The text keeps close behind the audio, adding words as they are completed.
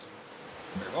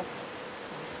Very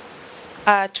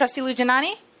well. Trustee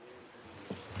Lujanani?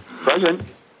 Present.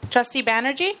 Trustee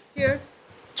Banerjee? Here.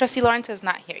 Trustee Lawrence is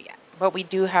not here yet, but we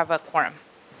do have a quorum.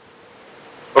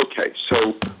 Okay,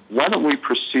 so why don't we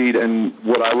proceed? And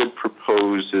what I would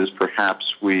propose is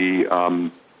perhaps we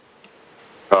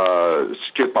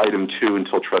skip item 2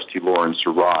 until Trustee Lawrence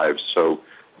arrives. So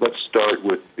let's start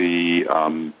with the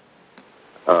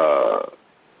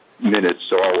minutes.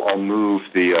 So I'll move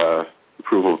the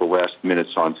approval of the last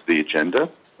minutes onto the agenda.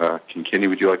 Kinkini,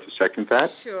 would you like to second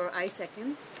that? Sure, I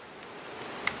second.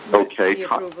 Okay. Do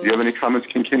you have any comments,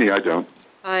 Kinkini? I don't.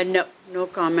 No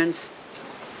comments.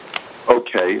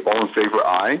 Okay. All in favor,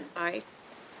 aye? Aye.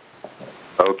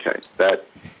 Okay. That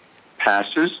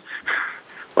passes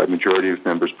by majority of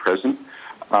members present.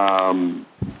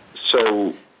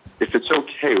 So if it's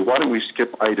okay, why don't we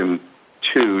skip item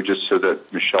 2 just so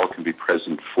that Michelle can be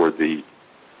present for the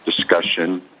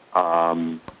discussion?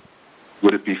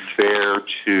 Would it be fair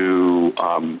to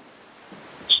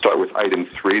start with item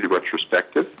 3, the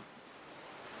retrospective?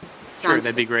 Sure,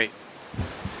 that'd be great.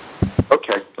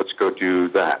 Okay, let's go do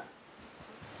that.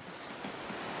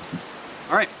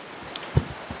 All right.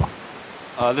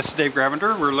 This is Dave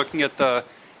Gravender. We're looking at the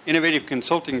Innovative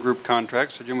Consulting Group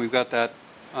contract. So, Jim, we've got that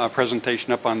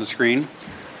presentation up on the screen.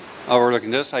 We're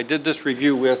looking at this. I did this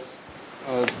review with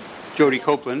Jody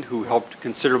Copeland, who helped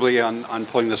considerably on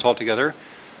pulling this all together.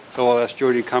 So I'll ask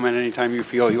Jody to comment anytime you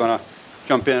feel you want to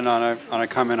jump in on a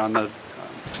comment on the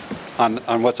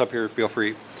on what's up here. Feel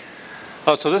free.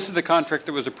 So this is the contract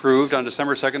that was approved on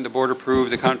December 2nd. The board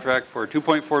approved the contract for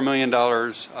 $2.4 million,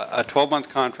 a 12-month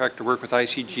contract to work with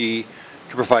ICG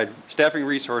to provide staffing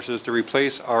resources to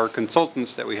replace our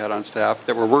consultants that we had on staff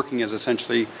that were working as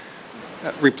essentially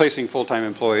replacing full-time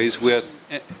employees with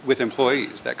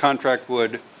employees. That contract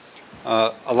would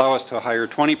allow us to hire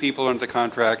 20 people under the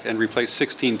contract and replace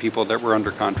 16 people that were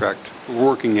under contract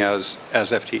working as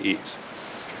FTEs.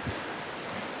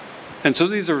 And so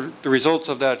these are the results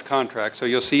of that contract. So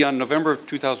you'll see on November of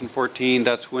 2014,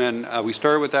 that's when we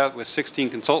started with that with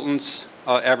 16 consultants,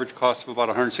 average cost of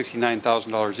about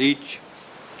 $169,000 each,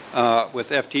 with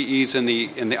FTEs in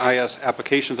the IS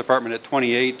applications department at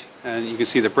 28, and you can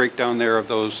see the breakdown there of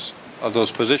those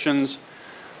positions.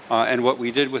 And what we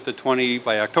did with the 20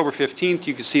 by October 15th,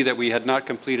 you can see that we had not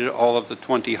completed all of the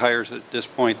 20 hires at this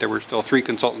point. There were still 3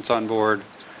 consultants on board.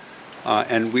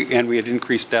 And we had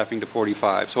increased staffing to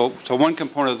 45. So one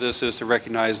component of this is to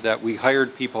recognize that we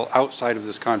hired people outside of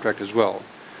this contract as well.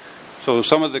 So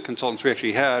some of the consultants we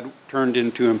actually had turned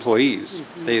into employees.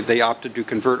 Mm-hmm. They opted to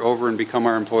convert over and become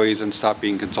our employees and stop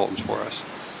being consultants for us.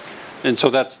 And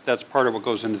so that's part of what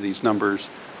goes into these numbers,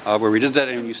 where we did that,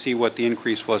 and you see what the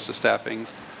increase was to staffing.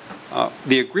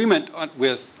 The agreement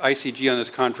with ICG on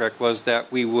this contract was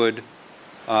that we would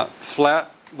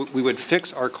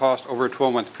fix our cost over a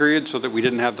 12-month period so that we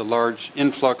didn't have the large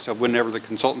influx of whenever the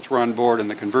consultants were on board and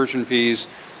the conversion fees,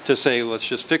 to say, let's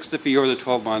just fix the fee over the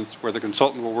 12 months where the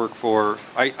consultant will work for,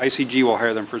 ICG will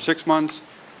hire them for 6 months,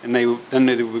 and then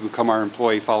they would become our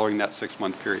employee following that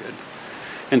 6-month period.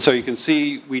 And so you can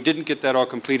see we didn't get that all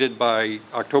completed by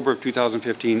October of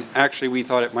 2015. Actually, we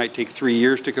thought it might take 3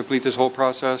 years to complete this whole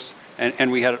process.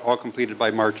 And we had it all completed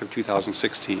by March of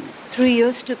 2016. 3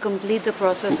 years to complete the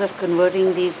process of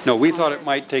converting these? No, we thought it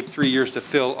might take 3 years to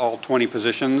fill all 20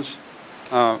 positions.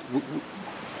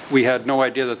 We had no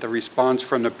idea that the response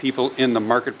from the people in the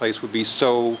marketplace would be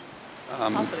so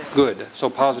good, so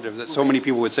positive, that so many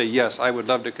people would say, yes, I would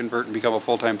love to convert and become a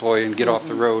full-time employee and get off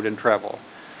the road and travel.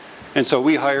 And so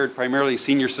we hired primarily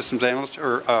senior systems analysts,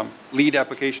 or lead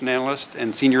application analysts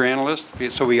and senior analysts.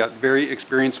 So we got very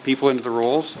experienced people into the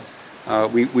roles.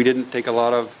 We didn't take a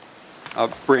lot of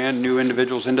brand new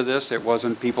individuals into this. It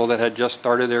wasn't people that had just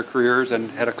started their careers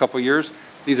and had a couple years.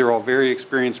 These are all very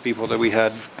experienced people that we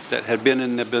had that had been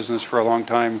in the business for a long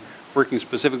time, working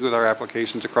specifically with our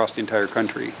applications across the entire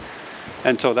country.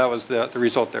 And so that was the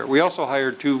result there. We also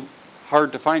hired 2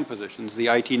 hard-to-find positions, the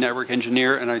IT network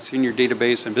engineer and a senior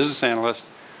database and business analyst.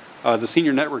 The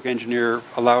senior network engineer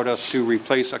allowed us to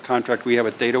replace a contract we have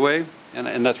at Dataway,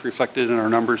 and that's reflected in our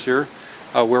numbers here.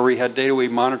 Where we had Dataway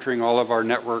monitoring all of our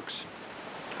networks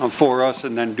for us,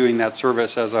 and then doing that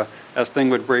service as thing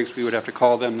would break, we would have to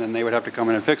call them, then they would have to come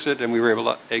in and fix it, and we were able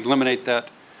to eliminate that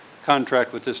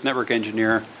contract with this network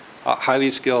engineer, highly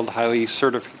skilled, highly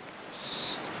certified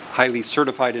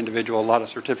individual, a lot of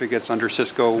certificates under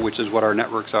Cisco, which is what our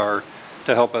networks are,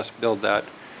 to help us build that.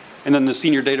 And then the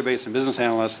senior database and business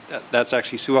analyst, that's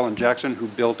actually Sue Ellen Jackson, who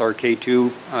built our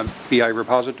K2 BI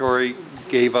repository,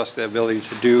 gave us the ability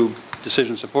to do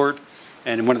decision support,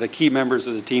 and one of the key members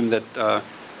of the team that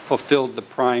fulfilled the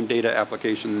prime data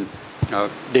application,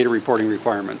 data reporting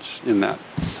requirements in that.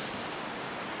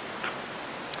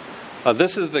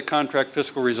 This is the contract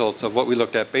fiscal results of what we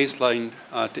looked at, baseline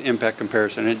to impact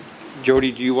comparison. And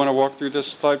Jody, do you want to walk through this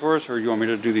slide for us, or do you want me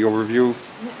to do the overview?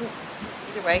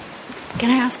 Either way. Can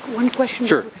I ask one question?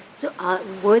 Sure. So,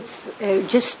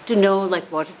 just to know, like,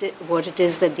 what it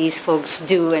is that these folks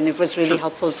do, and it was really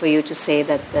helpful for you to say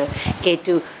that the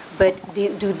K2. But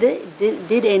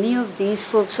did any of these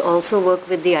folks also work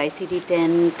with the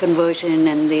ICD-10 conversion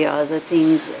and the other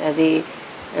things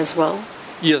as well?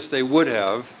 Yes, they would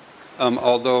have.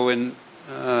 Although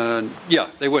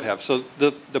they would have. So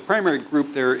the primary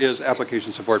group there is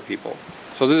application support people.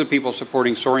 So these are people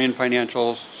supporting Sorian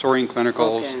Financials, Sorian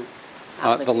Clinicals,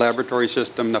 the laboratory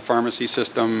system, the pharmacy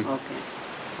system.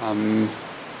 Okay.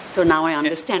 So now I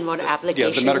understand what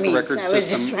application means. Yeah, the medical record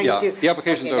system. The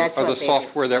applications are the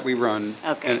software that we run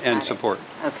and support.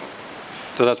 Okay.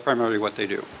 So that's primarily what they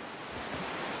do.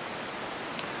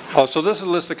 So this is a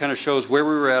list that kind of shows where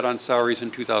we were at on salaries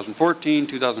in 2014,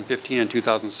 2015, and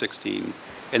 2016,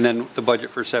 and then the budget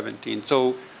for 17.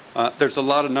 So there's a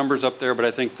lot of numbers up there, but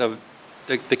I think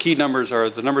the key numbers are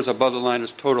the numbers above the line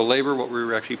is total labor, what we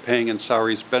were actually paying in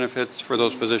salaries, benefits for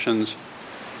those positions,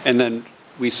 and then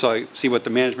we see what the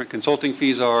management consulting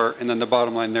fees are, and then the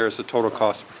bottom line there is the total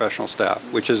cost of professional staff,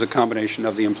 which is a combination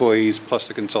of the employees plus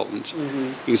the consultants. Mm-hmm.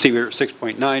 You can see we were at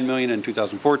 $6.9 million in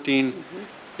 2014. Mm-hmm.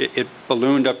 It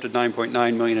ballooned up to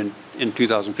 $9.9 million in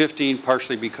 2015,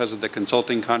 partially because of the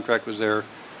consulting contract was there.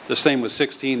 The same with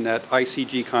 16. That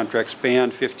ICG contract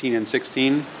spanned 15 and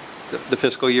 16, the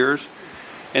fiscal years.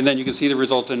 And then you can see the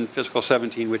result in fiscal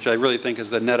 17, which I really think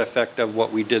is the net effect of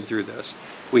what we did through this.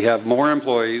 We have more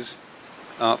employees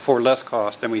for less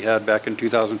cost than we had back in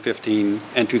 2015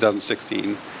 and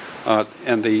 2016.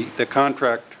 And the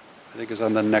contract, I think, is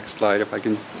on the next slide, if I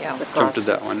can jump to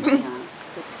that one.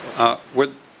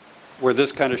 Where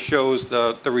this kind of shows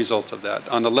the results of that.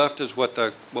 On the left is what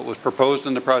was proposed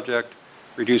in the project,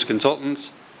 reduce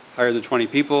consultants, hire the 20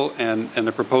 people, and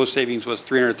the proposed savings was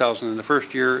 $300,000 in the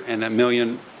first year and $1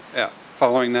 million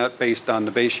following that based on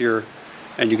the base year.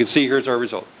 And you can see here's our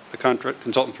result. The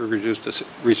consultants were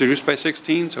reduced by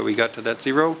 16, so we got to that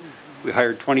zero. We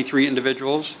hired 23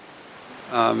 individuals,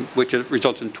 which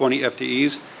results in 20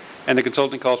 FTEs, and the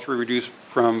consulting costs were reduced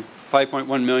from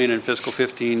 $5.1 million in fiscal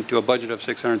 15 to a budget of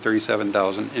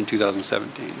 $637,000 in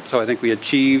 2017. So I think we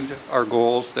achieved our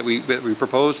goals that we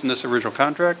proposed in this original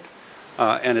contract,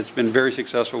 and it's been very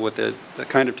successful with the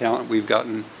kind of talent we've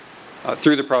gotten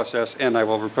through the process, and I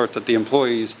will report that the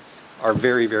employees are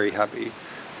very, very happy.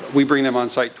 We bring them on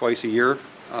site twice a year,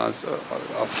 a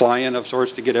fly-in of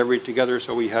sorts to get everybody together,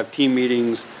 so we have team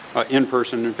meetings in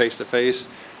person and face-to-face.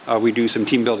 We do some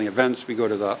team building events. We go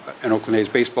to an Oakland A's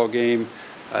baseball game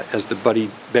as the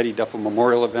Betty Duffel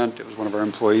Memorial event. It was one of our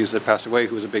employees that passed away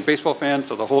who was a big baseball fan,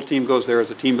 so the whole team goes there as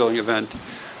a team building event.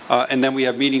 And then we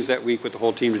have meetings that week with the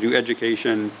whole team to do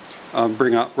education,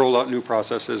 roll out new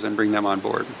processes, and bring them on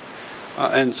board.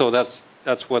 And so that's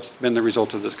what's been the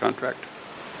result of this contract.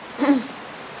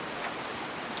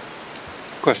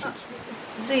 Questions?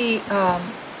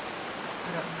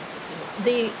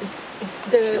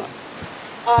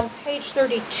 On page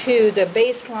 32, the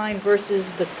baseline versus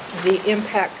the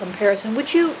impact comparison.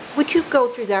 Would you go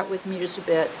through that with me just a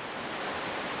bit?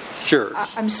 Sure.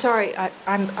 I'm sorry. I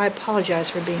apologize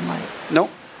for being late. No.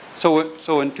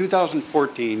 So in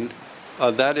 2014,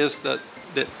 that is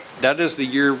the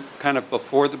year kind of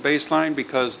before the baseline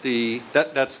because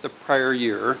that's the prior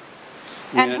year.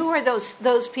 And who are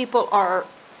those people are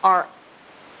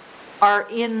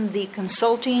in the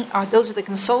consulting? Are those the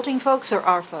consulting folks or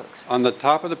our folks? On the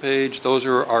top of the page, those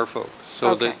are our folks.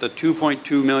 So the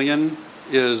 $2.2 million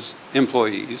is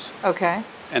employees. Okay.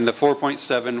 And the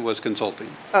 4.7 was consulting.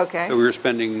 Okay. So we were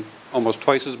spending almost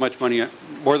twice as much money,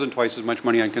 more than twice as much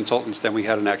money on consultants than we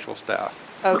had in actual staff.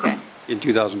 Okay. In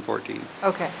 2014.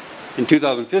 Okay. In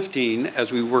 2015,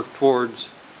 as we worked towards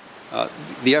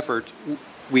the effort,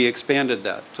 we expanded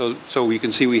that. So you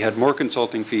can see we had more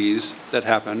consulting fees that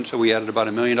happened. So we added about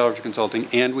 $1 million of consulting,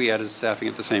 and we added staffing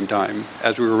at the same time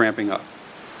as we were ramping up.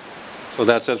 So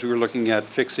that's as we were looking at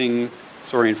fixing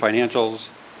Sorian Financials,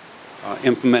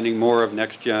 implementing more of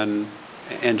NextGen,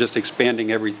 and just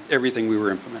expanding everything we were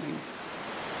implementing.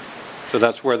 So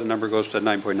that's where the number goes to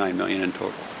 $9.9 million in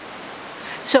total.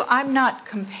 So I'm not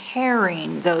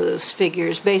comparing those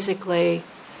figures. Basically,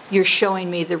 you're showing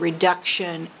me the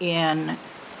reduction in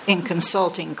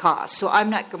consulting costs. So I'm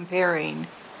not comparing.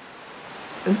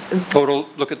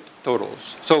 Look at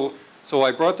totals. So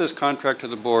I brought this contract to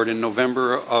the board in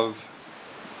November of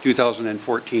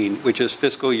 2014, which is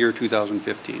fiscal year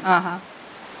 2015.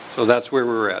 So that's where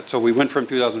we're at. So we went from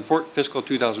fiscal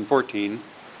 2014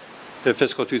 to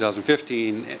fiscal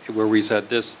 2015, where we said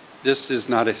this is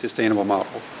not a sustainable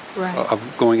model Right. of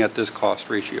going at this cost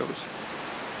ratios.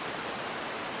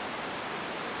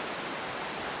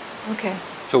 Okay.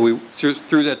 So we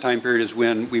through that time period is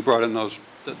when we brought in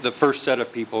the first set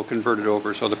of people converted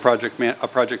over. So a project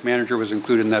manager was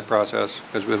included in that process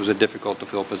because it was a difficult to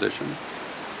fill position.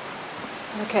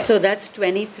 Okay. So that's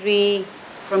 23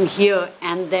 from here,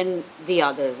 and then the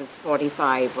others, it's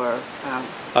 45 or...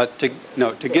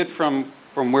 To get from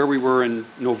where we were in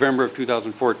November of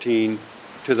 2014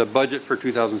 to the budget for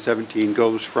 2017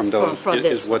 goes from those,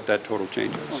 is what that total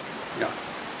change is. Okay. Yeah.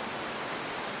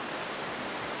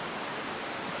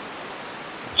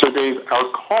 So Dave, our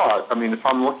cost, if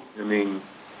I'm looking,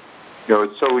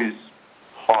 it's always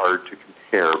hard to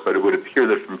compare, but it would appear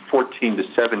that from 14 to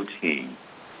 17,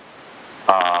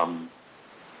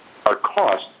 our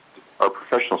costs, our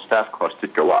professional staff costs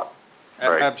did go up,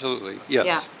 right? Absolutely, yes.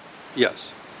 Yeah.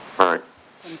 Yes. All right.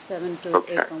 From 7 to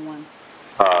Okay. 8.1.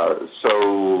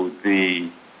 So the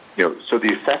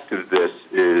effect of this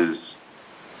is,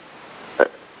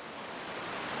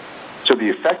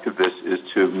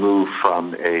 to move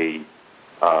from an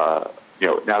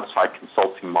outside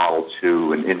consulting model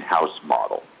to an in-house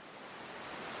model.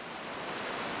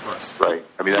 Right.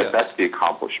 Yes. That's the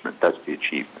accomplishment. That's the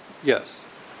achievement. Yes.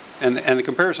 And the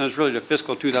comparison is really to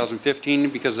fiscal 2015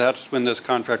 because that's when this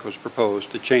contract was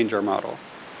proposed to change our model.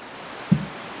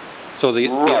 So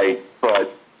Right,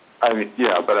 but I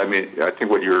think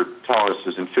what you're telling us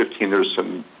is in 15 there's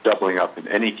some doubling up in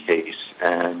any case,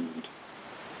 and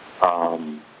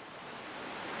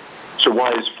so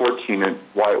why is 14 and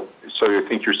why? So I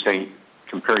think you're saying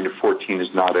comparing to 14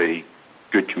 is not a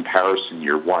good comparison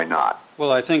year. Why not?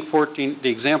 Well, I think 14, the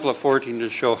example of 14 to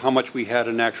show how much we had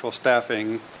in actual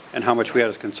staffing and how much we had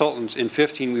as consultants. In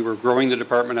 15, we were growing the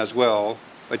department as well,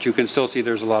 but you can still see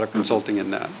there's a lot of consulting in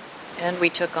that. And we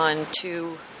took on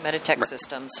 2 Meditech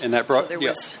systems. And that brought, so there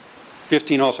was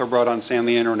 15 also brought on San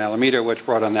Leandro and Alameda, which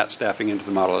brought on that staffing into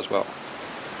the model as well.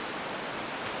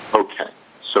 Okay,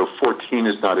 so 14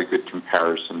 is not a good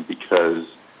comparison because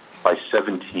by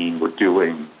 17 we're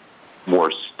doing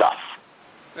more stuff.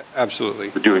 Absolutely.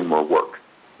 We're doing more work,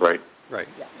 right? Right.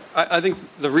 I think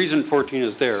the reason 14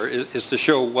 is there is to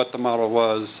show what the model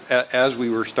was as we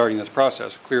were starting this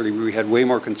process. Clearly, we had way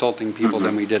more consulting people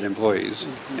than we did employees,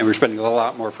 and we're spending a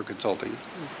lot more for consulting.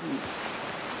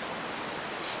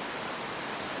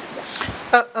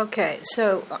 Okay,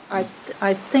 so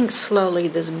I think slowly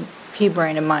this pea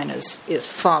brain of mine is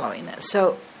following this.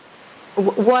 So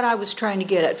what I was trying to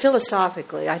get at,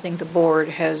 philosophically, I think the board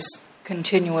has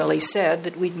continually said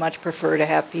that we'd much prefer to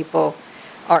have people,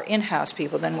 our in-house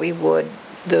people, than we would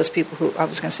those people who, I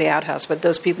was going to say outhouse, but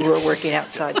those people who are working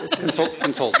outside the system.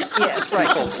 Consultants. Yes, right,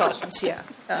 consultants, yeah.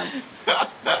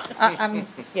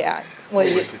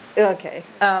 Okay.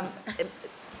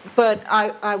 But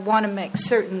I want to make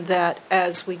certain that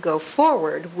as we go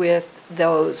forward with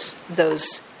those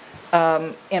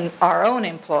in our own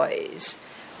employees,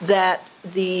 that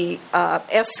the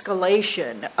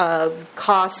escalation of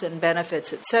costs and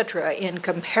benefits, et cetera, in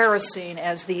comparison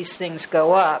as these things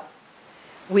go up,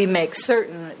 we make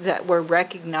certain that we're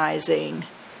recognizing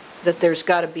that there's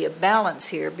got to be a balance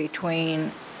here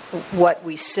between what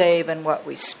we save and what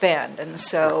we spend. And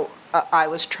so I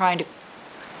was trying to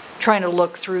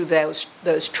look through those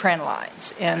trend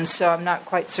lines. And so I'm not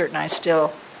quite certain I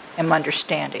still am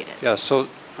understanding it. Yeah, so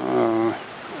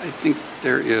I think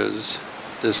there is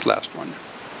this last one.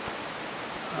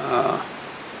 I'm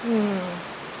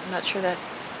not sure that.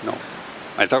 No.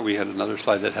 I thought we had another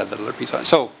slide that had that other piece on it.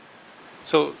 So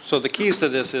the keys to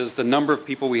this is the number of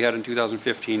people we had in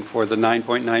 2015 for the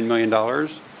 $9.9 million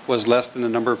was less than the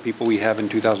number of people we have in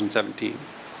 2017.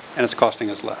 And it's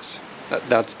costing us less.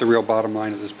 That's the real bottom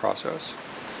line of this process.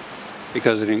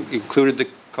 Because it included the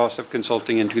cost of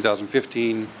consulting in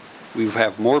 2015. We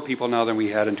have more people now than we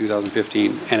had in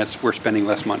 2015, and we're spending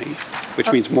less money,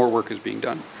 which means more work is being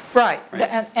done. Right.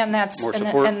 Right. And that's More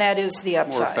support, and that is the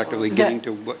upside. More effectively getting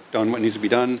to what needs to be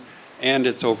done, and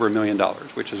it's over $1 million,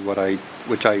 which is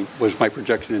which was my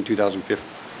projection in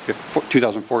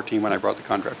 2014 when I brought the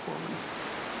contract forward.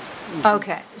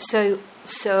 Okay, so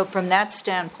from that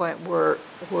standpoint, we're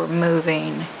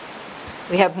moving.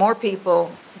 We have more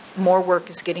people, more work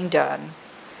is getting done.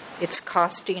 It's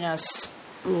costing us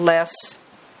less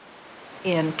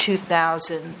in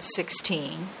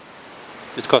 2016.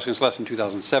 It's costing us less in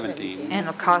 2017. And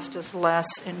it'll cost us less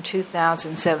in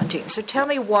 2017. So tell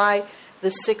me why the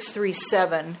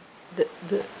 637, the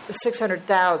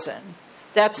 600,000,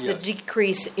 that's the Yes.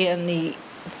 decrease in the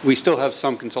We still have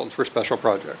some consultants for special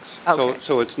projects. Okay.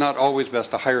 So it's not always best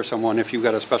to hire someone if you've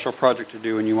got a special project to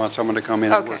do and you want someone to come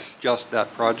in and Okay. work just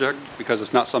that project, because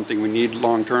it's not something we need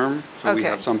long-term. So we Okay.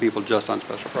 have some people just on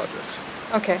special projects.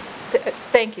 Okay.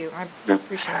 Thank you. I Yeah.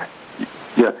 appreciate it.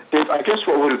 Yeah, Dave, I guess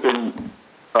what would have been,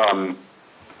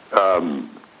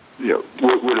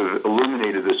 what would have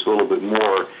illuminated this a little bit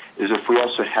more is if we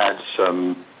also had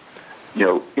some,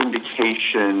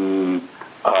 indication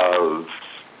of,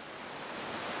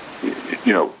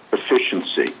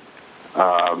 efficiency.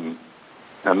 I'm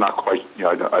not quite,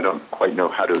 I don't quite know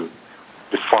how to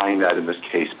define that in this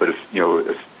case, but if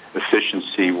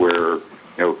efficiency where,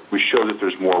 we show that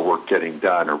there's more work getting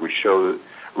done, or we show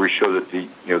that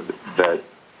that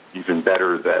even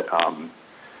better that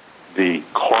the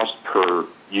cost per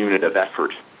unit of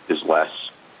effort is less.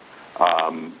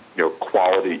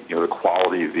 Quality, the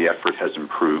quality of the effort has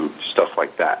improved, stuff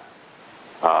like that.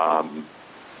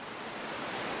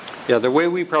 Yeah, the way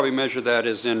we probably measure that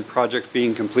is in projects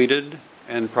being completed,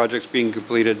 and projects being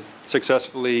completed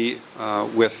successfully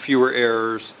with fewer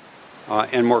errors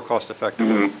and more cost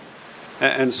effectively. Mm-hmm.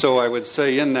 And so I would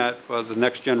say in that, the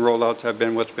next-gen rollouts have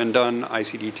been what's been done.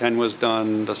 ICD-10 was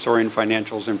done, the Soaring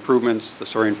Financials improvements, the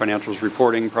Soaring Financials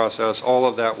reporting process, all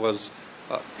of that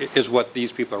is what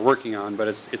these people are working on. But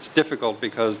it's difficult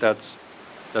because that's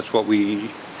what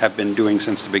we have been doing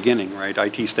since the beginning, right?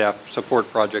 IT staff support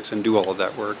projects and do all of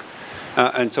that work.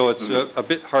 And so it's a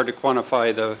bit hard to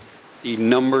quantify the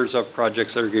numbers of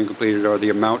projects that are getting completed or the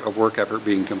amount of work effort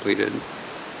being completed.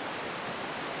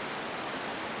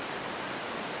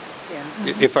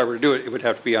 If I were to do it, it would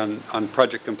have to be on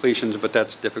project completions, but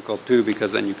that's difficult too,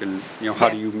 because then you can, how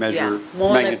do you measure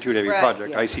More magnitude of your right,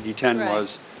 project? yeah. ICD-10 Right.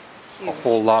 was a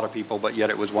whole lot of people, but yet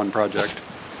it was one project.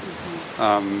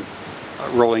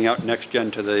 Rolling out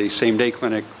NextGen to the same-day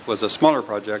clinic was a smaller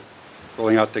project.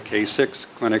 Rolling out the K6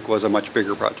 clinic was a much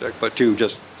bigger project, but two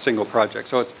just single projects.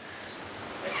 So it's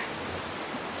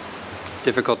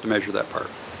difficult to measure that part.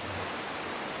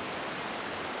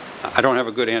 I don't have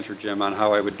a good answer, Jim, on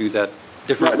how I would do that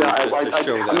differently to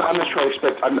show that. I'm not sure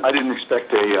I didn't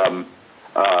expect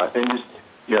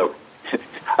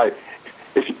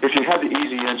if you had the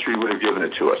easy answer, you would have given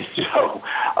it to us. So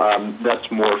that's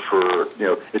more for,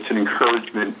 it's an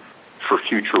encouragement for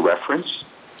future reference.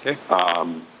 Okay.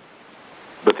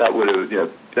 But that would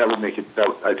have, that would make it,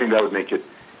 I think that would make it,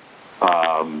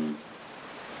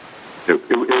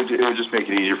 it would just make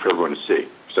it easier for everyone to see.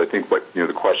 So I think what,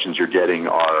 the questions you're getting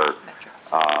are,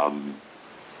 are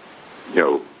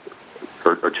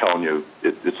telling you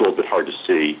it's a little bit hard to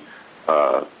see,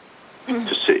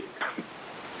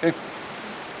 Okay.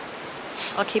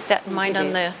 I'll keep that in mind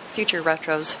on the future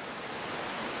retros.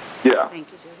 Yeah. Thank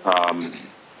you, Judy.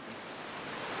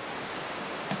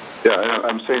 Yeah,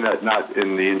 I'm saying that not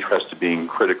in the interest of being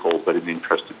critical, but in the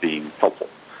interest of being helpful.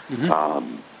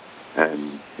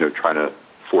 And, trying to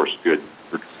force good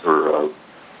or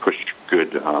push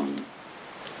good,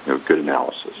 good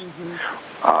analysis.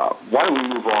 Why don't we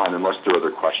move on unless there are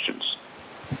other questions?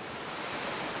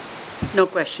 No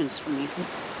questions from me.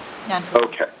 None.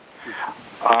 Okay.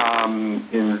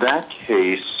 In that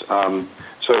case,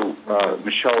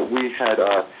 Michelle, we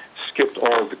had skipped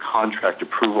all of the contract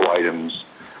approval items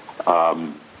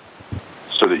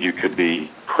so that you could be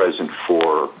present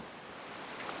for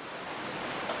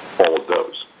all of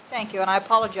those. Thank you, and I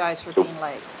apologize for being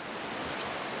late.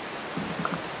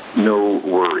 No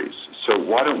worries. So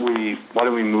why don't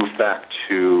we move back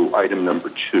to item number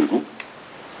 2?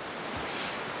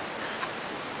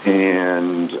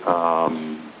 And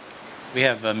we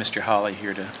have Mr. Hawley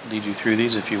here to lead you through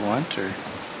these if you want, or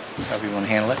however you want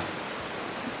to handle it.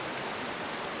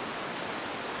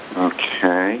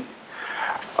 Okay.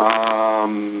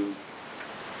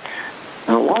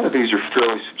 Now a lot of these are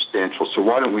fairly substantial, so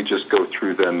why don't we just go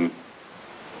through them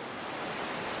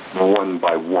one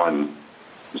by one?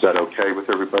 Is that okay with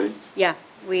everybody? Yeah,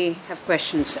 we have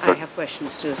questions. I have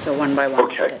questions too, so one by one.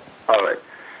 Okay. All right.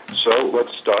 So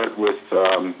let's start with,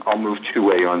 I'll move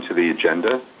 2A onto the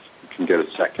agenda. You can get a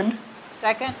second.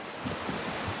 Second?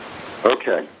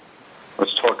 Okay.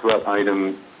 Let's talk about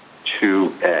item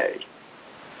 2A.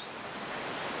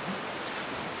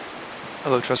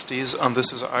 Hello, trustees.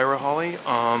 This is Ira Hawley.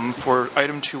 For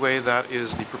item 2A, that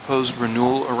is the proposed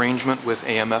renewal arrangement with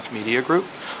AMF Media Group.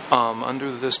 Under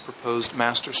this proposed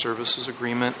master services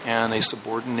agreement and a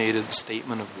subordinated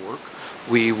statement of work,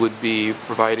 we would be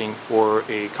providing for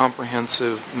a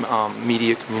comprehensive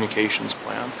media communications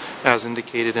plan, as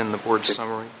indicated in the board's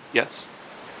summary. Yes?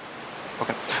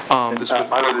 Okay. Ira, this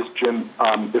is Jim.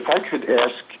 If I could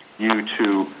ask you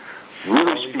to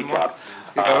really speak up.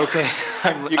 Okay.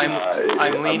 I'm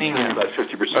leaning I'm in. about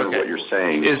 50% of Okay. what you're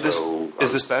saying. Is this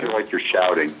I better? feel like you're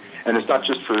shouting, and it's not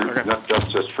just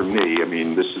for me. I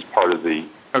mean, this is part of the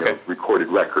recorded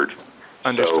record.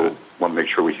 Understood. So, want to make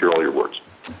sure we hear all your words.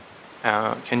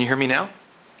 Can you hear me now?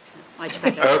 Much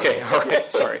better. Okay. All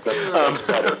right. Sorry. That's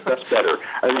better. That's better.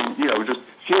 I mean, just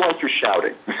feel like you're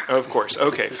shouting. Of course.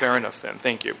 Okay, fair enough then.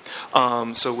 Thank you.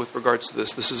 So with regards to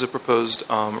this is a proposed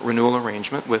renewal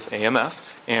arrangement with AMF,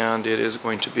 and it is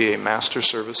going to be a master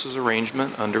services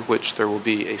arrangement under which there will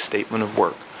be a statement of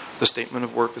work. The statement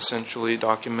of work essentially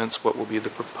documents what will be the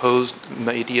proposed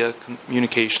media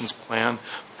communications plan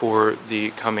for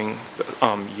the coming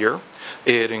year.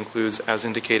 It includes, as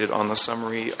indicated on the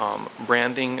summary,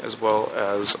 branding as well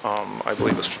as, I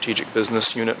believe, a strategic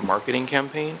business unit marketing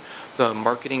campaign. The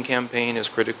marketing campaign is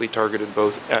critically targeted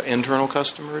both at internal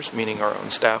customers, meaning our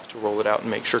own staff to roll it out and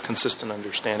make sure consistent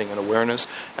understanding and awareness,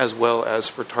 as well as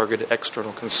for targeted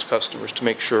external customers to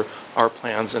make sure our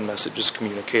plans and messages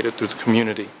communicated through the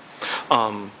community.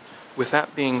 With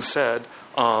that being said,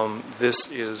 this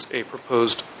is a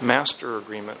proposed master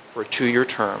agreement for a 2-year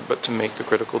term, but to make the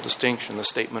critical distinction, the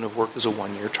statement of work is a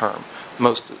 1-year term.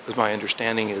 Most of my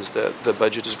understanding is that the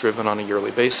budget is driven on a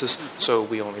yearly basis, so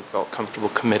we only felt comfortable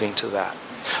committing to that.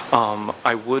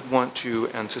 I would want to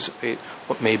anticipate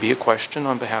what may be a question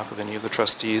on behalf of any of the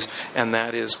trustees, and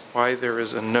that is why there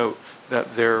is a note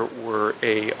that there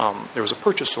was a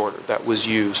purchase order that was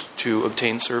used to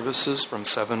obtain services from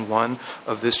 7/1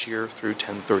 of this year through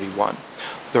 10/31.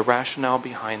 The rationale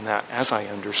behind that, as I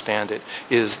understand it,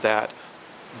 is that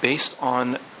based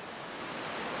on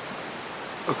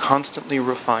a constantly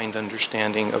refined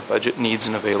understanding of budget needs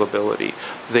and availability,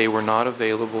 they were not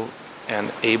available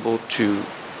and able to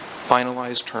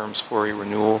finalize terms for a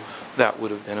renewal that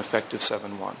would have been effective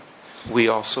 7/1. We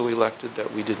also elected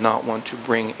that we did not want to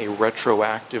bring a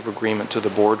retroactive agreement to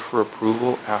the board for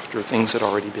approval after things had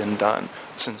already been done,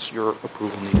 since your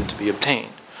approval needed to be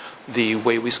obtained. The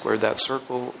way we squared that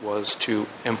circle was to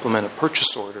implement a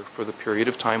purchase order for the period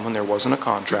of time when there wasn't a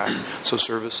contract, so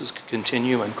services could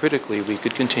continue, and critically, we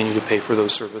could continue to pay for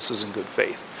those services in good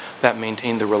faith. That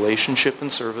maintained the relationship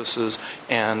and services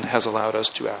and has allowed us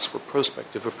to ask for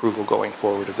prospective approval going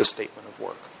forward of this statement of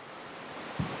work.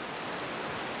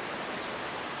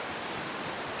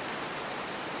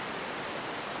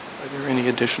 Are there any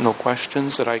additional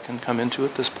questions that I can come into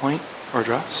at this point or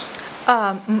address?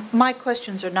 My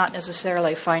questions are not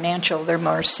necessarily financial. They're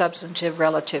more substantive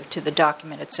relative to the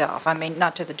document itself. I mean,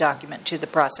 not to the document, to the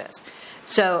process.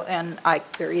 So, and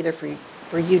they're either for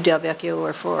you, Delvecchio,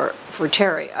 or for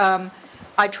Terry.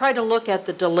 I tried to look at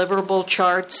the deliverable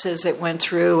charts as it went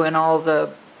through and all the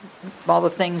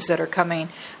things that are coming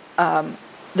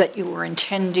that you were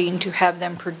intending to have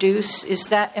them produce.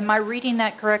 Am I reading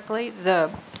that correctly?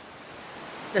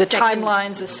 The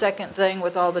timelines, the second thing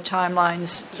with all the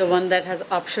timelines. The one that has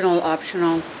optional.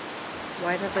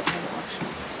 Why does it have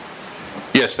optional?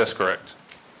 Yes, that's correct.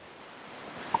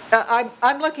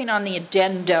 I'm looking on the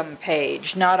addendum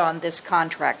page, not on this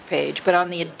contract page, but on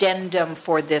the addendum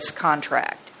for this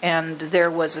contract. And there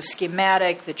was a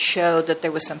schematic that showed that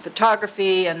there was some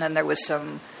photography, and then there was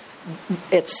some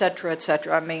et cetera,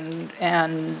 I mean,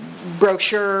 and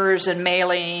brochures and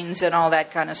mailings and all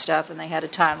that kind of stuff, and they had a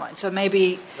timeline. So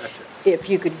maybe if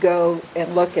you could go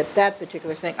and look at that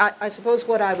particular thing. I suppose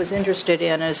what I was interested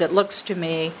in is it looks to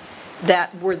me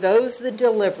that were those the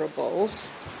deliverables,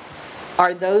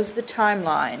 are those the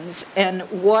timelines, and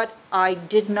what I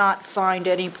did not find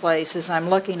any place as I'm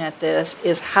looking at this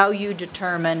is how you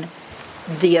determine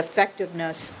the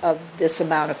effectiveness of this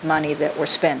amount of money that we're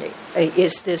spending.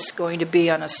 Is this going to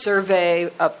be on a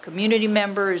survey of community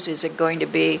members? Is it going to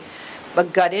be a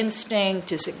gut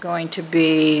instinct? Is it going to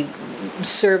be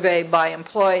survey by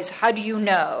employees? How do you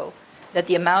know that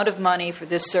the amount of money for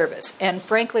this service, and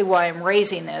frankly why I'm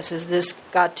raising this, is this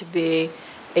got to be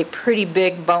a pretty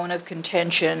big bone of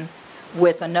contention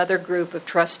with another group of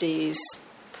trustees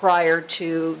prior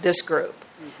to this group.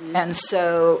 Mm-hmm. And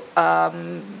so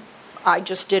I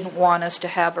just didn't want us to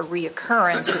have a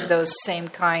reoccurrence of those same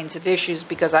kinds of issues,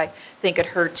 because I think it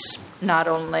hurts not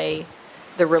only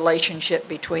the relationship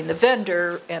between the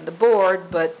vendor and the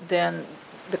board, but then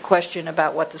the question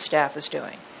about what the staff is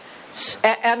doing.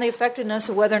 And the effectiveness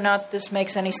of whether or not this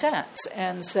makes any sense.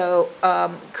 And so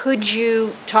could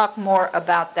you talk more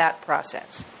about that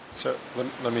process? So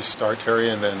let me start, Terry,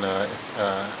 and then if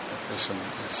there's some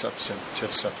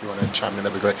substantive stuff you want to chime in,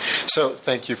 that'd be great. So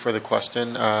thank you for the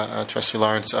question, Trustee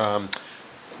Lawrence.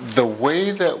 The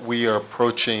way that we are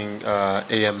approaching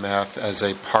AMF as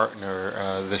a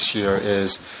partner this year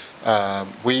is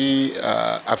we're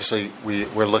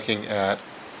looking at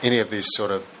any of these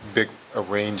sort of big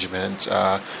arrangement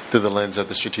through the lens of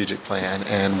the strategic plan,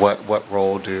 and what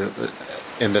role do,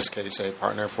 in this case, a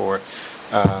partner for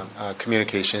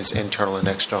communications, internal and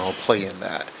external, play in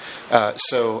that.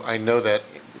 So I know that,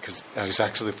 because it was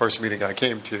actually the first meeting I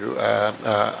came to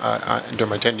during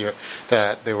my tenure,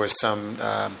 that there were some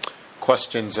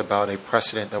questions about a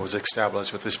precedent that was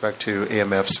established with respect to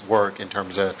AMF's work in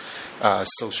terms of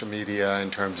social media,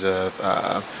 in terms of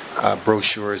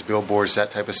brochures, billboards, that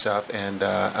type of stuff, and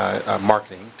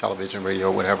marketing, television,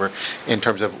 radio, whatever, in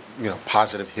terms of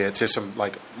positive hits. There's some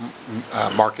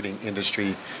marketing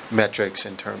industry metrics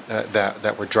in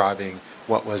that were driving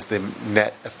what was the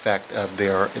net effect of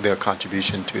their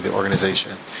contribution to the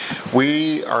organization.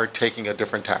 We are taking a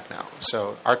different tack now.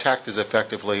 So our tack is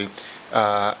effectively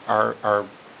our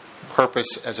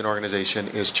purpose as an organization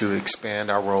is to expand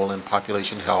our role in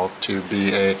population health, to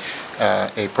be a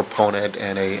proponent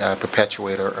and a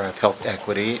perpetuator of health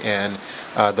equity and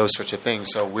those sorts of things.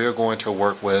 So we're going to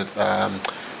work with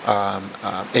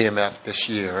AMF this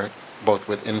year, both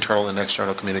with internal and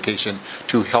external communication,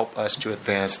 to help us to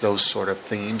advance those sort of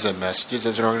themes and messages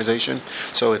as an organization.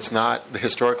 So it's not,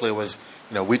 historically it was,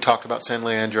 we talked about San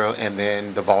Leandro and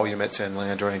then the volume at San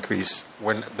Leandro increased.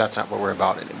 That's not what we're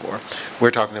about anymore.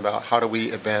 We're talking about how do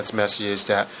we advance messages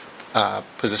that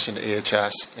position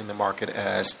AHS in the market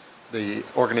as the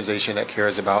organization that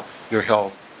cares about your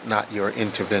health, not your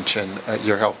intervention,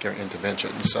 your healthcare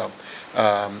intervention. So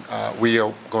we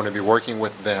are going to be working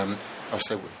with them. I'll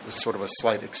say with sort of a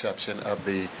slight exception of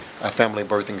the Family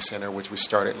Birthing Center, which we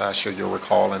started last year, you'll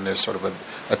recall, and there's sort of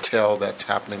a tail that's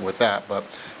happening with that. But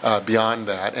beyond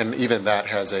that, and even that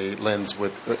has a lens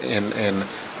in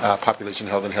population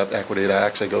health and health equity that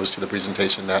actually goes to the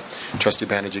presentation that Trustee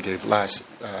Banerjee gave last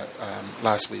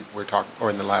week.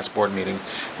 In the last board meeting,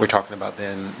 we're talking about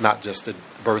then not just the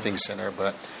birthing center,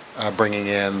 but bringing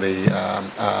in the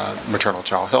maternal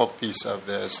child health piece of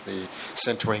this, the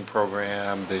centering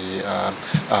program, the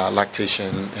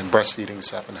lactation and breastfeeding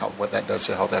stuff, and what that does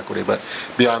to health equity. But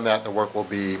beyond that, the work will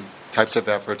be types of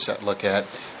efforts that look at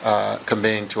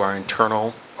conveying to our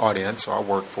internal audience, our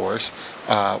workforce,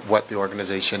 what the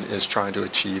organization is trying to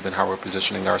achieve and how we're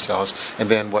positioning ourselves, and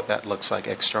then what that looks like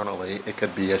externally. It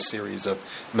could be a series of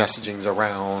messagings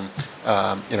around,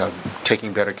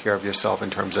 taking better care of yourself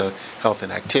in terms of health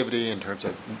and activity, in terms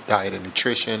of diet and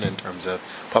nutrition, in terms of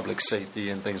public safety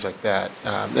and things like that,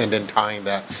 and then tying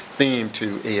that theme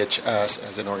to AHS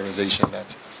as an organization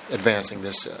that's advancing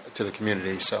this to the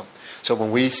community. So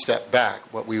when we step back,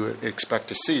 what we would expect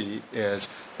to see is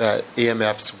that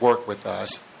AMF's work with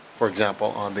us, for example,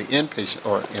 on the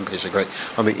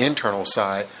on the internal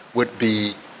side, would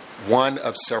be one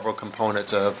of several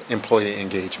components of employee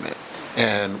engagement.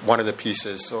 And one of the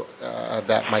pieces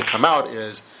that might come out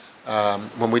is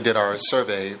when we did our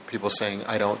survey, people saying,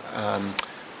 I don't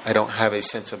have a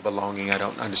sense of belonging. I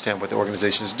don't understand what the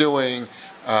organization is doing.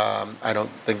 I don't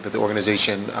think that the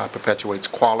organization perpetuates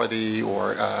quality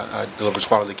or delivers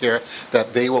quality care,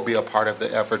 that they will be a part of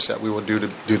the efforts that we will do to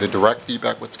do the direct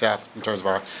feedback with staff in terms of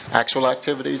our actual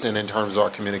activities and in terms of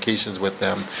our communications with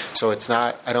them. So it's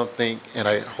not, I don't think, and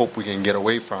I hope we can get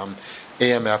away from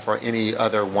AMF or any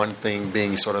other one thing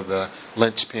being sort of the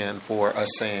linchpin for us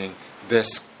saying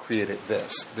this created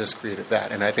this created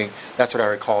that. And I think that's what I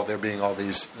recall there being all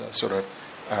these sort of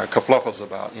kerfluffles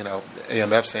about,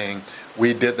 AMF saying,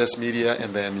 we did this media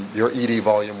and then your ED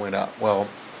volume went up. Well,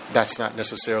 that's not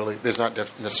necessarily, there's not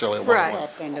necessarily a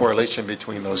one-to-one correlation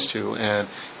between those two. And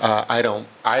I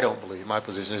don't believe, my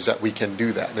position is that we can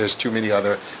do that. There's too many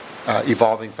other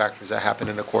evolving factors that happen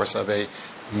in the course of a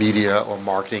media or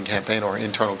marketing campaign or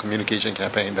internal communication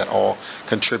campaign that all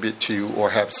contribute to or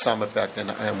have some effect in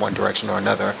one direction or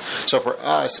another. So for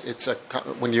us, it's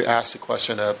when you ask the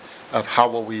question of how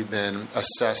will we then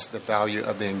assess the value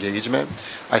of the engagement,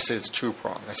 I say it's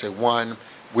two-pronged. I say, one,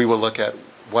 we will look at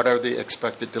what are the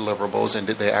expected deliverables and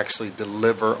did they actually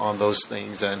deliver on those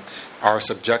things, and our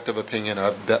subjective opinion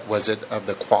of that, was it of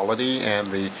the quality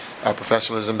and the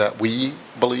professionalism that we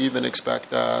believe and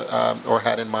expect or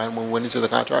had in mind when we went into the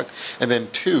contract. And then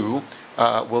two,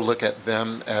 we'll look at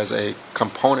them as a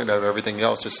component of everything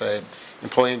else to say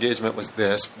employee engagement was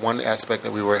this, one aspect that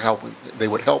they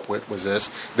would help with was this,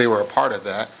 they were a part of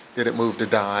that. Did it move to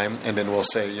dime? And then we'll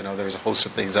say, there's a host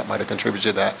of things that might have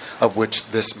contributed to that, of which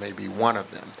this may be one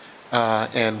of them.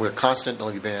 And we're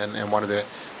constantly then, and one of the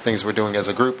things we're doing as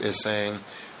a group is saying,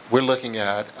 we're looking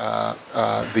at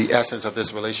the essence of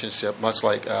this relationship, much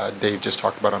like Dave just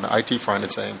talked about on the IT front,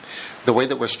 and saying the way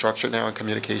that we're structured now in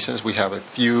communications, we have a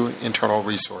few internal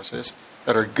resources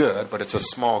that are good, but it's a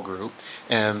small group,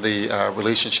 and the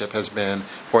relationship has been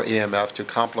for AMF to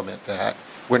complement that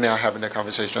we're now having a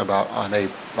conversation about on a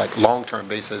like long-term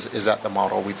basis, is that the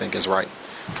model we think is right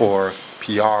for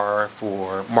PR,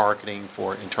 for marketing,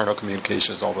 for internal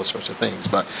communications, all those sorts of things.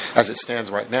 But as it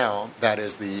stands right now, that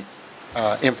is the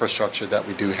infrastructure that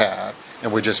we do have,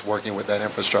 and we're just working with that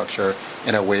infrastructure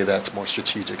in a way that's more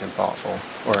strategic and thoughtful,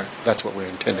 or that's what we're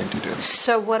intending to do.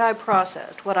 So what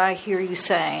I hear you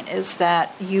saying is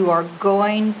that you are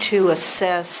going to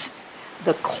assess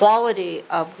the quality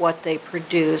of what they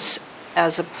produce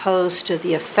as opposed to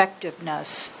the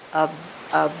effectiveness of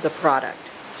the product.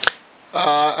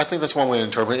 I think that's one way to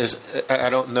interpret it. Is I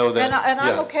don't know that. And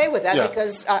I'm okay with that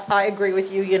because I agree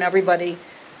with you. You know, everybody,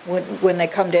 when they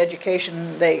come to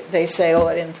education, they say, oh,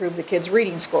 it improved the kids'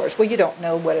 reading scores. Well, you don't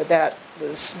know whether that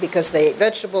was because they ate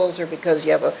vegetables or because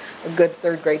you have a good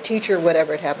third grade teacher,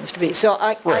 whatever it happens to be. So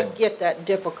I get that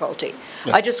difficulty.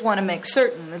 Yeah. I just want to make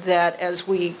certain that as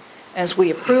we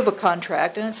approve a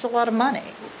contract, and it's a lot of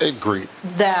money. Agreed.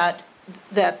 That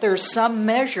there's some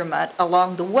measurement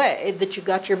along the way that you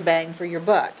got your bang for your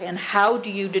buck. And how do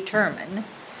you determine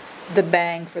the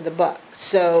bang for the buck?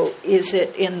 So is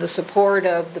it in the support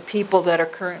of the people that are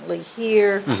currently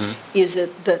here? Mm-hmm. Is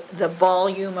it the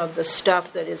volume of the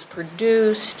stuff that is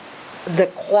produced? The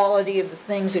quality of the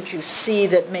things that you see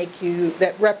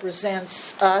that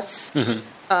represents us?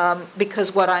 Mm-hmm.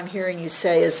 Because what I'm hearing you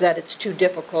say is that it's too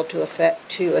difficult to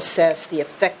assess the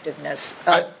effectiveness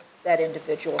of that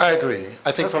individual. I agree.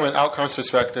 I think from an outcomes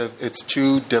perspective, it's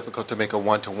too difficult to make a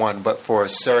one-to-one, but for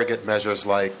surrogate measures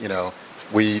like,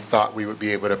 we thought we would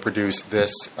be able to produce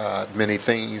this many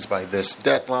things by this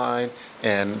deadline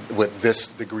and with this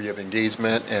degree of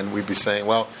engagement, and we'd be saying,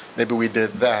 well, maybe we did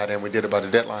that and we did it by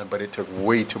the deadline, but it took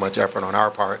way too much effort on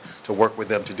our part to work with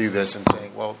them to do this, and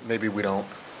saying, well, maybe we don't,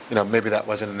 maybe that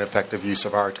wasn't an effective use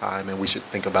of our time and we should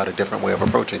think about a different way of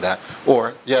approaching that.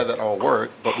 Or, that all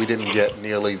worked, but we didn't get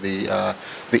nearly the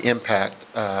impact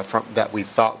from that we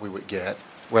thought we would get,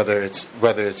 whether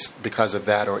it's because of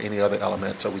that or any other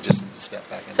element. So we just need to step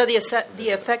back. So the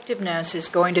effectiveness is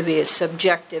going to be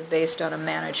subjective based on a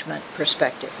management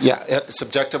perspective. Yeah,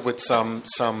 subjective with some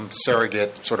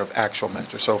surrogate sort of actual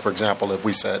measure. So, for example, if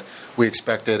we said we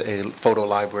expected a photo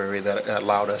library that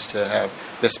allowed us to have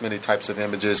this many types of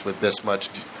images with this much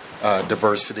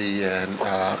diversity and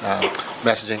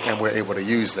messaging, and we're able to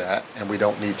use that, and we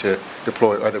don't need to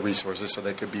deploy other resources, so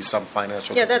there could be some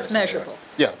financial. Yeah, that's measurable.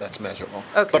 There. Yeah, that's measurable.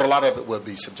 Okay. But a lot of it will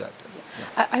be subjective.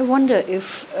 Yeah. I wonder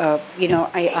if,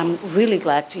 I'm really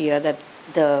glad to hear that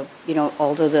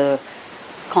although the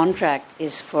contract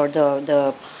is for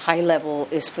the high level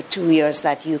is for 2 years,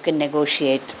 that you can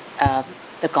negotiate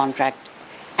the contract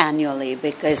annually,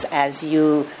 because as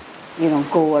you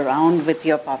go around with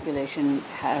your population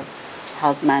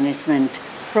health management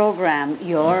program,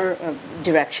 your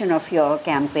direction of your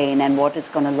campaign and what it's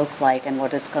going to look like and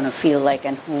what it's going to feel like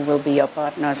and who will be your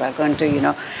partners are going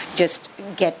to, just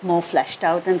get more fleshed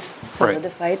out and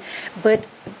solidified. Right.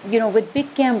 But, with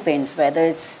big campaigns, whether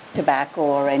it's tobacco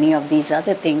or any of these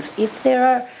other things, if there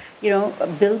are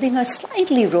building a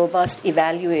slightly robust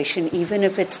evaluation, even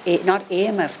if it's not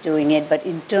AMF doing it, but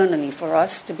internally for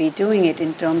us to be doing it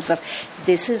in terms of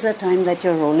this is a time that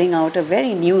you're rolling out a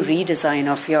very new redesign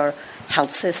of your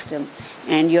health system,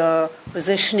 and you're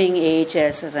positioning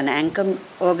AHS as an anchor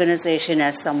organization,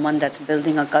 as someone that's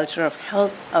building a culture of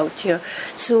health out here.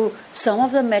 So some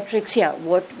of the metrics,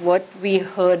 what we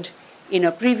heard in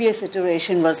a previous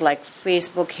iteration was like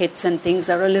Facebook hits and things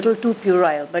are a little too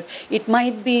puerile, but it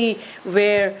might be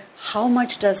where how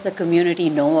much does the community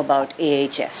know about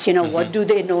AHS? What do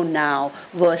they know now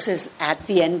versus at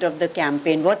the end of the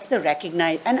campaign? What's the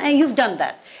recognized? And you've done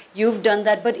that.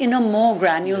 But in a more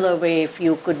granular way, if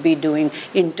you could be doing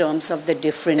in terms of the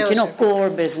different, core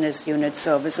business unit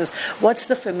services. What's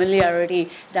the familiarity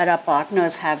that our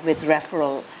partners have with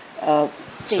referral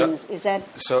things?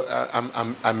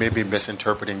 I may be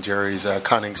misinterpreting Jerry's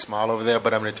cunning smile over there,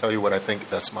 but I'm going to tell you what I think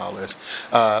that smile is.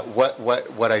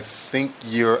 What I think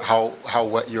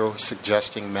what you're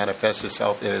suggesting manifests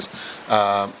itself is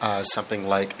something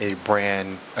like a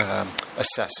brand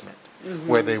assessment. Mm-hmm.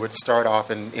 Where they would start off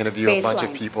and interview a bunch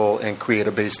of people and create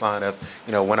a baseline of,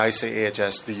 when I say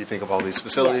AHS, do you think of all these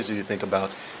facilities? Yes. Do you think about,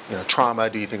 trauma?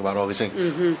 Do you think about all these things?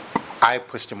 Mm-hmm. I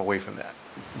pushed him away from that.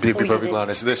 Be perfectly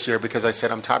honest this year, because I said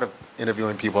I'm tired of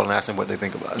interviewing people and asking what they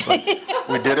think about us. Like,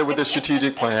 we did it with the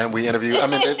strategic plan. We interviewed. I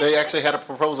mean, they actually had a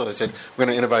proposal. They said we're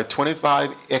going to invite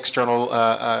 25 external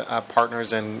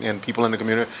partners and people in the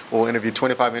community. We'll interview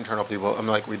 25 internal people. I'm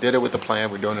like, we did it with the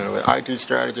plan. We're doing it with IT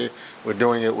strategy. We're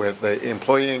doing it with the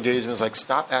employee engagements. Like,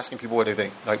 stop asking people what they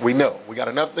think. Like, we know. We got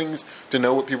enough things to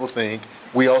know what people think.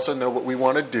 We also know what we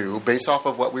want to do based off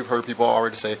of what we've heard people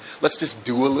already say. Let's just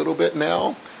do a little bit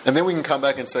now, and then we can come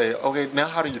back and say, okay, now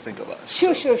how do you think of us?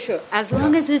 Sure. As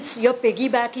long as it's you're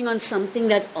piggybacking on something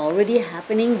that's already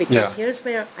happening, because here's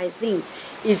where I think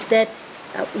is that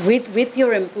with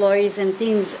your employees and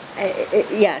things,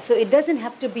 so it doesn't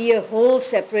have to be a whole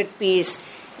separate piece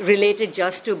related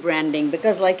just to branding,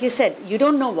 because like you said, you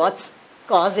don't know what's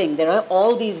causing. There are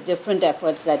all these different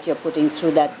efforts that you're putting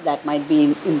through that might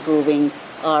be improving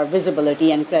our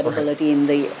visibility and credibility in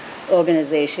the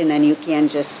organization, and you can't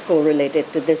just correlate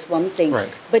it to this one thing. Right.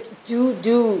 But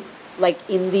do like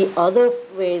in the other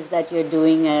ways that you're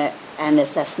doing an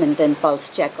assessment and pulse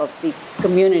check of the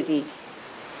community,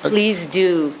 please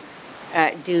do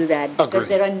that, because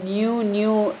there are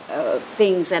new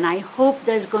things, and I hope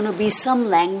there's going to be some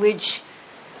language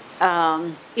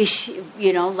issue,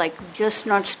 like just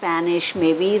not Spanish,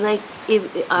 maybe like,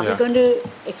 are we going to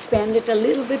expand it a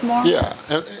little bit more? Yeah,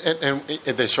 and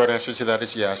the short answer to that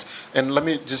is yes. And let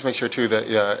me just make sure too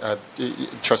that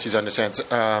trustees understand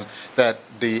that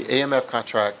the AMF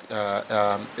contract,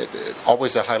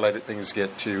 always the highlighted things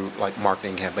get to like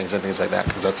marketing campaigns and things like that,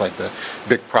 because that's like the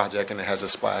big project and it has a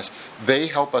splash. They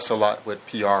help us a lot with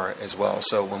PR as well.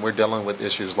 So when we're dealing with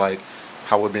issues like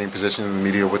how we're being positioned in the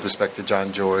media with respect to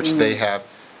John George, they have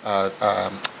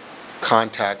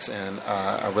contacts and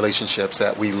relationships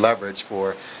that we leverage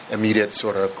for immediate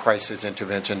sort of crisis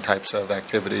intervention types of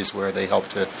activities, where they help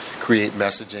to create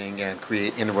messaging and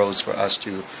create inroads for us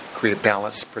to create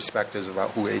balanced perspectives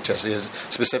about who HS is,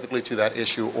 specifically to that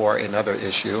issue or another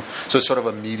issue. So it's sort of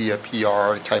a media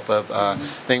PR type of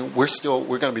thing. We're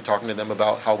going to be talking to them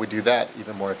about how we do that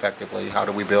even more effectively. How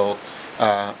do we build,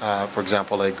 for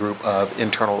example, a group of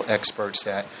internal experts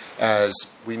that, as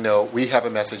we know, we have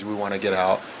a message we want to get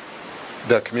out.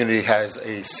 The community has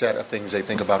a set of things they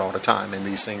think about all the time, and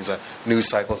these things, news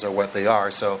cycles are what they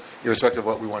are. So irrespective of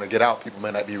what we want to get out, people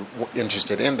may not be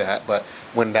interested in that. But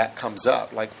when that comes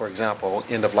up, like, for example,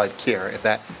 end-of-life care, if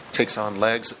that takes on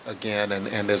legs again,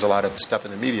 and there's a lot of stuff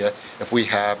in the media, if we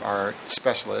have our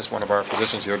specialist, one of our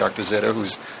physicians here, Dr. Zitter,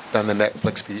 who's done the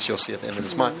Netflix piece, you'll see at the end of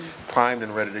this month, primed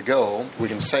and ready to go, we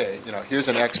can say, here's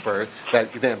an expert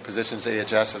that then positions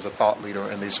AHS as a thought leader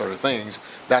in these sort of things.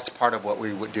 That's part of what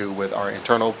we would do with our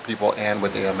internal people and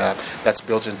with AMF. That's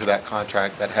built into that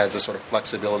contract that has a sort of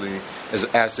flexibility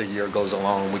as the year goes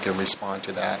along, we can respond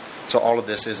to that. So all of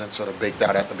this isn't sort of baked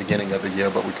out at the beginning of the year,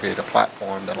 but we create a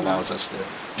platform that allows us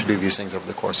to do these things over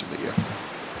the course of the year.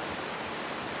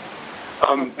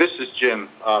 This is Jim.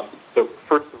 So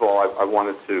first of all, I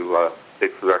wanted to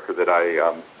state for the record that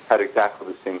I had exactly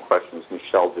the same questions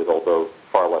Michelle did, although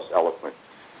far less eloquent.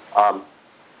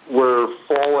 We're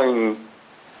falling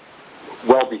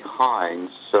well behind,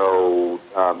 so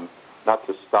not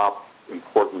to stop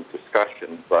important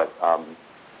discussion, but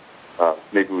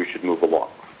maybe we should move along.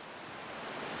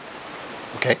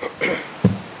 Okay.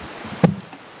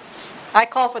 I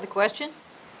call for the question.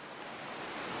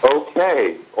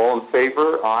 Okay. All in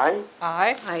favor? Aye?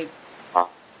 Aye.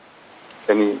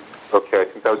 Okay, I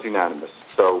think that was unanimous.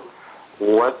 So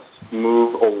let's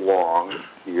move along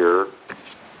here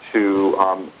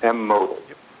to M-modal.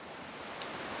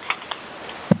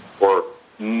 Or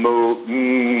modal.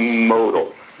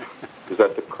 Is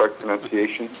that the correct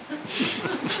pronunciation?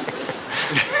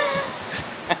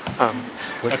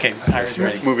 Okay, Ira's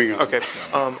ready. Moving on. Okay.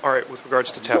 All right. With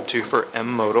regards to tab 2 for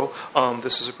M-modal,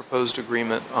 this is a proposed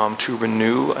agreement to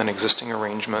renew an existing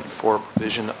arrangement for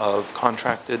provision of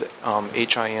contracted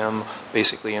HIM,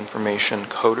 basically information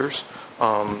coders.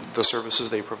 The services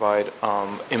they provide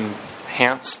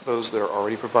enhance those that are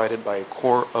already provided by a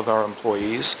core of our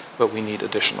employees, but we need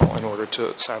additional in order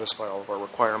to satisfy all of our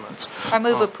requirements. I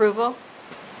move approval.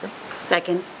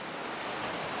 Second.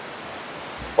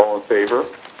 All in favor?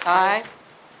 Aye.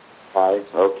 Aye.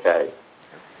 Okay.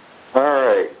 All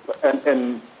right.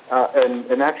 And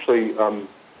actually,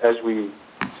 as we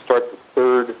start the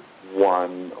third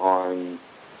one on,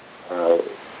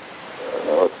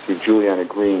 let's see, Juliana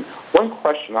Green. One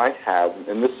question I have,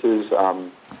 and this is,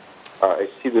 I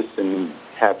see this in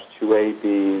tabs 2A,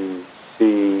 B,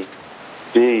 C,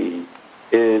 D,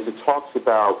 is it talks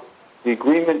about the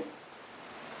agreement.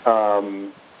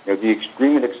 The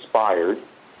agreement expired,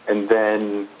 and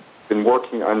then been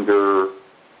working under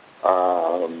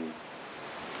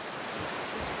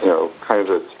kind of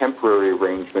a temporary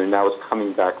arrangement, and now it's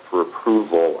coming back for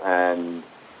approval. And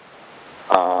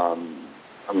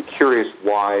I'm curious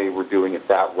why we're doing it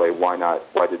that way. Why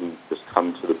didn't this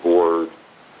come to the board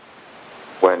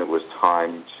when it was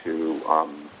time to,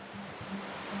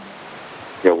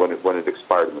 when it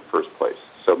expired in the first place?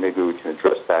 So maybe we can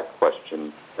address that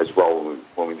question as well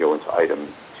when we go into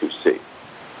item 2C.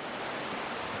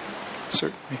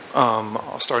 Certainly.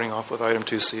 Starting off with item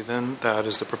 2C then, that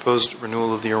is the proposed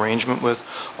renewal of the arrangement with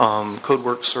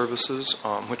CodeWorks Services,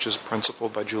 which is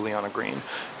principaled by Juliana Green.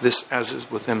 This, as is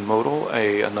within Modal,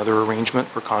 another arrangement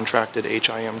for contracted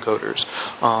HIM coders.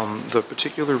 The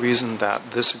particular reason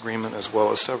that this agreement, as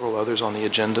well as several others on the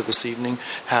agenda this evening,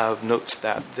 have notes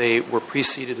that they were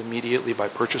preceded immediately by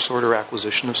purchase order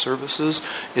acquisition of services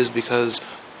is because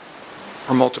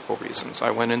for multiple reasons.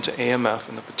 I went into AMF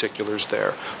and the particulars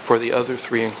there. For the other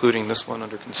three, including this one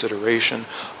under consideration,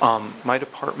 my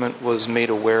department was made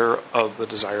aware of the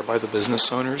desire by the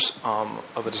business owners,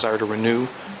 of a desire to renew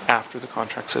after the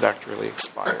contracts had actually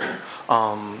expired.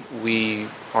 We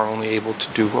are only able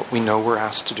to do what we know we're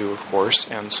asked to do, of course,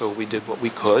 and so we did what we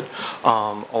could.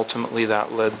 Ultimately,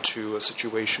 that led to a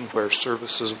situation where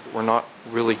services were not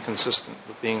really consistent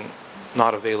with being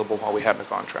not available while we had a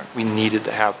contract. We needed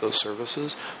to have those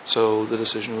services, so the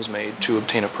decision was made to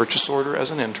obtain a purchase order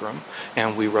as an interim,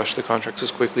 and we rushed the contracts as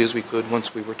quickly as we could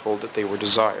once we were told that they were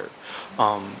desired.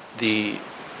 The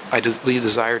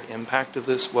desired impact of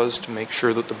this was to make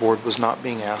sure that the board was not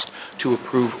being asked to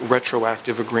approve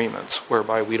retroactive agreements,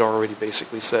 whereby we'd already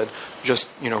basically said, just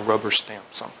rubber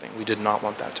stamp something. We did not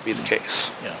want that to be the case.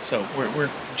 Yeah. So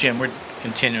Jim, we're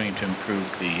continuing to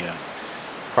improve the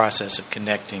process of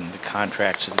connecting the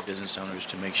contracts to the business owners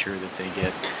to make sure that they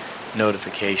get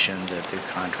notification that their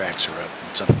contracts are up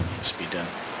and something needs to be done.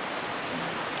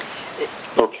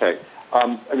 Okay.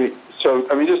 I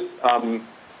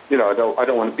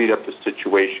don't want to beat up the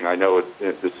situation. I know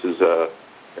this is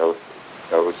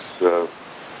it's a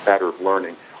matter of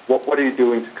learning. What are you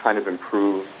doing to kind of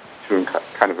improve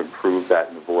that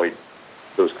and avoid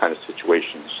those kind of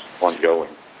situations ongoing?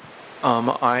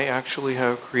 I actually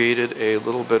have created a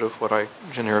little bit of what I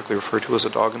generically refer to as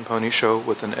a dog and pony show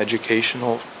with an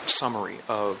educational summary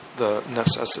of the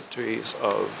necessities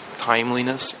of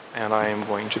timeliness, and I am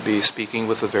going to be speaking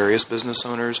with the various business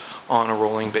owners on a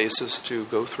rolling basis to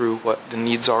go through what the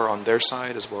needs are on their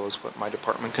side as well as what my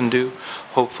department can do.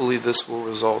 Hopefully this will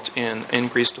result in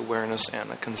increased awareness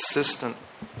and a consistent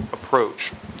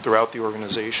approach throughout the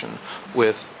organization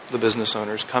with the business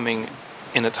owners coming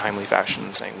in a timely fashion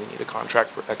and saying we need a contract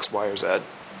for X, Y, or Z.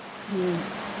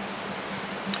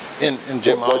 And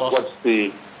Jim, what's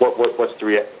the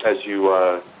as you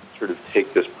sort of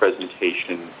take this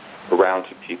presentation around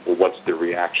to people? What's the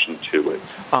reaction to it?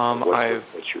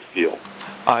 What's your feel?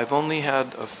 I've only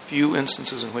had a few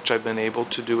instances in which I've been able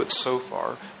to do it so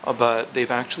far, but they've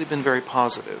actually been very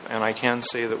positive. And I can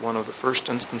say that one of the first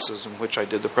instances in which I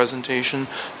did the presentation,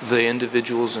 the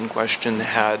individuals in question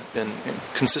had been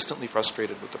consistently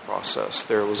frustrated with the process.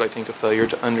 There was, I think, a failure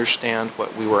to understand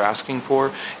what we were asking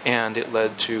for, and it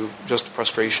led to just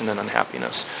frustration and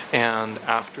unhappiness. And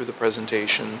after the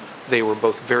presentation, they were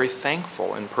both very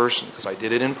thankful in person, because I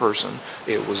did it in person.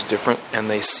 It was different, and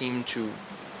they seemed to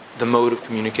the mode of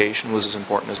communication was as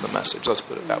important as the message. Let's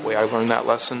put it that way. I learned that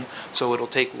lesson, so it'll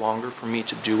take longer for me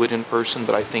to do it in person,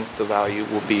 but I think the value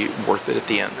will be worth it at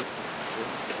the end.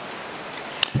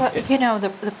 Well,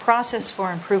 the process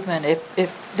for improvement,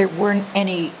 if there weren't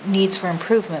any needs for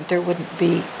improvement, there wouldn't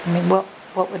be,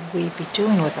 what would we be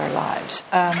doing with our lives?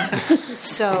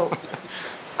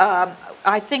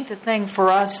 I think the thing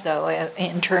for us, though,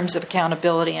 in terms of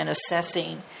accountability and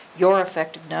assessing your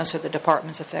effectiveness or the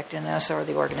department's effectiveness or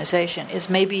the organization is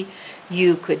maybe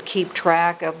you could keep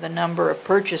track of the number of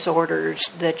purchase orders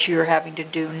that you're having to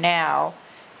do now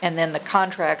and then the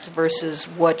contracts versus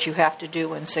what you have to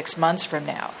do in 6 months from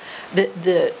now.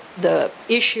 The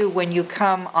issue when you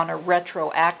come on a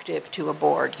retroactive to a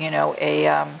board,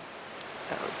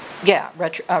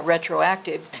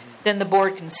 retroactive, then the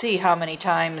board can see how many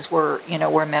times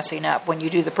we're messing up. When you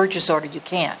do the purchase order, you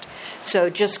can't.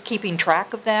 So just keeping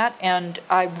track of that, and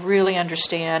I really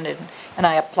understand and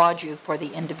I applaud you for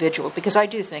the individual, because I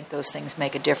do think those things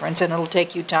make a difference, and it'll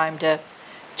take you time to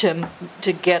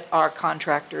get our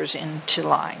contractors into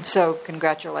line. So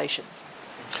congratulations.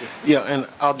 Yeah, and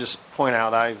I'll just point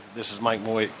out, this is Mike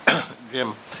Moy,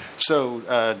 Jim.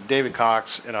 So David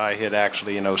Cox and I had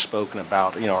actually, spoken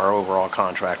about, our overall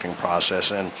contracting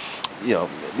process, and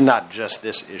not just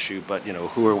this issue, but,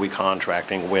 who are we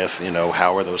contracting with,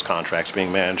 how are those contracts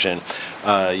being managed? And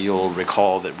you'll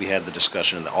recall that we had the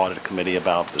discussion in the audit committee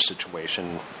about the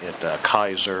situation at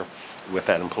Kaiser with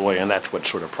that employee, and that's what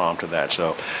sort of prompted that.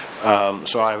 So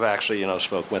I've actually,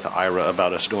 spoke with Ira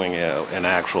about us doing an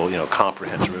actual,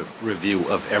 comprehensive review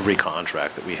of every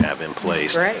contract that we have in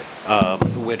place,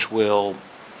 which will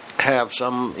have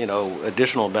some,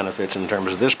 additional benefits in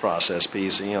terms of this process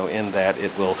piece, in that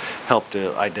it will help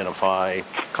to identify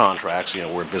contracts,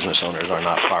 where business owners are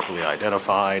not properly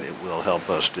identified. It will help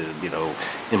us to,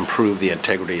 improve the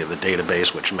integrity of the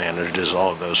database, which manages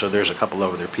all of those. So there's a couple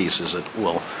of other pieces that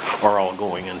are all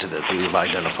going into that we've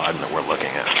identified and that we're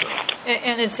looking at. So.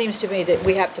 And it seems to me that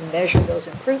we have to measure those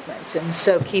improvements, and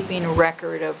so keeping a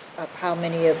record of how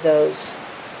many of those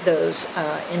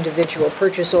individual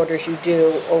purchase orders you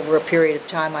do over a period of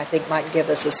time, I think might give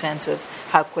us a sense of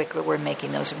how quickly we're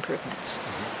making those improvements.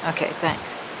 Okay,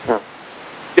 thanks.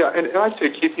 Yeah, and I'd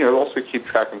say also keep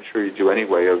track, I'm sure you do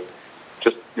anyway, of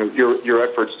just your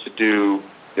efforts to do,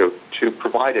 to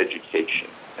provide education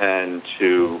and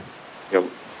to,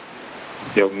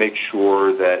 make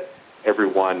sure that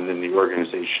everyone in the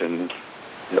organization,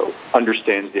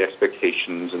 understands the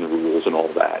expectations and the rules and all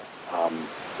that.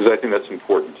 Because I think that's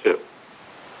important too.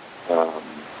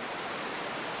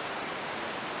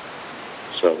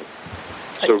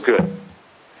 So good.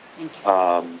 Thank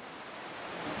you.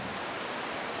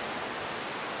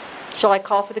 Shall I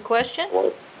call for the question?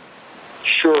 Well,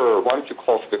 sure. Why don't you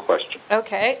call for the question?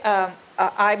 Okay.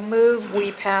 I move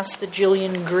we pass the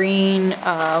Jillian Green,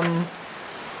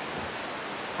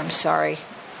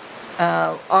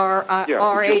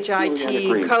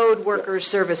 RHIT Code Workers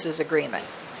Services Agreement.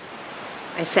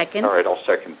 I second. All right, I'll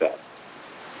second that.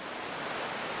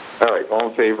 All right, all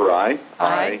in favor, aye?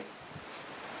 Aye.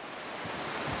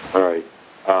 All right.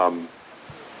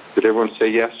 Did everyone say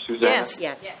yes, Suzanne? Yes.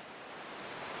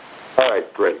 All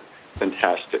right, great.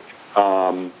 Fantastic.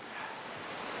 I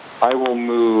will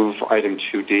move item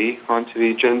 2D onto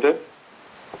the agenda.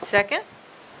 Second?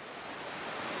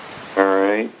 All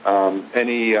right.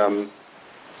 Why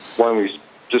don't we,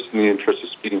 just in the interest of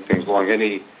speeding things along,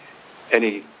 any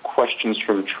questions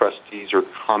from trustees or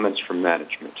comments from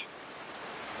management?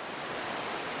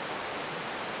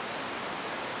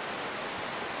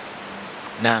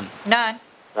 None.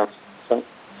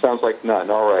 Sounds like none.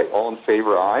 All right. All in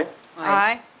favor, aye?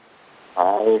 Aye.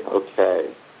 Aye. Okay.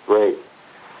 Great.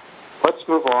 Let's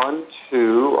move on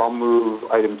to, I'll move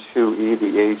item 2E,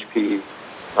 the AHP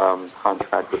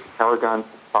contract with Paragon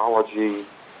Pathology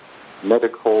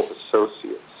Medical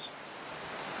Associates,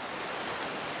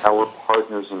 our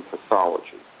partners in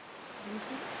pathology.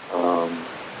 Are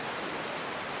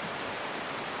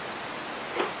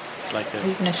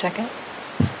you going to second?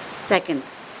 Second.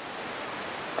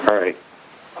 All right.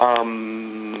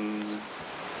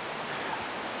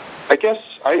 I guess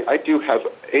I do have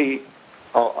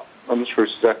I'm not sure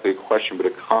it's exactly a question, but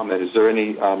a comment. Is there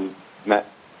any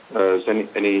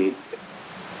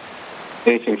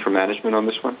anything for management on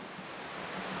this one?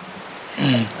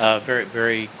 Very,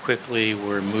 very quickly,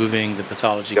 we're moving the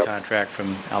pathology contract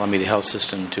from Alameda Health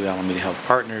System to Alameda Health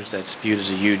Partners. That's viewed as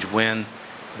a huge win,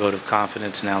 vote of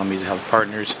confidence in Alameda Health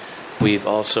Partners. We've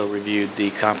also reviewed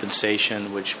the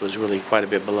compensation, which was really quite a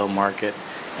bit below market,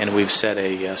 and we've set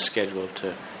a schedule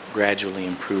to gradually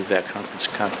improve that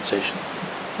compensation.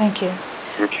 Thank you.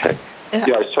 Okay.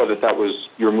 Yeah, I saw that was,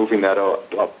 you're moving that up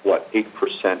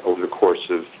 8% over the course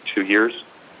of 2 years?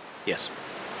 Yes.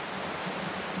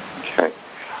 Okay.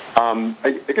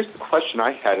 I guess the question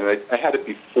I had, and I had it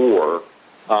before,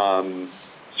 so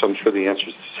I'm sure the answer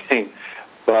is the same,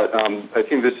 but I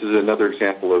think this is another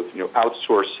example of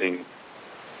outsourcing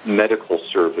medical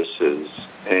services,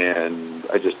 and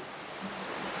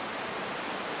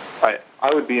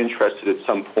I would be interested at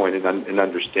some point in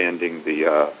understanding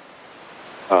the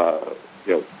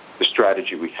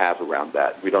strategy we have around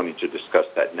that. We don't need to discuss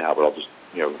that now, but I'll just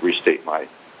restate my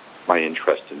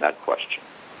interest in that question.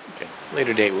 Okay.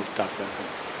 Later date, we'll talk about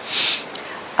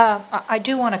that. I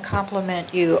do want to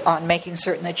compliment you on making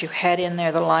certain that you had in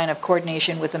there the line of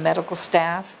coordination with the medical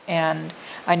staff, and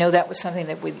I know that was something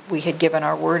that we had given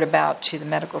our word about to the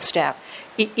medical staff.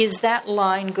 Is that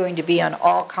line going to be on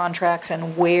all contracts,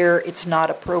 and where it's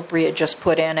not appropriate, just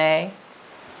put NA?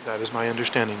 That is my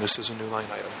understanding. This is a new line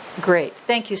item. Great.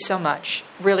 Thank you so much.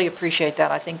 Really appreciate that.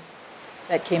 I think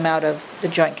that came out of the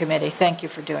joint committee. Thank you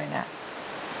for doing that.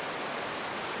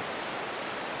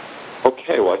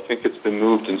 Okay, well, I think it's been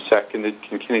moved and seconded.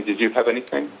 Kenny, did you have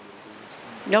anything?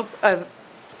 Nope.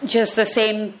 Just the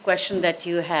same question that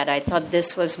you had. I thought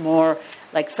this was more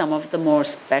like some of the more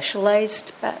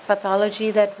specialized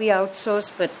pathology that we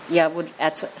outsource, but yeah, would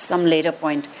at some later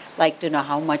point like to know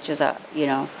how much is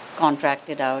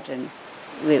contracted out and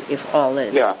if all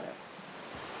is. Yeah.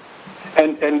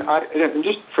 And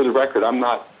just for the record, I'm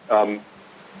not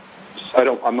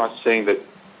saying that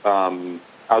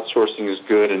outsourcing is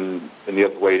good and the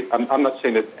other way. I'm not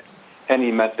saying that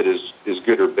any method is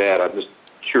good or bad. I'm just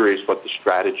curious what the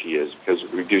strategy is, because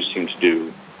we do seem to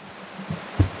do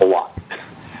a lot.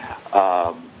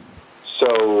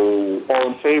 So, all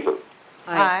in favor?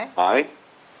 Aye. Aye?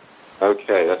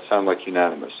 Okay, that sounds like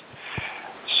unanimous.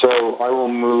 So I will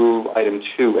move item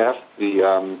 2F,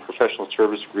 the professional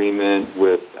service agreement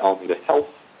with Alameda Health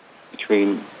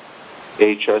between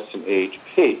AHS and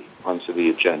AHP onto the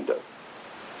agenda.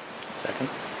 Second.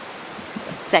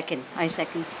 Second. I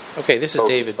second. Okay, this is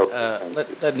David. Okay,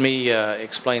 Let me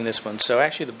explain this one. So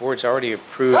actually, the board's already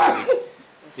approved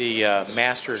the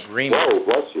master agreement. Whoa,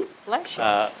 bless you. Bless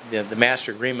you. The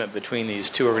master agreement between these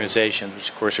two organizations, which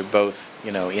of course are both,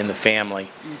 in the family.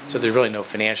 So there's really no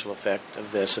financial effect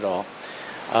of this at all.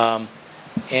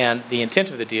 And the intent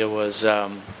of the deal was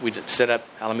we'd set up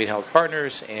Alameda Health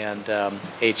Partners, and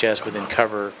AHS would then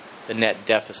cover the net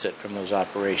deficit from those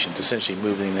operations, essentially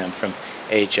moving them from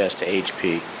AHS to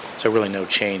HP. So really no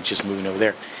change, just moving over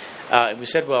there. And we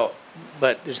said, well,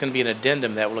 but there's going to be an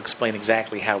addendum that will explain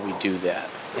exactly how we do that.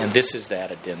 And this is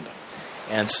that addendum.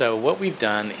 And so what we've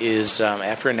done is,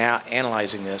 after now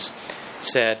analyzing this,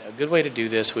 said a good way to do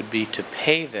this would be to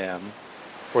pay them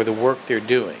for the work they're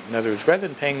doing. In other words, rather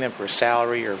than paying them for a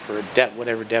salary or for a debt,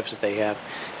 whatever deficit they have,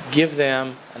 give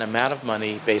them an amount of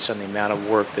money based on the amount of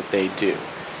work that they do.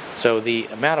 So the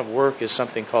amount of work is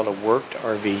something called a worked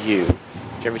RVU.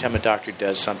 Which every time a doctor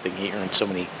does something, he earns so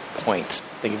many points.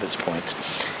 Think of it as points.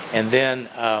 And then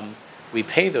we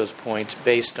pay those points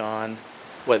based on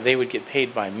what they would get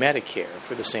paid by Medicare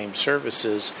for the same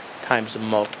services times a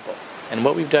multiple. And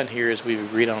what we've done here is we've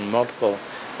agreed on a multiple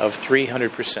of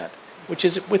 300%, which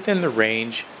is within the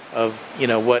range of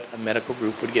what a medical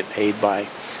group would get paid by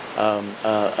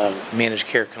a managed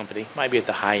care company. Might be at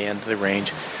the high end of the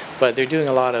range, but they're doing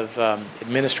a lot of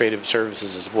administrative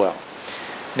services as well.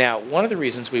 Now, one of the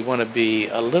reasons we want to be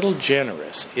a little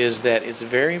generous is that it's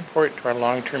very important to our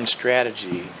long-term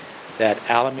strategy that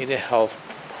Alameda Health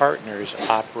Partners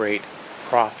operate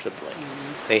profitably.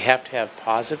 They have to have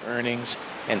positive earnings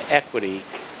and equity,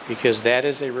 because that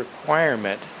is a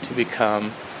requirement to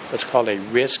become what's called a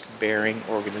risk-bearing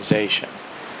organization,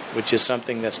 which is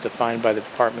something that's defined by the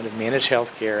Department of Managed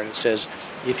Health Care, and it says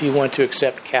if you want to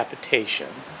accept capitation,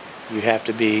 you have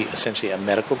to be essentially a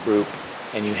medical group,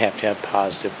 and you have to have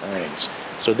positive earnings.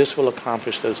 So this will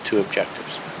accomplish those two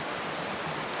objectives.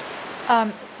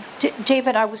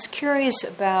 David, I was curious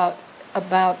about the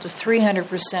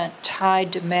 300%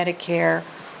 tied to Medicare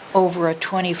over a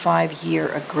 25-year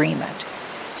agreement.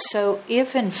 So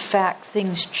if, in fact,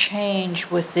 things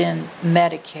change within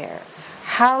Medicare,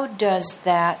 how does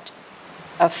that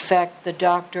affect the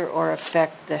doctor or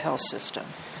affect the health system?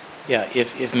 Yeah,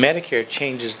 if Medicare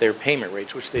changes their payment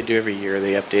rates, which they do every year,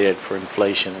 they update it for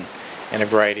inflation and a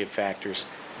variety of factors,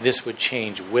 this would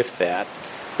change with that.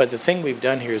 But the thing we've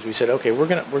done here is we said, okay, we're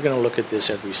gonna look at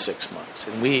this every 6 months,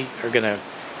 and we are going to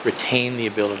retain the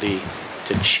ability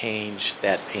to change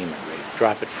that payment rate,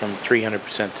 drop it from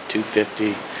 300% to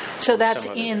 250%. So that's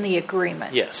in the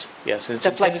agreement. Yes. And it's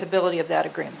the flexibility of that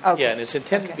agreement. Okay. Yeah, and it's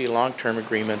intended to be a long-term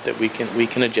agreement that we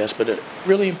can adjust. But a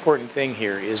really important thing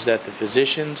here is that the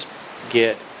physicians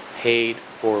get paid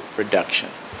for production,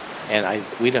 and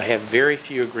we don't have very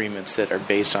few agreements that are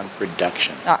based on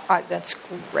production. That's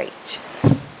great.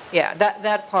 Yeah,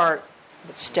 that part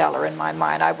was stellar in my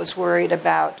mind. I was worried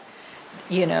about,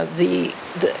 the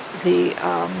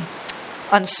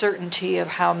uncertainty of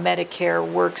how Medicare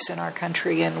works in our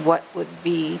country and what would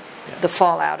be the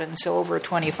fallout. And so over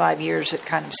 25 years, it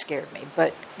kind of scared me.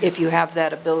 But if you have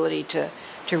that ability to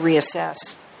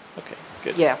reassess. Okay,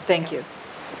 good. Yeah, thank you.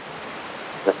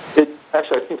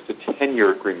 Actually, I think it's a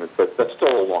 10-year agreement, but that's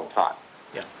still a long time.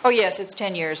 Yeah. Oh, yes, it's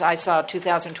 10 years. I saw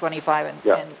 2025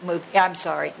 and moved. Yeah, I'm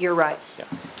sorry. You're right. Yeah.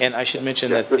 And I should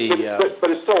mention but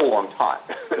it's still a long time.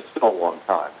 It's still a long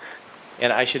time.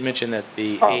 And I should mention that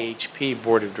the AHP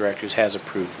Board of Directors has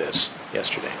approved this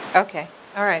yesterday. Okay.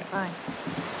 All right, fine.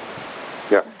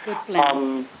 Yeah. Good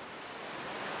plan.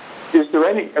 Is there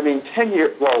any, 10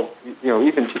 years,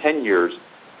 even 10 years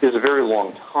is a very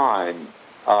long time.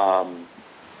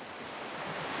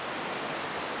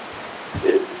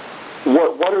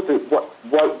 What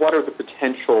are the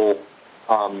potential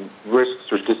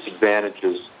risks or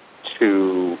disadvantages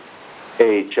to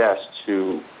AHS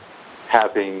to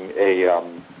having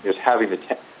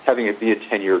having it be a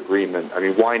 10-year agreement? I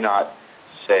mean, why not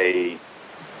say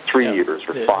 3 years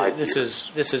or 5 years?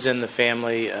 This is in the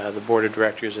family. The board of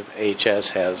directors of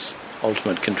AHS has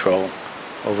ultimate control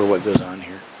over what goes on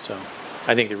here. So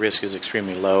I think the risk is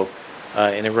extremely low.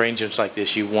 In arrangements like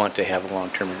this, you want to have a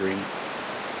long-term agreement.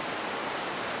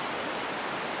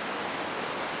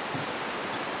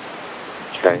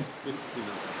 Okay.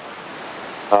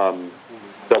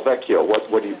 Del Vecchio,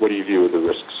 what do you view of the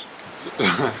risks?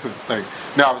 Thanks.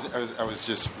 No, I was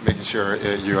just making sure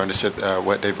you understood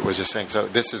what David was just saying. So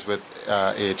this is with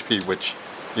AHP, which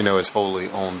is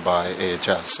wholly owned by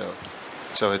AHS.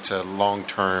 So it's a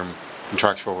long-term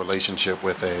contractual relationship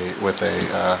with a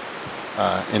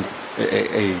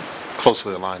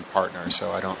closely aligned partner.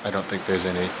 So I don't think there's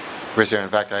any risk there. In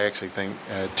fact, I actually think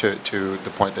to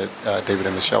the point that David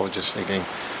and Michelle were just thinking,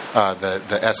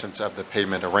 the essence of the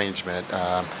payment arrangement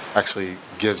actually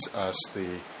gives us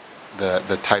the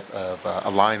type of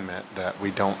alignment that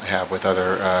we don't have with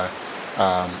other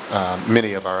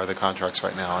many of our other contracts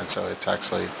right now. And so it's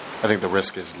actually, I think the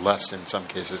risk is less in some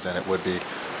cases than it would be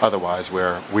otherwise,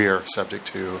 where we are subject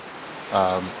to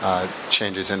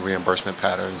changes in reimbursement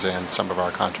patterns, and some of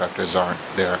our contractors aren't.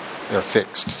 They're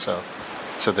fixed. So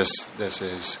this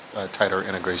is tighter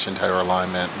integration, tighter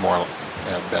alignment, more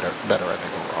better I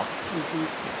think overall.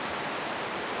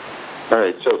 All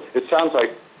right. So it sounds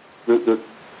like the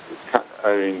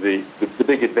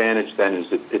big advantage then is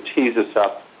that it tees us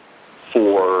up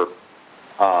for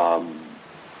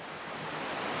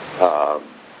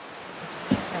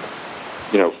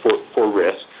for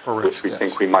risk, which we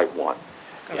think we might want.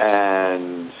 Yes.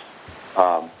 And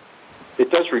it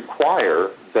does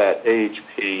require that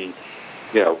AHP,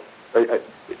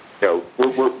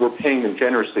 we're paying them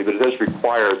generously, but it does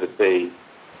require that they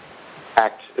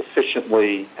act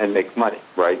efficiently and make money,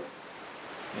 right?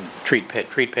 And treat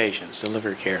patients,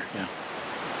 deliver care. Yeah.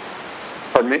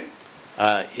 Pardon me?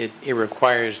 It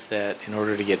requires that in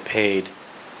order to get paid,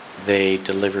 they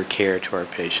deliver care to our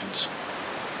patients.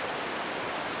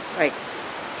 Right.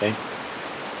 Okay.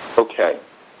 Okay.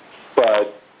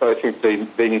 But I think they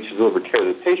need to deliver care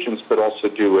to the patients, but also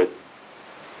do it,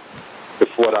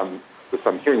 if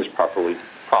I'm hearing this properly,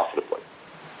 profitably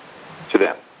to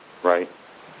them, right?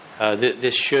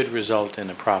 This should result in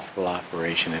a profitable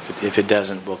operation. If it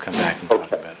doesn't, we'll come back and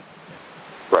talk about it.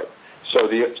 Right. So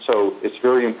it's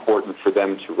very important for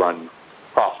them to run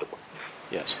profitably.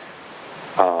 Yes.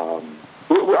 I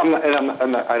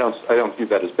don't view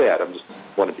that as bad. I just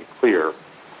want to be clear.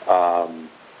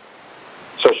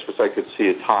 Especially because I could see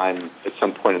a time at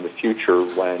some point in the future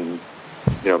when,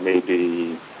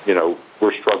 maybe,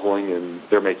 we're struggling and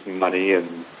they're making money,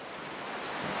 and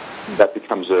that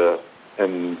becomes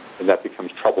that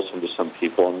becomes troublesome to some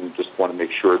people, and just want to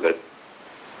make sure that,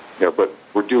 but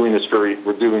we're doing this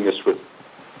with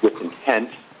intent,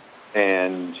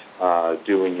 and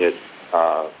doing it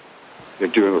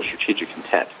with strategic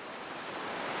intent.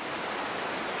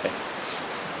 Okay.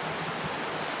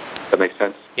 That makes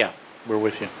sense? Yeah, we're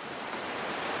with you.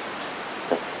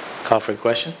 Call for the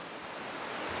question?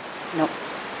 No.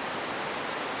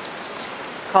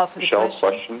 Call for the Michelle, question.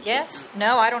 questions? Yes?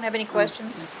 No, I don't have any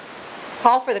questions.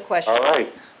 Call for the question. All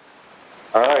right.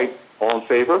 All in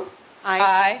favor?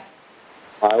 Aye.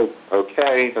 Aye.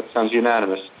 Okay, that sounds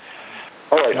unanimous.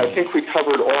 All right, I think we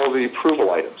covered all the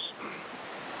approval items.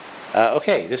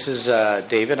 Okay, this is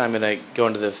David. I'm going to go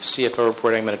into the CFO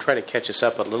report. I'm going to try to catch us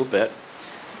up a little bit.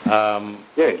 I'm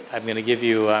going to give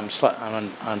you, on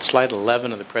slide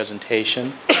 11 of the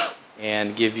presentation,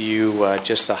 and give you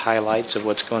just the highlights of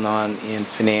what's going on in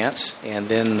finance. And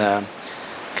then,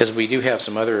 because we do have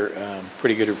some other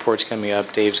pretty good reports coming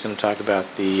up, Dave's going to talk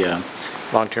about the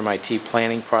long-term IT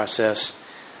planning process.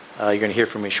 You're going to hear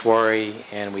from Ishwari,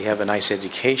 and we have a nice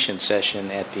education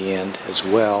session at the end as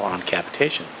well on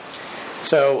capitation.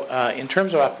 So in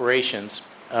terms of operations,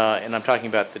 and I'm talking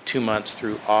about the 2 months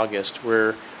through August,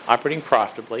 we're operating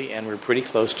profitably, and we're pretty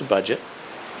close to budget,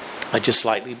 just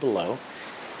slightly below.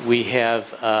 We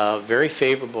have very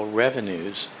favorable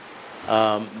revenues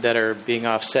that are being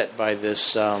offset by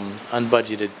this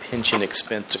unbudgeted pension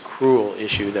expense accrual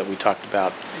issue that we talked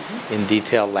about in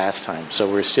detail last time. So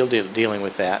we're still dealing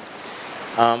with that.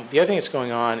 The other thing that's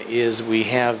going on is we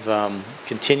have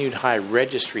continued high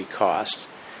registry costs.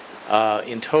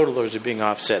 In total, those are being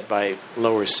offset by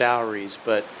lower salaries,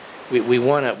 but we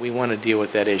want to deal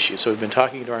with that issue. So we've been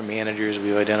talking to our managers.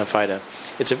 We've identified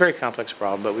it's a very complex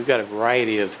problem, but we've got a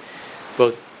variety of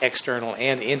both external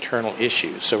and internal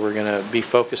issues. So we're going to be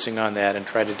focusing on that and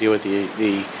try to deal with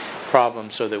the problem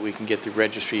so that we can get the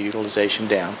registry utilization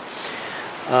down.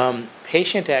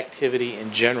 Patient activity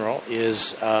in general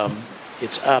is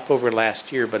it's up over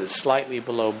last year, but it's slightly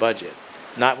below budget.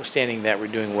 Notwithstanding that, we're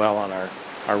doing well on our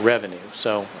revenue.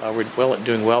 So we're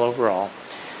doing well overall.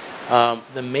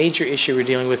 The major issue we're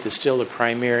dealing with is still the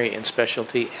primary and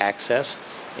specialty access,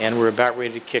 and we're about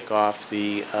ready to kick off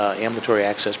the ambulatory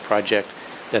access project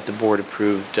that the board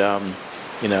approved, a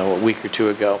week or two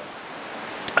ago.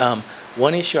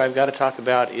 One issue I've got to talk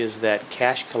about is that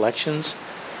cash collections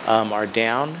are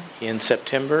down in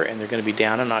September, and they're going to be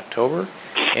down in October.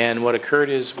 And what occurred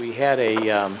is we had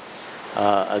a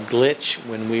glitch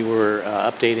when we were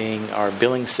updating our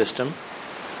billing system.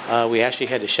 We actually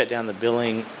had to shut down the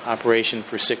billing operation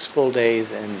for 6 full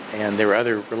days, and there were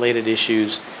other related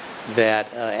issues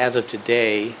that, as of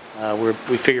today,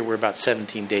 we figure we're about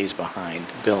 17 days behind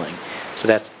billing. So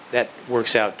that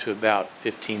works out to about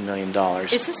 $15 million.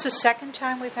 Is this the second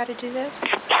time we've had to do this?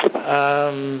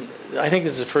 I think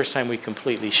this is the first time we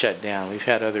completely shut down. We've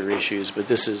had other issues, but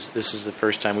this is the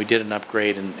first time we did an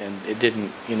upgrade, and it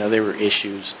didn't. There were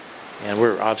issues, and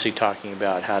we're obviously talking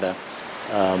about how to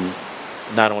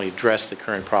not only address the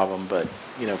current problem, but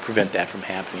prevent that from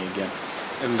happening again.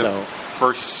 And the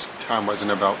first time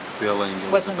wasn't about billing;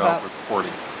 it was about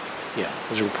reporting. Yeah, it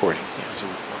was reporting. Yeah. It was a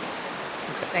reporting.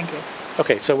 Okay. Thank you.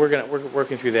 Okay, so we're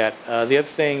working through that. The other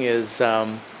thing is,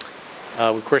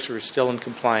 of course, we're still in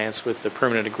compliance with the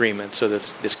permanent agreement, so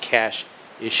that this cash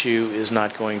issue is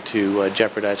not going to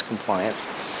jeopardize compliance.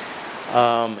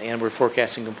 And we're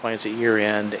forecasting compliance at year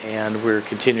end, and we're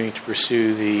continuing to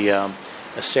pursue the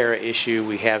ACERA issue.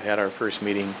 We have had our first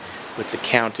meeting with the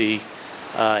county,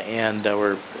 and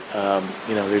they're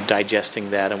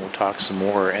digesting that, and we'll talk some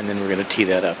more, and then we're going to tee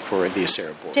that up for the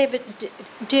ACERA board. David,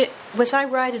 was I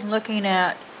right in looking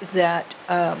at that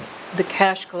the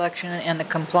cash collection and the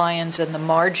compliance and the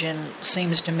margin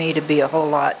seems to me to be a whole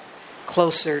lot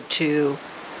closer to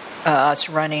us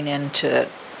running into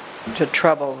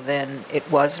trouble than it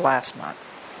was last month?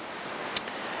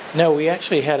 No, we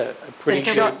actually had a pretty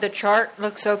good... The chart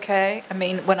looks okay. I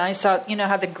mean, when I saw,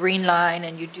 how the green line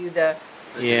and you do the...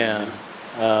 Yeah.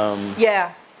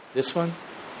 Yeah. This one?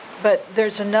 But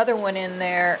there's another one in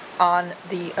there on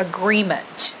the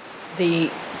agreement, the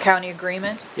county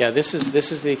agreement. Yeah, this is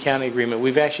the county agreement.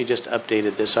 We've actually just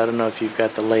updated this. I don't know if you've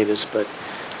got the latest, but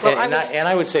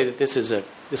I would say that this is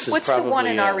what's probably the one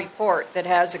in our report that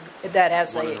has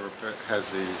has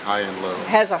the high and low.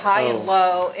 Has a high and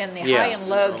low, and the high and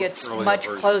low gets much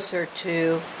closer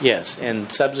to. Yes,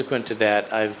 and subsequent to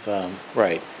that, I've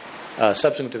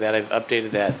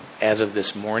updated that as of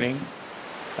this morning.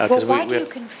 Why do you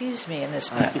confuse me in this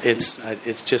matter?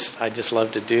 It's just I just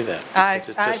love to do that. I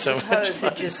suppose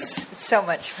it's so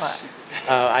much fun.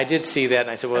 I did see that, and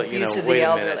I said, well,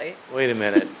 wait a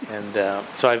minute. And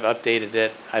so I've updated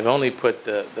it. I've only put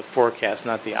the forecast,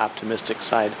 not the optimistic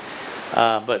side.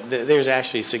 But there's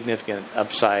actually significant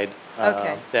upside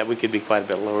that we could be quite a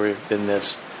bit lower than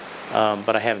this.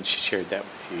 But I haven't shared that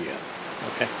with you yet.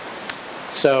 Okay.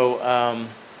 So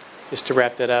just to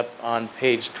wrap that up, on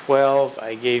page 12,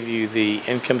 I gave you the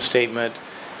income statement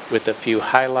with a few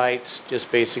highlights,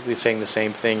 just basically saying the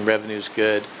same thing. Revenue's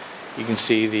good. You can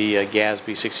see the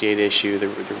GASB 68 issue, the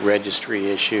registry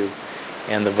issue,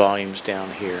 and the volumes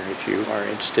down here if you are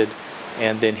interested.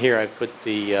 And then here I put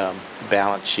the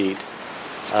balance sheet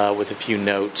with a few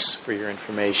notes for your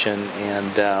information. And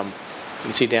you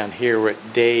can see down here we're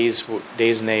at days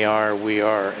in AR, we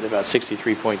are at about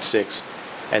 63.6.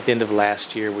 At the end of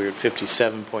last year, we were at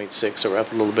 57.6, so we're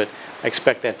up a little bit. I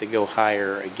expect that to go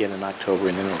higher again in October,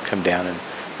 and then it'll come down in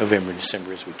November and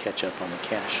December as we catch up on the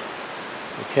cash.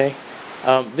 Okay?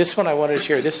 This one I wanted to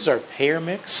share. This is our payer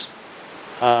mix.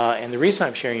 And the reason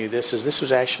I'm sharing you this is this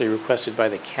was actually requested by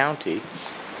the county.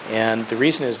 And the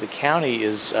reason is the county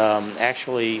is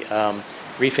actually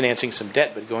refinancing some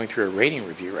debt, but going through a rating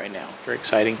review right now. Very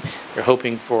exciting. They're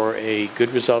hoping for a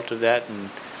good result of that, and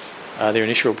their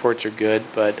initial reports are good.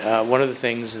 But one of the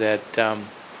things that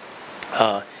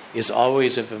is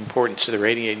always of importance to the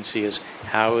rating agency is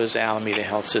how is Alameda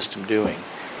Health System doing?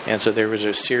 And so there was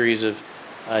a series of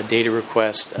data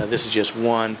requests. This is just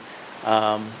one.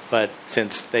 But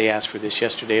since they asked for this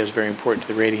yesterday, it was very important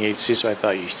to the rating agency, so I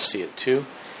thought you should see it too.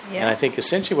 Yeah. And I think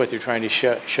essentially what they're trying to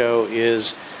show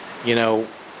is,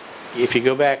 if you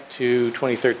go back to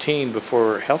 2013,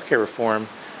 before healthcare reform,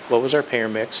 what was our payer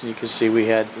mix? And you can see we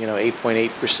had,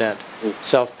 8.8%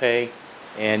 self-pay,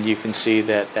 and you can see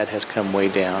that has come way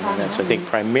down. And that's, I think,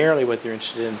 primarily what they're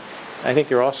interested in. I think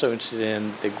they're also interested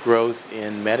in the growth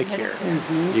in Medicare.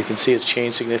 Mm-hmm. You can see it's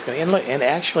changed significantly. And look, and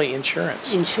actually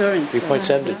insurance.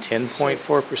 3.7 to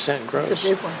 10.4% growth. It's a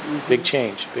big one. Mm-hmm. Big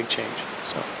change.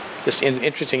 So just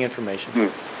interesting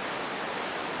information.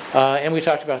 And we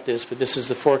talked about this, but this is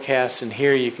the forecast, and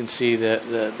here you can see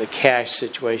the cash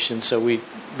situation. So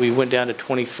we went down to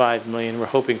 $25 million. We're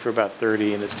hoping for about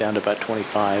 30, and it's down to about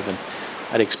 25, and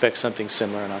I'd expect something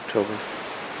similar in October.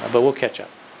 But we'll catch up.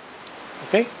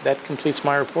 Okay, that completes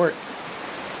my report.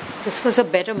 This was a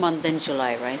better month than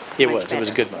July, right? It Much was. It was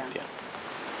a better, good month,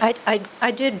 yeah.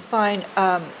 I did find,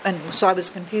 and so I was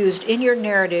confused, in your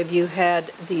narrative you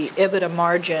had the EBITDA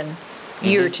margin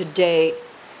year to date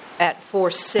at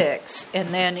 4.6,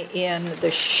 and then in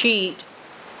the sheet,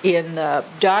 in the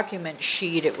document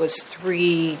sheet, it was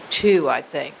 3.2, I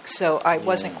think. So I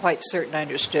wasn't quite certain I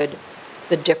understood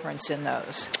the difference in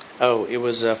those. Oh, it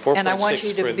was 4.6 And I want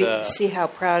you for to the... see how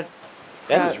proud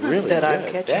That is really that good.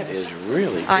 I'm catching That this. is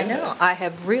really good. I know. I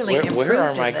have really improved Where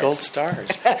are in my this. gold stars?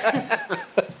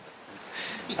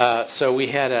 So we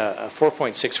had a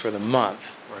 4.6 for the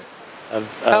month of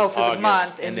for August, the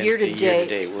month, and then year to the date- year to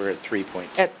date we're at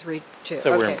 3.2. At 3.2.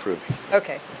 So okay. we're improving.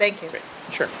 Okay, thank you. Great.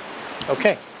 Sure.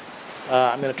 Okay.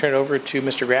 I'm going to turn it over to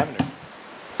Mr. Gravender.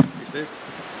 Thanks, Dave.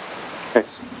 Okay.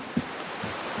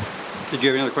 Did you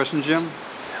have any other questions, Jim?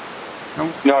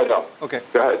 No? No, I don't. Okay.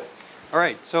 Go ahead. All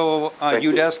right. So Thank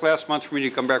you'd you. asked last month for me to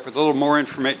come back with a little more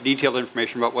detailed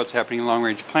information about what's happening in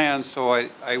long-range plans. So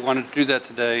I wanted to do that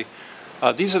today.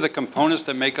 These are the components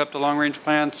that make up the long-range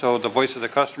plan. So the voice of the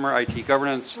customer, IT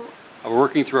governance. We're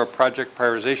working through a project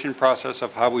prioritization process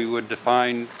of how we would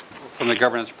define from the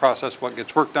governance process what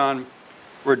gets worked on.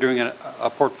 We're doing a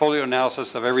portfolio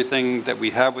analysis of everything that we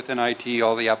have within IT,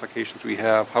 all the applications we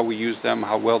have, how we use them,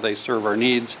 how well they serve our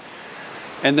needs.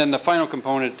 And then the final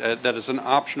component that is an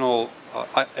optional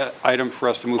item for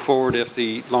us to move forward if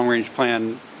the long-range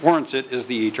plan warrants it is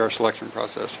the HR selection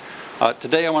process.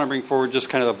 Today I want to bring forward just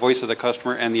kind of the voice of the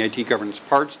customer and the IT governance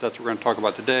parts. That's what we're going to talk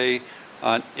about today.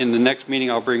 In the next meeting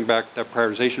I'll bring back the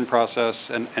prioritization process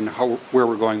and where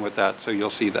we're going with that, so you'll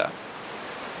see that.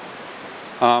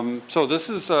 So this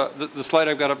is the slide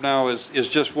I've got up now is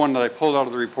just one that I pulled out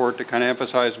of the report to kind of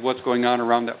emphasize what's going on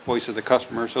around that voice of the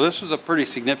customer. So this is a pretty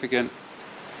significant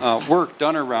work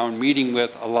done around meeting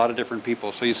with a lot of different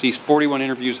people. So you see 41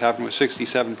 interviews happened with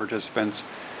 67 participants,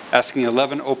 asking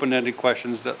 11 open-ended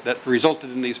questions that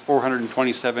resulted in these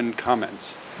 427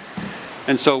 comments.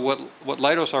 And so what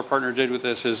Leidos, our partner, did with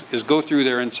this is go through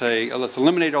there and say, let's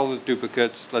eliminate all the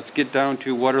duplicates. Let's get down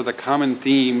to what are the common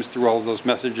themes through all of those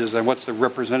messages and what's the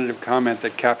representative comment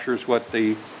that captures what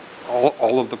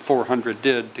all of the 400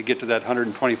 did to get to that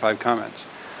 125 comments.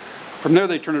 From there,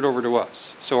 they turn it over to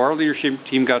us. So our leadership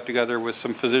team got together with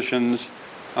some physicians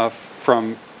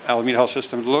from Alameda Health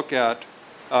System to look at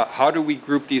how do we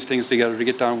group these things together to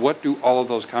get down what do all of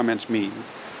those comments mean.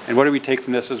 And what do we take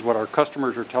from this is what our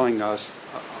customers are telling us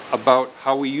about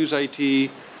how we use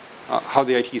IT, how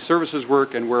the IT services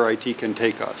work, and where IT can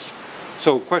take us.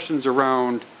 So questions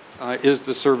around, is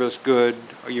the service good?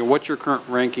 What's your current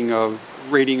rating of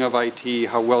IT,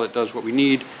 how well it does what we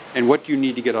need, and what do you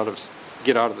need to get out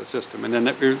of the system? And then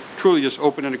they're truly just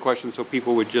open-ended questions so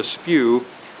people would just spew.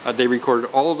 They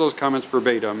recorded all of those comments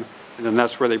verbatim, and then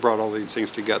that's where they brought all these things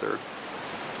together.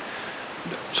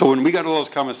 So when we got all those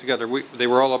comments together, they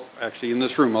were all up, actually in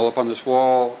this room, all up on this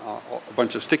wall, a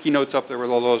bunch of sticky notes up there with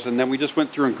all those, and then we just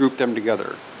went through and grouped them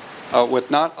together.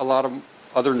 With not a lot of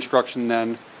other instruction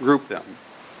then, group them.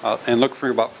 And look for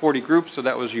about 40 groups, so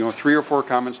that was 3 or 4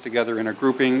 comments together in a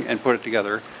grouping and put it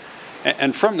together.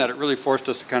 And from that, it really forced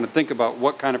us to kind of think about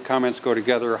what kind of comments go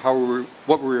together,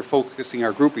 what we were focusing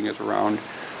our grouping is around.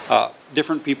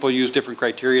 Different people use different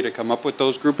criteria to come up with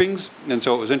those groupings, and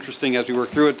so it was interesting as we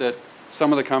worked through it that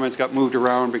some of the comments got moved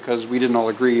around because we didn't all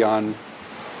agree on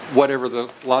whatever the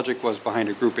logic was behind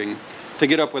a grouping to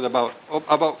get up with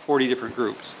about 40 different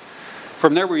groups.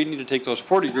 From there, we need to take those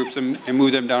 40 groups and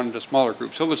move them down into smaller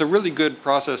groups. So it was a really good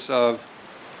process of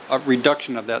a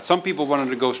reduction of that. Some people wanted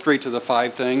to go straight to the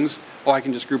 5 things. I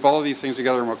can just group all of these things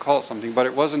together and we'll call it something. But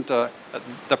it wasn't, the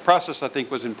process I think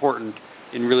was important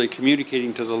in really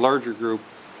communicating to the larger group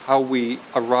how we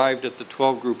arrived at the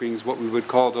 12 groupings, what we would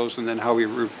call those, and then how we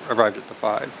arrived at the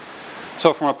 5.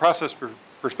 So from a process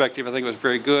perspective, I think it was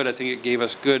very good. I think it gave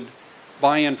us good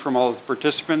buy-in from all the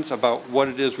participants about what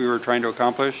it is we were trying to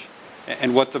accomplish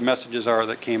and what the messages are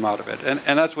that came out of it.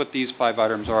 And that's what these 5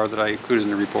 items are that I included in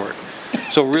the report.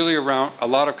 So really around a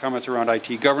lot of comments around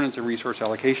IT governance and resource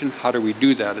allocation. How do we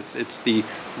do that? It's the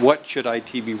what should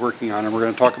IT be working on? And we're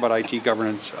going to talk about IT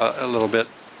governance a little bit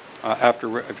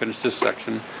after I finish this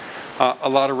section. A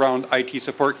lot around IT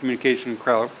support, communication,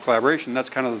 collaboration. That's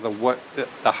kind of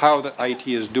the how the IT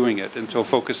is doing it, and so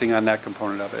focusing on that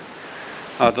component of it.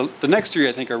 The next 3,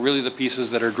 I think, are really the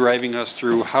pieces that are driving us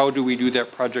through how do we do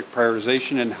that project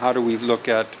prioritization and how do we look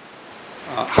at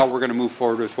how we're going to move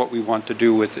forward with what we want to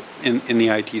do with in the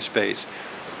IT space.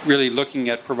 Really looking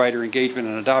at provider engagement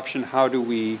and adoption. How do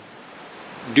we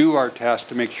do our task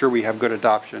to make sure we have good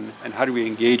adoption, and how do we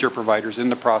engage our providers in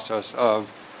the process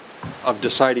of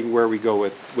deciding where we go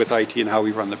with IT and how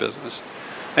we run the business.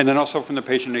 And then also from the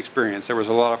patient experience, there was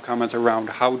a lot of comments around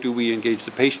how do we engage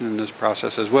the patient in this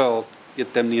process as well,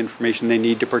 get them the information they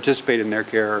need to participate in their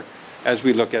care as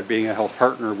we look at being a health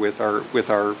partner with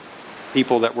our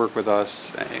people that work with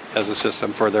us as a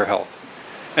system for their health.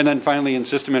 And then finally in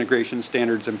system integration,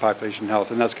 standards, and population health,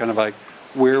 and that's kind of like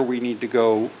where we need to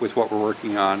go with what we're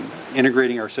working on,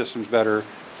 integrating our systems better,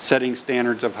 setting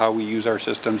standards of how we use our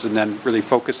systems, and then really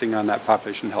focusing on that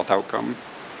population health outcome.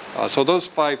 So those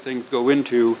 5 things go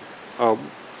into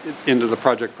the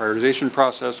project prioritization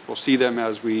process. We'll see them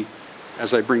as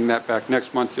I bring that back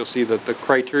next month. You'll see that the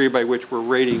criteria by which we're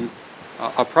rating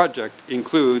a project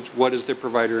includes what is the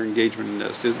provider engagement in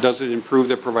this. Does it improve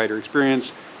the provider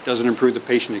experience? Does it improve the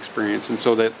patient experience? And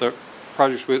so that the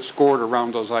projects were scored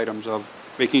around those items of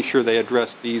making sure they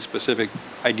address these specific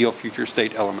ideal future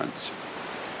state elements.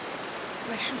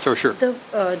 So sure.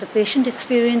 The patient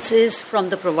experience is from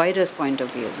the provider's point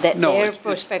of view. Their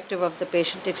perspective of the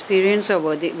patient experience, or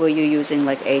were you using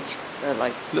like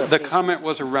the comment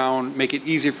was around make it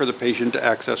easy for the patient to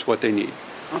access what they need.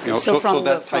 Okay. So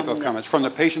that type of comments. From the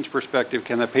patient's perspective,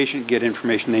 can the patient get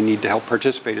information they need to help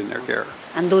participate in their care?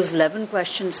 And those 11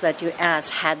 questions that you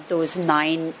asked had those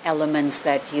 9 elements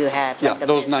that you had. Yeah,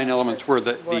 those 9 elements were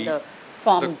the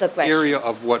area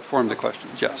of what formed the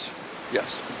questions. Yes.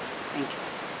 Thank you.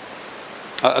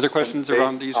 Other questions Dave,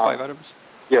 around these 5 items?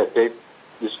 Yeah, Dave,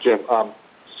 this is Jim.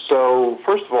 So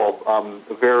first of all,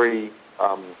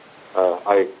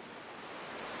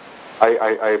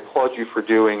 I applaud you for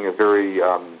doing a very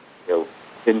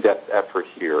in-depth effort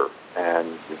here and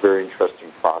a very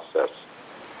interesting process.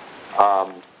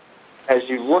 As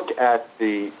you look at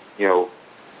the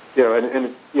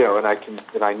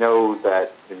and I know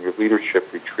that in your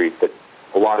leadership retreat that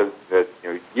a lot of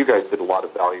you guys did a lot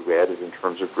of value added in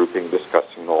terms of grouping,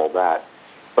 discussing, all that.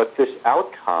 But this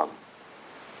outcome,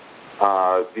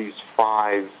 these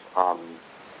 5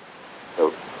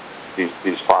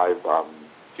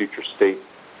 future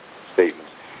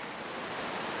statements.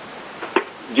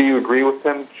 Do you agree with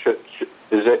them?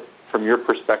 Is it, from your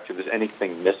perspective, is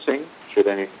anything missing? Should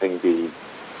anything be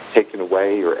taken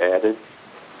away or added?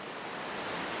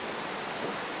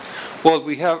 Well,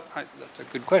 that's a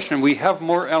good question. We have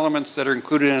more elements that are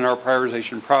included in our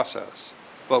prioritization process,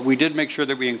 but we did make sure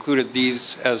that we included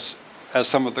these as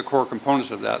some of the core components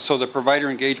of that. So the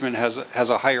provider engagement has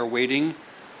a higher weighting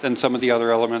than some of the other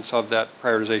elements of that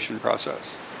prioritization process.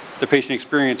 The patient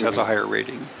experience has a higher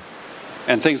rating.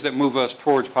 And things that move us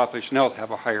towards population health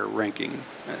have a higher ranking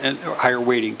and higher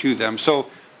weighting to them. So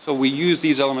we use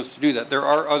these elements to do that. There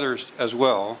are others as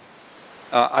well.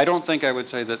 I don't think I would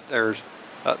say that there's...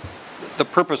 the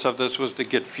purpose of this was to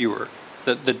get fewer.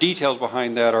 The details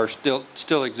behind that are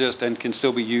still exist and can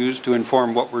still be used to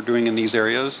inform what we're doing in these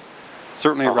areas.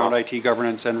 Certainly around IT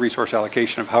governance and resource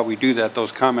allocation of how we do that,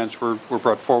 those comments were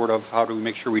brought forward of how do we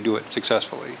make sure we do it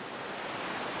successfully.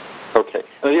 Okay.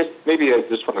 Maybe I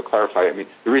just want to clarify. I mean,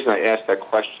 the reason I asked that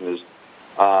question is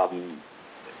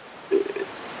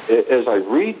as I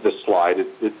read the slide,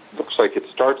 it looks like it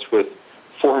starts with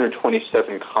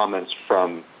 427 comments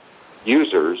from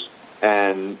users,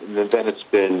 and then it's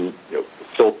been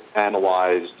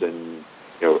analyzed and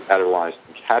analyzed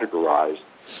and categorized.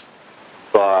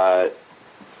 But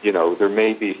there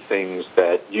may be things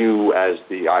that you, as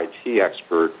the IT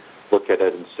expert, look at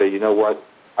it and say, you know what,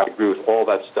 I agree with all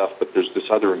that stuff, but there's this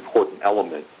other important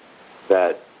element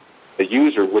that the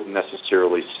user wouldn't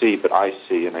necessarily see, but I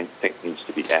see and I think needs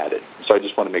to be added. So I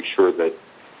just want to make sure that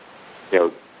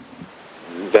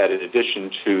that in addition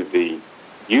to the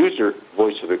user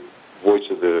voice of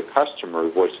the customer, the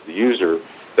voice of the user,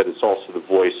 that it's also the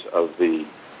voice of the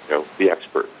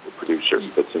expert, the producer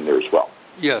that's in there as well.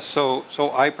 Yes, so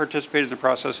I participated in the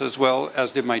process as well,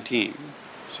 as did my team.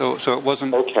 So it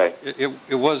wasn't okay.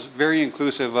 It was very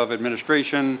inclusive of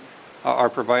administration, our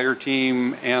provider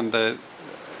team, and the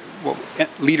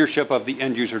leadership of the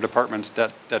end user departments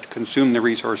that consume the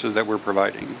resources that we're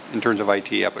providing in terms of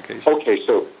IT applications. Okay,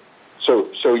 so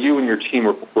you and your team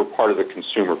were part of the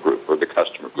consumer group or the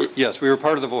customer group? Yes, we were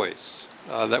part of the voice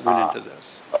that went into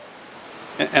this.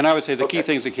 And I would say the key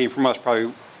things that came from us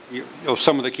probably,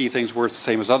 some of the key things were the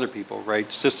same as other people,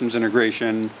 right? Systems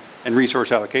integration and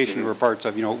resource allocation were parts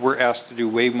of, we're asked to do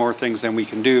way more things than we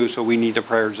can do, so we need a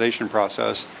prioritization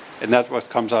process, and that's what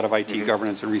comes out of IT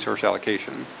governance and resource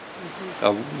allocation.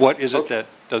 Of what is it that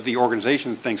the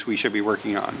organization thinks we should be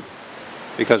working on?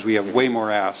 because we have way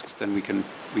more asks than we can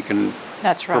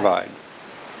That's right. provide.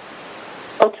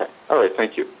 Okay. All right.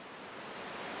 Thank you.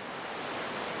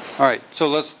 All right, so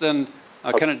let's then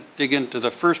kind of dig into the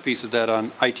first piece of that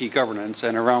on IT governance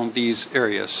and around these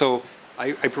areas. So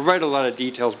I provide a lot of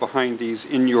details behind these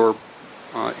in your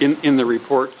in the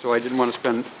report, so I didn't want to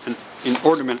spend an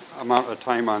inordinate amount of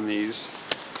time on these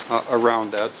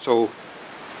around that. So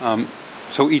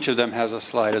each of them has a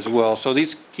slide as well. So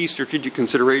these key strategic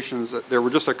considerations, there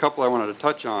were just a couple I wanted to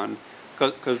touch on,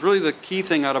 because really the key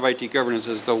thing out of IT governance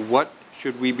is the what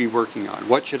should we be working on?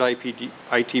 What should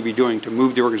IT be doing to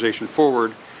move the organization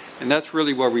forward? And that's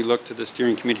really where we look to the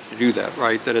steering committee to do that,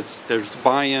 right? That there's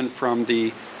buy-in from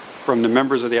the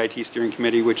members of the IT steering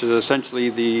committee, which is essentially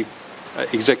the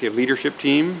executive leadership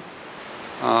team,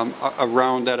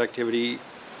 around that activity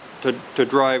to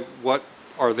drive what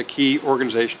are the key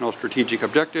organizational strategic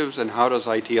objectives and how does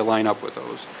IT align up with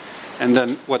those. And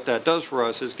then what that does for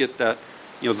us is get that,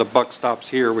 the buck stops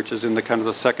here, which is in the kind of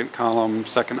the second column,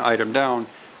 second item down.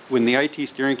 When the IT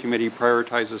steering committee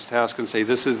prioritizes tasks and say,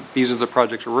 these are the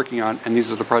projects we're working on and these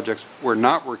are the projects we're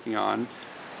not working on,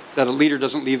 that a leader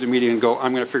doesn't leave the meeting and go,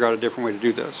 I'm going to figure out a different way to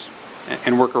do this,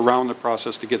 and work around the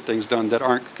process to get things done that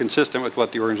aren't consistent with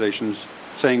what the organization's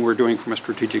saying we're doing from a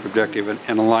strategic objective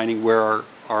and aligning where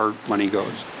our money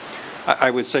goes.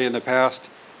 I would say in the past,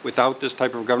 without this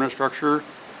type of governance structure,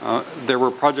 there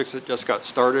were projects that just got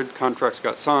started, contracts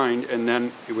got signed, and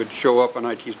then it would show up on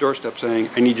IT's doorstep saying,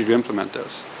 I need you to implement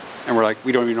this. And we're like,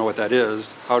 we don't even know what that is.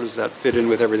 How does that fit in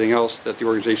with everything else that the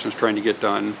organization is trying to get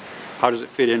done? How does it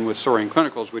fit in with Soaring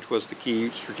Clinicals, which was the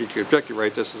key strategic objective,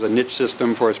 right? This is a niche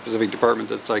system for a specific department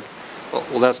that's like,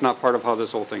 well, that's not part of how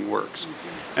this whole thing works.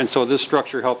 Mm-hmm. And so this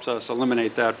structure helps us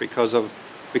eliminate that because of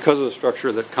the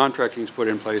structure that contracting is put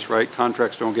in place, right?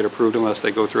 Contracts don't get approved unless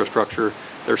they go through a structure.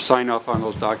 There's sign-off on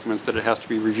those documents that it has to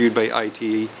be reviewed by IT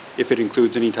if it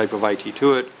includes any type of IT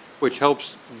to it, which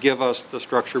helps give us the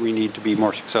structure we need to be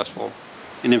more successful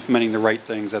in implementing the right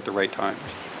things at the right times.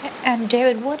 And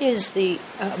David, what is the?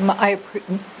 I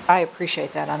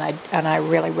appreciate that, and I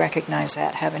really recognize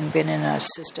that, having been in a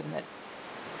system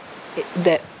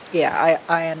that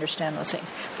I understand those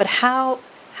things. But how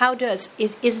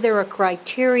is there a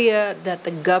criteria that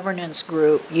the governance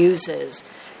group uses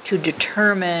to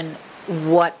determine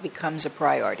what becomes a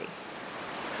priority?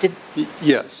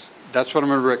 Yes. That's what I'm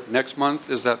going to direct next month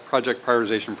is that project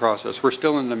prioritization process. We're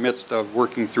still in the midst of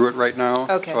working through it right now.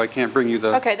 Okay. So I can't bring you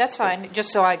the... Okay, that's fine.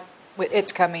 Just so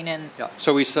it's coming in. Yeah.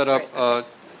 So we set up,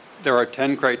 there are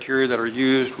 10 criteria that are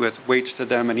used with weights to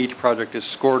them, and each project is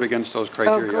scored against those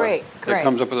criteria. Oh, great. That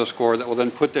comes up with a score that will then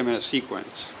put them in a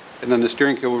sequence. And then the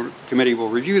steering committee will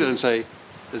review that and say,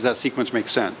 does that sequence make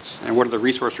sense? And what are the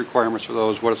resource requirements for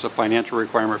those? What is the financial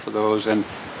requirement for those? And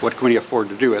what can we afford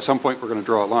to do? At some point, we're going to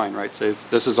draw a line, right? Say,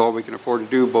 this is all we can afford to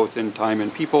do, both in time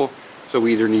and people. So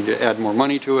we either need to add more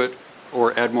money to it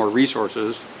or add more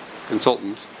resources,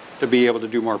 consultants, to be able to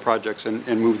do more projects and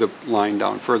move the line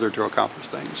down further to accomplish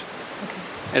things.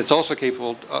 Okay. It's also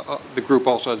capable, the group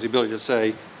also has the ability to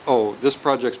say, oh, this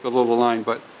project's below the line,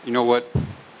 but you know what?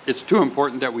 It's too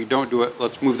important that we don't do it.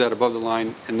 Let's move that above the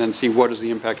line and then see what is the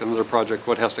impact on another project,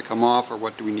 what has to come off, or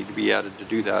what do we need to be added to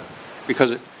do that.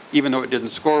 Because even though it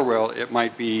didn't score well, it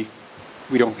might be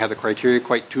we don't have the criteria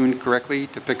quite tuned correctly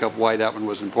to pick up why that one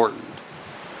was important.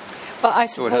 Well, I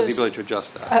suppose, so it has the ability to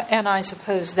adjust that. And I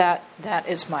suppose that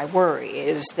is my worry,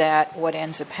 is that what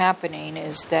ends up happening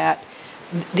is that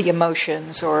the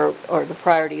emotions or the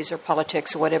priorities or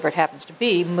politics or whatever it happens to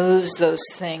be moves those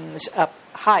things up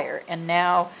higher, and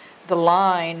now the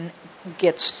line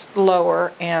gets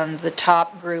lower and the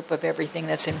top group of everything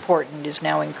that's important is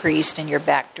now increased and you're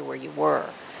back to where you were.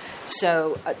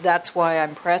 So that's why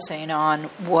I'm pressing on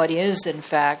what is in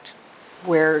fact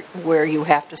where you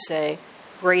have to say,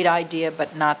 great idea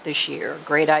but not this year,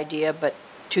 great idea but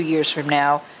 2 years from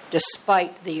now,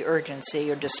 despite the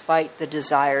urgency or despite the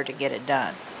desire to get it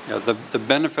done. Yeah, the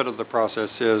benefit of the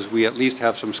process is we at least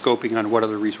have some scoping on what are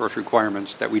the resource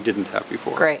requirements that we didn't have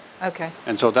before. Great, okay.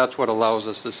 And so that's what allows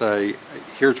us to say,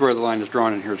 here's where the line is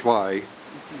drawn and here's why,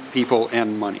 people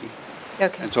and money.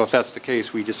 Okay. And so if that's the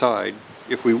case, we decide,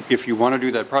 if you want to do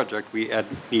that project, we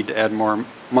need to add more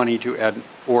money to add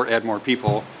more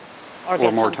people,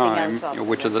 or more time,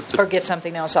 which are or get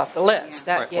something else off the list.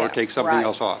 Or take something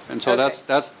else off. And so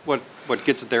that's what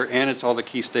gets it there, and it's all the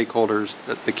key stakeholders,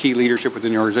 the key leadership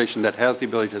within the organization that has the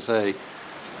ability to say,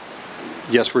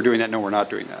 yes, we're doing that, no, we're not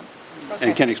doing that. Okay.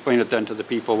 And can explain it then to the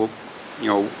people,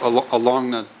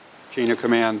 along the chain of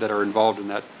command that are involved in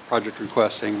that project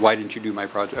request, saying, why didn't you do my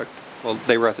project? Well,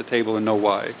 they were at the table and know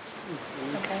why.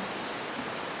 Okay.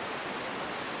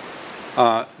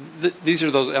 These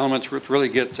are those elements which really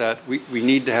gets at, we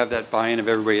need to have that buy-in of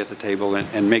everybody at the table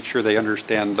and make sure they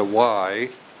understand the why,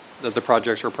 that the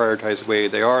projects are prioritized the way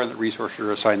they are and the resources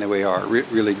are assigned the way they are.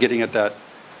 Really getting at that,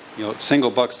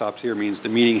 single buck stops here means the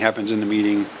meeting happens in the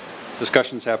meeting,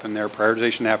 discussions happen there,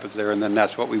 prioritization happens there, and then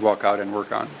that's what we walk out and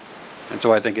work on. And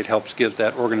so I think it helps give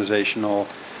that organizational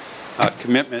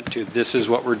commitment to this is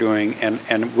what we're doing,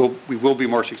 and we will be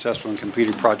more successful in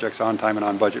completing projects on time and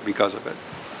on budget because of it.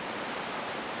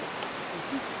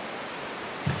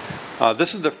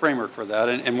 This is the framework for that,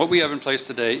 and what we have in place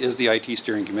today is the IT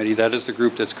Steering Committee. That is the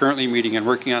group that's currently meeting and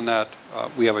working on that.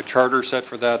 We have a charter set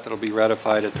for that will be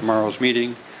ratified at tomorrow's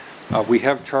meeting. We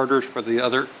have charters for the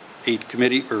other 8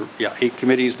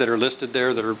 committees that are listed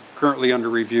there that are currently under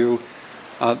review.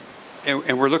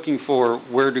 And we're looking for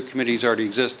where do committees already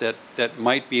exist that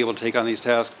might be able to take on these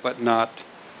tasks, but not,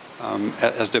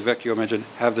 as DeVecchio mentioned,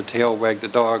 have the tail wag the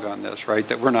dog on this, right?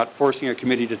 That we're not forcing a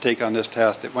committee to take on this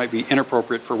task that might be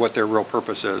inappropriate for what their real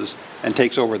purpose is and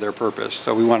takes over their purpose.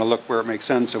 So we want to look where it makes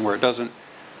sense and where it doesn't.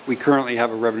 We currently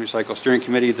have a Revenue Cycle Steering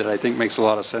Committee that I think makes a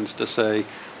lot of sense to say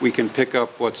we can pick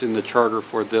up what's in the charter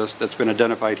for this that's been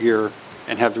identified here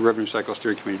and have the Revenue Cycle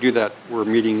Steering Committee do that.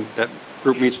 That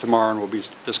group meets tomorrow and we'll be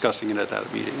discussing it at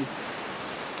that meeting.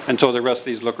 And so the rest of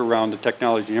these look around the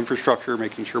technology and infrastructure,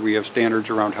 making sure we have standards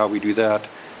around how we do that.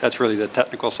 That's really the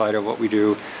technical side of what we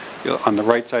do. On the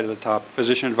right side of the top,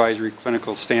 physician advisory,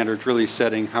 clinical standards, really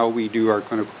setting how we do our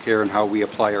clinical care and how we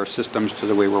apply our systems to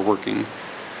the way we're working.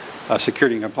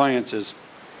 Security and compliance is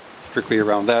strictly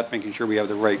around that, making sure we have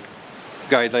the right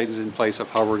guidelines in place of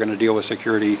how we're going to deal with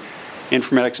security.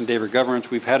 Informatics and data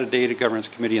governance, we've had a data governance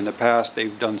committee in the past.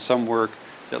 They've done some work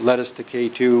that led us to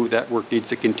K2. That work needs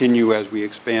to continue as we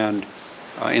expand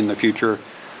in the future.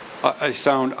 A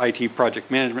sound IT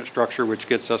project management structure, which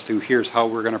gets us to here's how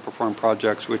we're going to perform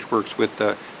projects, which works with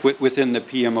within the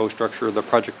PMO structure, the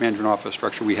project management office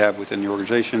structure we have within the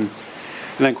organization.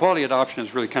 And then quality adoption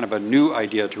is really kind of a new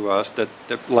idea to us that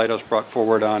Leidos brought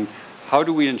forward on how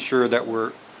do we ensure that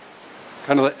we're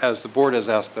kind of, as the board has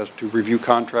asked us to review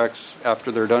contracts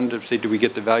after they're done to say, do we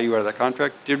get the value out of that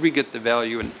contract? Did we get the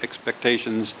value and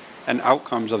expectations and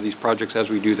outcomes of these projects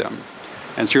as we do them?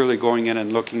 And so really going in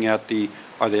and looking at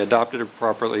are they adopted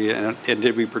properly and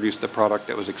did we produce the product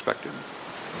that was expected?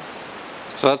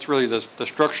 So that's really the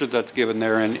structure that's given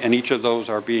there, and each of those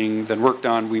are being then worked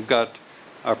on. We've got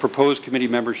proposed committee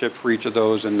membership for each of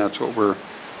those, and that's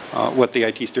what the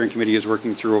IT Steering Committee is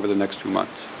working through over the next 2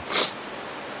 months.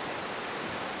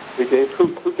 Hey Dave,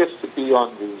 who gets to be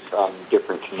on these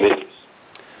different committees?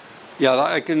 Yeah,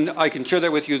 I can share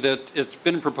that with you that it's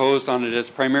been proposed on it. It's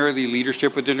primarily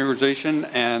leadership within the organization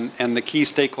and the key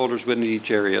stakeholders within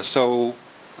each area. So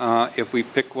if we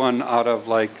pick one out of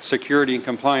like security and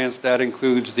compliance, that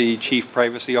includes the chief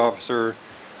privacy officer,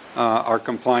 our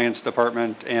compliance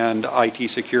department, and IT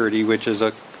security, which is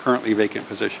a currently vacant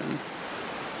position.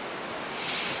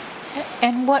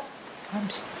 And what?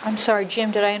 I'm sorry,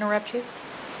 Jim. Did I interrupt you?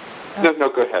 No,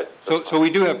 go ahead. So we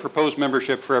do have proposed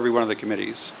membership for every one of the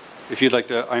committees. If you'd like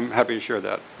to, I'm happy to share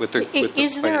that with the.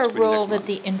 Is there a role that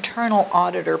the internal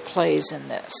auditor plays in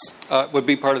this? Would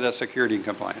be part of that security and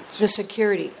compliance. The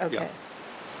security, okay.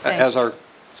 Yeah. As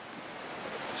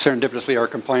serendipitously, our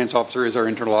compliance officer is our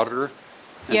internal auditor.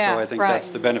 And so I think that's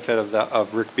the benefit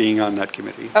of Rick being on that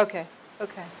committee. Okay.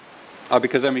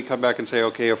 Because then we come back and say,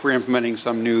 okay, if we're implementing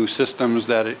some new systems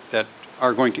that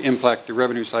are going to impact the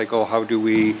revenue cycle, how do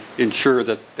we ensure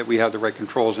that we have the right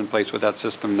controls in place with that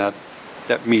system that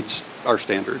meets our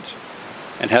standards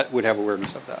and would have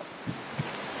awareness of that.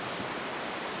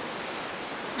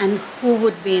 And who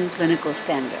would be in clinical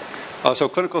standards? So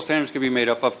clinical standards can be made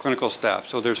up of clinical staff.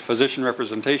 So there's physician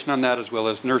representation on that as well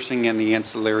as nursing and the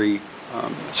ancillary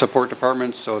support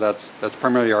departments. So that's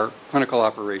primarily our clinical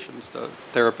operations, the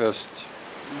therapists,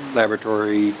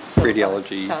 laboratory,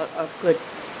 radiology. So a good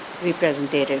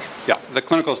representative. Yeah, the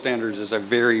clinical standards is a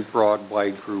very broad,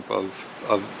 wide group of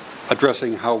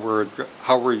addressing how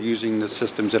we're using the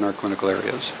systems in our clinical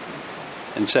areas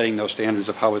and setting those standards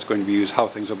of how it's going to be used, how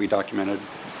things will be documented,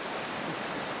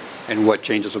 and what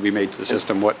changes will be made to the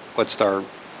system, what's the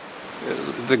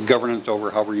governance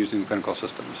over how we're using the clinical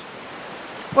systems.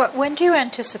 Well, when do you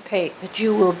anticipate that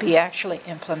you will be actually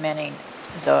implementing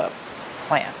the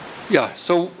plan? Yeah,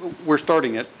 so we're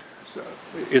starting it.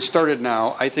 It started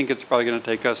now. I think it's probably going to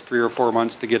take us 3 or 4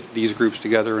 months to get these groups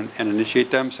together and initiate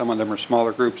them. Some of them are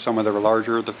smaller groups, some of them are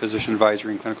larger. The physician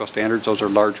advisory and clinical standards, those are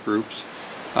large groups.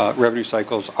 Revenue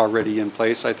cycle's already in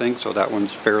place, I think, so that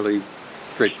one's fairly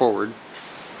straightforward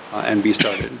and be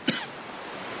started.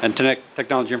 And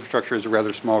technology infrastructure is a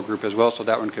rather small group as well, so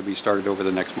that one could be started over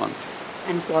the next month.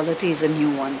 And quality is a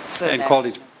new one. So And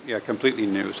quality's, completely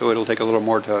new. So it'll take a little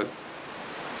more to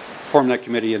form that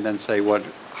committee and then say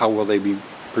how will they be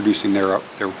producing their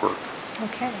work.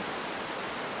 Okay.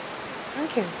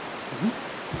 Thank you.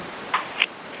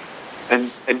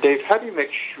 And Dave, how do you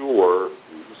make sure,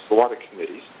 there's a lot of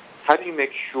committees, how do you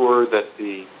make sure that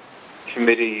the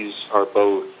committees are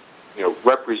both,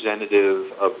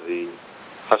 representative of the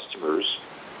customers,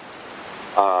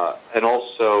 and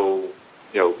also,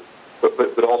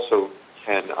 but also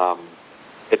can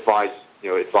advise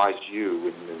you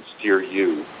and steer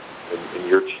you and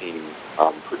your team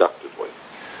productively?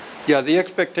 Yeah, the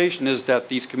expectation is that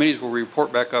these committees will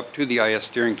report back up to the IS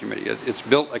steering committee. It's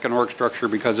built like an org structure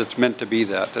because it's meant to be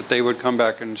that they would come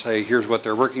back and say, here's what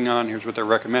they're working on, here's what they're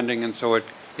recommending, and so it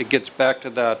gets back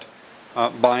to that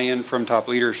buy-in from top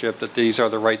leadership that these are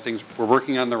the right things, we're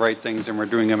working on the right things and we're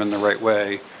doing them in the right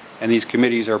way, and these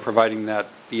committees are providing the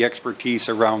expertise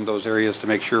around those areas to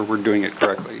make sure we're doing it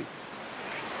correctly.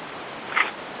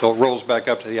 So it rolls back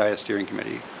up to the IS steering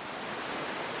committee.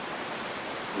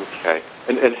 Okay.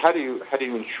 And how do you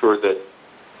ensure that?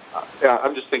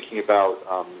 I'm just thinking about.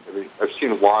 I've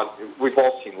seen we've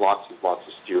all seen lots of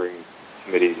steering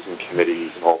committees and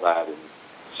all that, and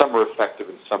some are effective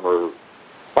and some are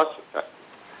less effective.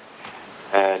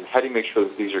 And how do you make sure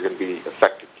that these are going to be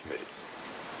effective committees?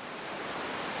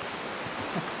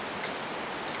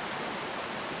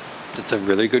 That's a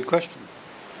really good question.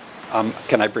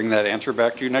 Can I bring that answer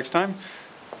back to you next time?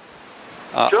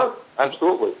 Sure.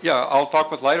 Absolutely. Yeah, I'll talk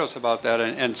with Leidos about that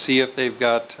and see if they've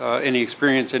got any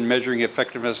experience in measuring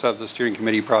effectiveness of the steering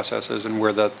committee processes and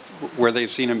where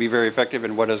they've seen them be very effective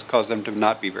and what has caused them to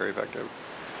not be very effective.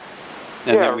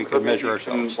 And then we can measure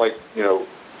ourselves. Get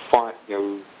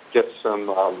some,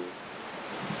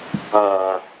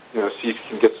 see if you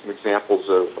can get some examples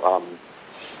of,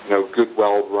 good,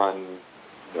 well-run,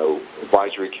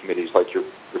 advisory committees like you're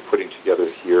putting together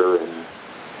here, and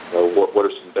what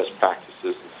are some best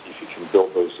practices. If you can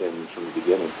build those in from the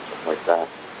beginning, something like that.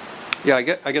 Yeah,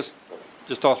 I guess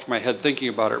just off my head thinking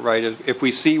about it, right, if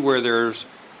we see where there's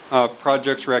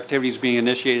projects or activities being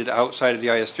initiated outside of the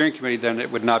IS steering committee, then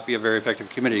it would not be a very effective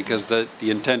committee because the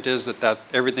intent is that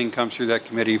everything comes through that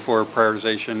committee for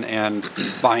prioritization and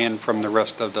buy-in from the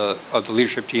rest of the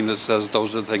leadership team that says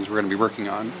those are the things we're going to be working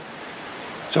on.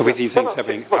 So if we see things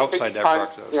happening outside that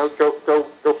process.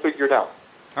 Go figure it out.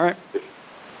 All right.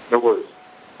 No worries.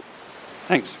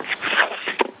 Thanks.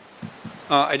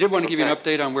 I did want to give you an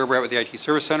update on where we're at with the IT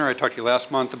Service Center. I talked to you last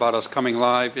month about us coming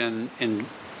live in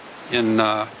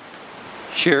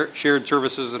shared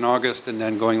services in August and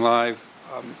then going live.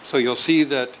 So you'll see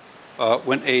that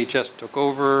when AHS took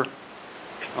over,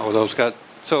 those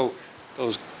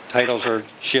titles are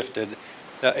shifted.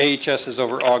 AHS is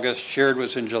over August, Shared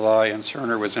was in July, and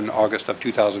Cerner was in August of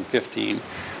 2015.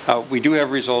 We do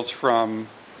have results from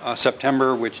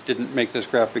September, which didn't make this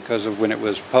graph because of when it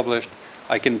was published.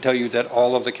 I can tell you that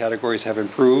all of the categories have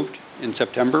improved in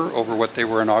September over what they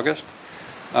were in August.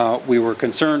 We were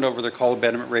concerned over the call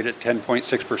abandonment rate at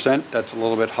 10.6%. That's a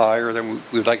little bit higher than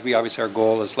we'd like to be. Obviously, our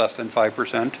goal is less than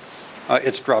 5%.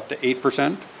 It's dropped to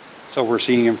 8%, so we're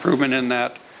seeing improvement in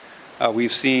that.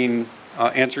 We've seen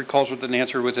answered calls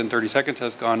within 30 seconds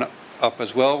has gone up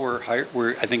as well. I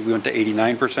think we went to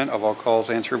 89% of all calls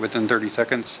answered within 30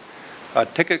 seconds.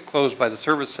 Ticket closed by the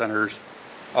service centers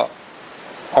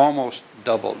almost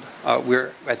doubled. I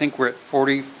think we're at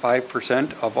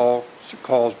 45% of all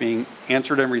calls being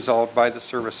answered and resolved by the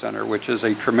service center, which is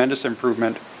a tremendous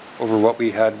improvement over what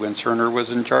we had when Cerner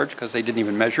was in charge, because they didn't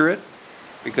even measure it,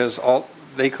 because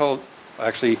they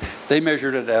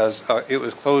measured it as it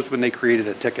was closed when they created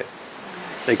a ticket.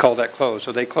 They called that closed.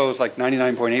 So they closed like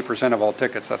 99.8% of all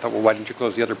tickets. I thought, well, why didn't you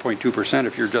close the other 0.2%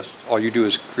 if you're all you do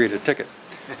is create a ticket?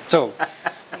 So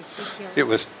it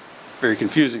was very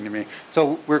confusing to me.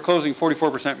 So we're closing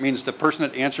 44% means the person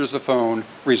that answers the phone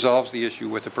resolves the issue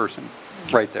with the person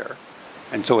right there.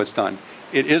 And so it's done.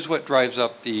 It is what drives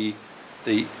up the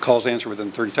calls answered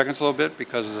within 30 seconds a little bit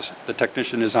because the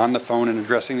technician is on the phone and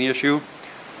addressing the issue.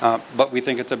 But we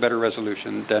think it's a better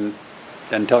resolution than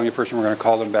telling a person we're going to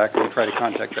call them back and we'll try to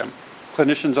contact them.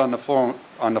 Clinicians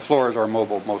on the floors are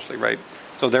mobile mostly, right?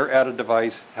 So they're at a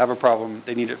device, have a problem,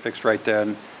 they need it fixed right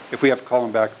then. If we have to call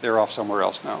them back, they're off somewhere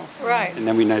else now. Right. And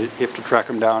then we have to track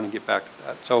them down and get back to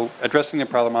that. So addressing the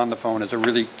problem on the phone is a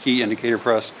really key indicator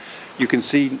for us. You can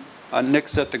see Nick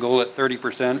set the goal at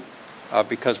 30%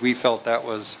 because we felt that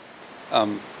was a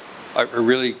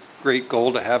really great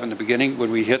goal to have in the beginning.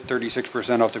 When we hit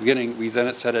 36% off the beginning, we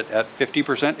then set it at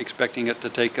 50%, expecting it to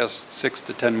take us 6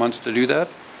 to 10 months to do that.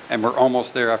 And we're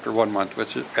almost there after 1 month,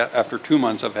 which is after 2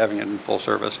 months of having it in full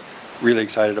service. really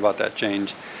excited about that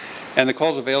change. And the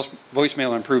calls to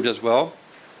voicemail improved as well.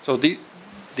 So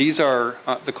these are,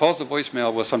 the calls to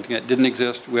voicemail was something that didn't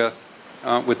exist with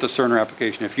the Cerner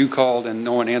application. If you called and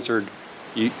no one answered,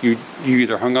 you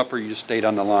either hung up or you just stayed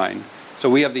on the line. So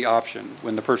we have the option,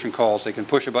 when the person calls, they can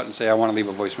push a button and say, I want to leave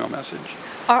a voicemail message.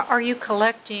 Are you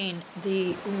collecting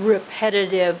the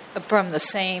repetitive from the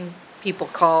same people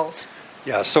calls?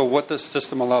 Yeah, so what this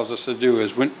system allows us to do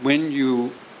is when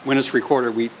it's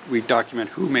recorded, we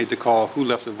document who made the call, who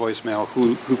left the voicemail,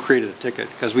 who created a ticket,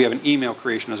 because we have an email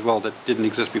creation as well that didn't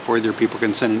exist before. Either people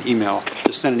can send an email,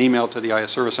 just send an email to the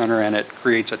IS Service Center and it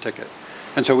creates a ticket.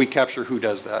 And so we capture who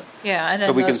does that. Yeah, and then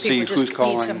so we those can people see who's just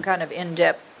calling. need some kind of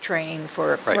in-depth training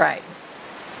for, right.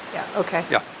 Yeah, okay.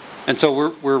 Yeah. And so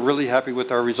we're really happy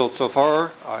with our results so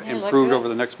far. Improved good. over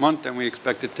the next month, and we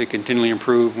expect it to continually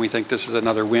improve. And we think this is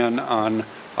another win on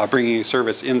bringing a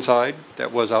service inside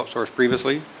that was outsourced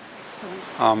previously,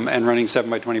 and running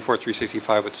 7x24,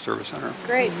 365 with the Service Center.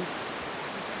 Great.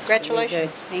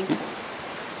 Congratulations. Thank you.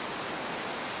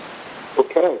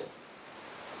 Okay.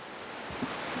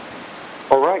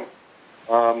 All right.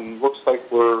 Looks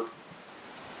like we're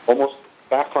almost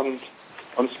back on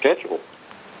schedule.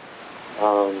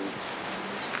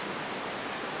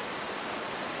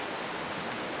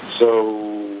 So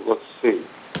let's see.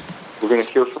 We're going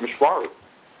to hear from Ishwari.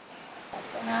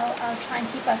 And I'll try and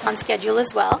keep us on schedule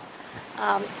as well.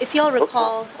 If you all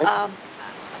recall,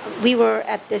 we were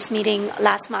at this meeting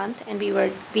last month, and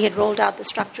we had rolled out the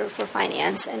structure for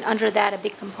finance, and under that, a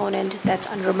big component that's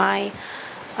under my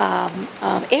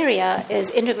area is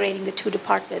integrating the two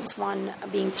departments, one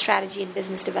being strategy and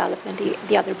business development,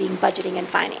 the other being budgeting and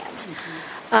finance.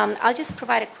 I'll just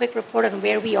provide a quick report on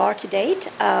where we are to date,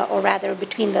 or rather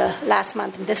between the last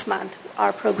month and this month,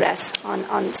 our progress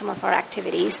on some of our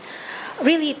activities.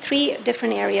 Really, three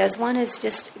different areas. One is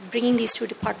just bringing these two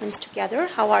departments together,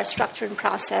 how our structure and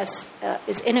process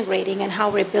is integrating, and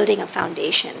how we're building a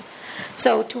foundation.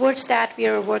 So towards that, we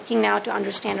are working now to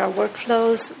understand our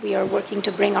workflows. We are working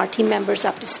to bring our team members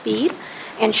up to speed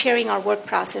and sharing our work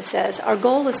processes. Our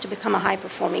goal is to become a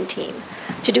high-performing team.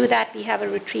 To do that, we have a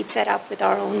retreat set up with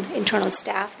our own internal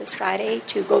staff this Friday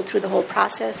to go through the whole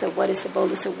process of what is the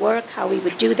bolus of work, how we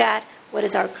would do that, what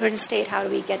is our current state, how do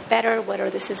we get better, what are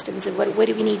the systems, and what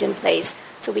do we need in place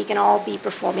so we can all be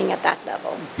performing at that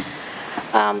level.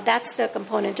 That's the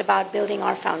component about building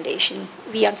our foundation.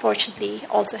 We unfortunately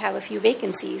also have a few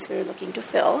vacancies we're looking to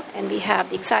fill, and we have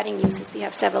the exciting news is we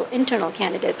have several internal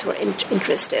candidates who are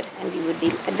interested, and we would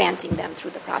be advancing them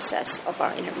through the process of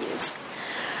our interviews.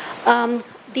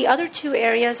 The other two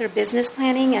areas are business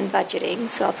planning and budgeting,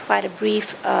 so I'll provide a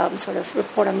brief sort of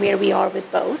report on where we are with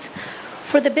both.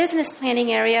 For the business planning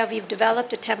area, we've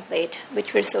developed a template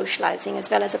which we're socializing as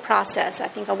well as a process. I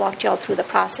think I walked you all through the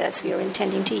process we are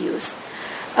intending to use.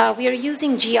 We are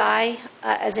using GI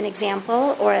as an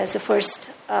example, or as the first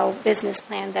business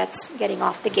plan that's getting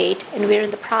off the gate, and we're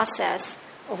in the process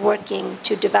of working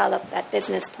to develop that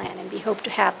business plan, and we hope to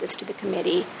have this to the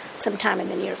committee sometime in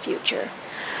the near future.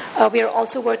 We are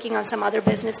also working on some other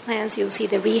business plans. You'll see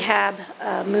the rehab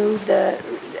move, the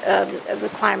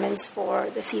requirements for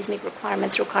the seismic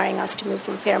requirements requiring us to move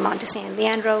from Fairmont to San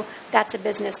Leandro. That's a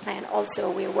business plan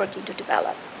also we are working to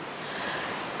develop.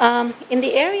 In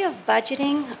the area of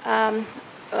budgeting,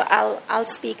 I'll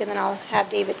speak and then I'll have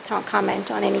David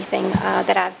comment on anything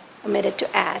that I've omitted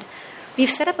to add. We've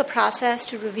set up a process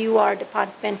to review our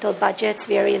departmental budgets,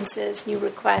 variances, new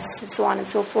requests, and so on and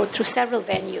so forth through several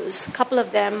venues. A couple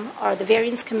of them are the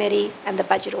Variance Committee and the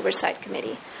Budget Oversight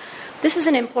Committee. This is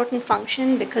an important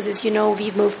function because, as you know,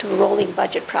 we've moved to a rolling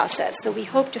budget process. So we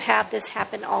hope to have this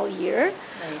happen all year.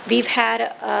 Right. We've had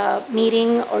a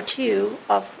meeting or two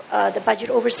of the Budget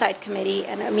Oversight Committee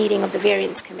and a meeting of the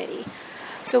Variance Committee.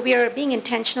 So we are being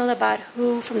intentional about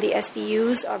who from the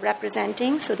SBUs are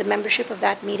representing. So the membership of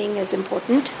that meeting is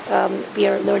important. We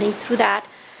are learning through that.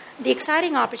 The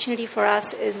exciting opportunity for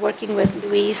us is working with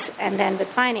Luis and then with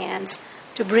finance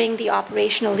to bring the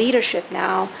operational leadership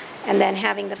now, and then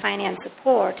having the finance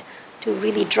support to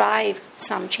really drive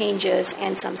some changes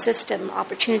and some system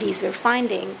opportunities we're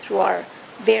finding through our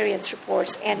variance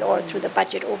reports and or through the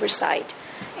budget oversight,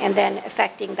 and then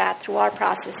affecting that through our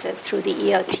processes, through the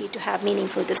ELT, to have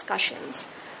meaningful discussions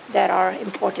that are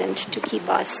important to keep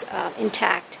us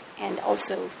intact and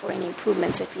also for any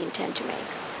improvements that we intend to make.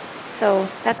 So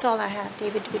that's all I have.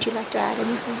 David, would you like to add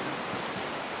anything?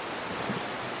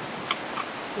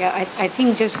 Yeah, I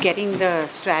think just getting the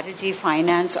strategy,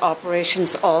 finance,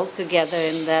 operations all together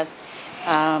in that,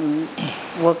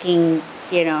 working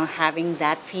having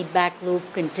that feedback loop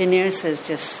continuous is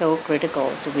just so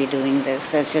critical to be doing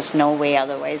this. There's just no way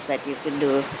otherwise that you could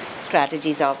do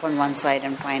strategies off on one side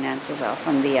and finances off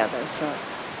on the other. So,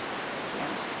 yeah.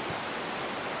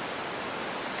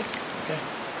 Okay.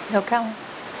 No comment.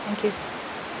 Thank you.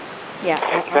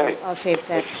 Yeah, Okay. I'll save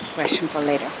that question for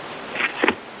later.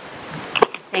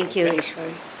 Thank you,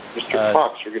 Ishwari. Mr.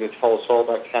 Cox, you're going to tell us all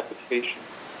about capitation.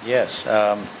 Yes.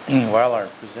 While our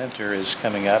presenter is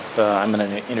coming up, I'm going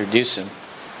to introduce him.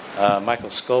 Michael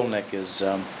Skolnick is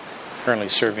currently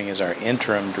serving as our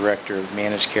interim director of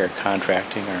managed care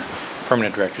contracting. Our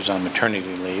permanent director is on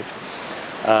maternity leave.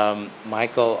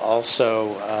 Michael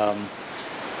also,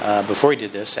 before he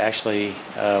did this, actually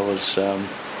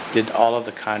did all of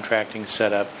the contracting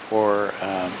set up for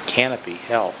Canopy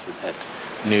Health, that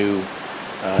new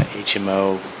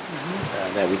HMO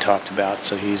that we talked about.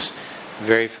 So he's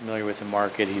very familiar with the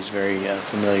market. He's very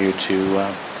familiar to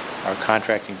our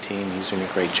contracting team. He's doing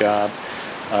a great job.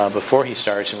 Before he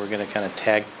starts, and we're going to kind of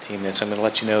tag team this, I'm going to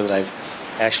let you know that I've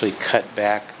actually cut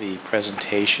back the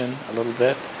presentation a little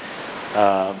bit,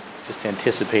 just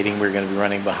anticipating we're going to be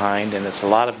running behind, and it's a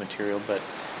lot of material, but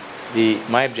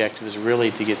my objective is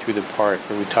really to get through the part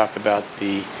where we talk about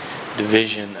the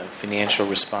division of financial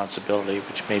responsibility,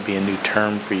 which may be a new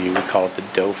term for you. We call it the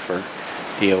DOFR,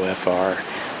 D-O-F-R.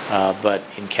 But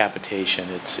in capitation,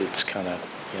 it's kind of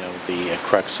the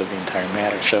crux of the entire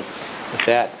matter. So with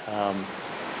that,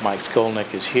 Mike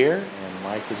Skolnick is here, and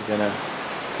Mike is going to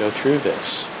go through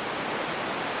this.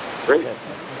 Great.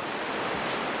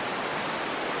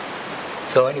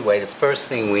 So anyway, the first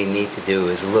thing we need to do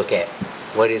is look at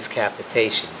what is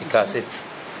capitation, because it's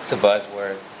a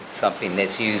buzzword. It's something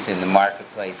that's used in the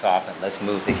marketplace often. Let's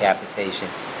move to capitation.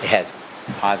 It has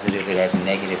positive, it has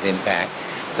negative impact.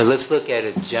 But let's look at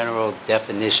a general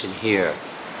definition here.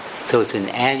 So it's an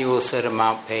annual set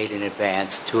amount paid in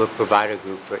advance to a provider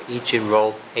group for each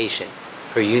enrolled patient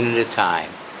per unit of time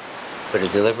for the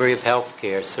delivery of health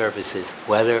care services,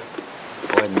 whether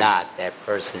or not that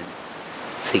person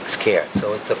seeks care.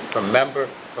 So it's a per member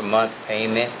per month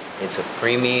payment. It's a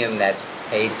premium that's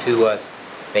paid to us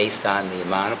based on the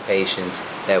amount of patients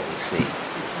that we see.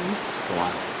 Let's go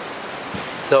on.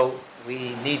 So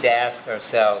we need to ask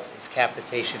ourselves, is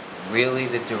capitation really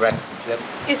the direct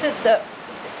objective? Is it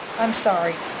I'm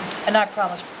sorry, and I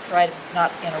promise to try to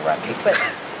not interrupt you, but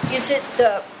is it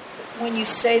when you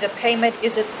say the payment,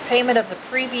 is it the payment of the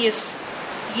previous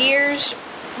year's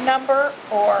number,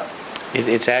 or?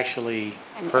 It's actually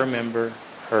per member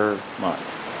per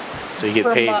month. So you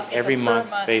get paid every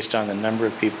month based on the number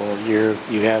of people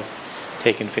you have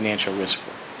taken financial risk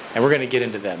for. And we're going to get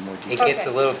into that in more detail. It gets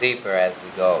a little deeper as we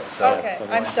go. So okay,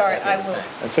 I'm sorry, I will.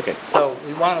 That's okay. So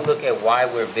we want to look at why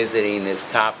we're visiting this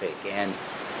topic. And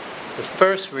the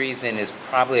first reason is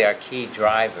probably our key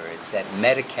driver. It's that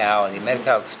Medi-Cal and the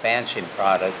Medi-Cal expansion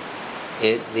product,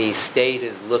 the state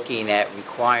is looking at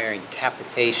requiring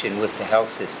capitation with the health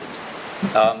systems.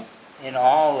 In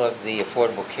all of the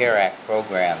Affordable Care Act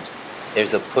programs,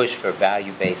 there's a push for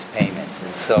value-based payments.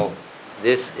 And so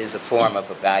this is a form of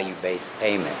a value-based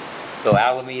payment. So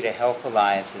Alameda Health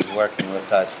Alliance is working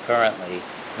with us currently,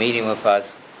 meeting with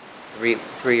us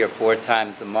three or four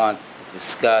times a month to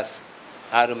discuss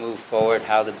how to move forward,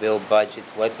 how to build budgets,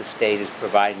 what the state is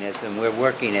providing us, and we're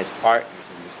working as partners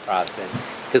in this process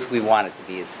because we want it to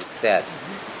be a success.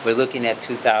 We're looking at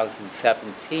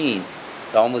 2017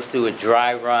 to almost do a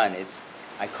dry run.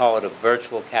 I call it a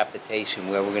virtual capitation,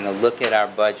 where we're going to look at our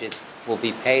budgets. We'll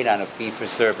be paid on a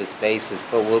fee-for-service basis,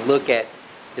 but we'll look at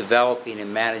developing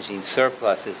and managing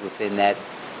surpluses within that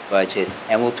budget,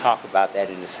 and we'll talk about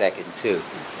that in a second, too.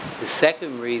 The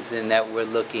second reason that we're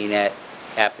looking at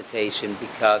capitation,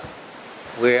 because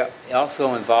we're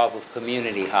also involved with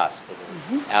community hospitals,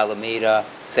 Alameda,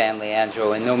 San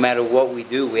Leandro, and no matter what we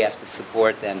do, we have to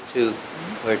support them, too.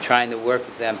 We're trying to work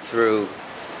with them through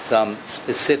some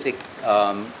specific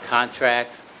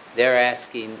contracts. They're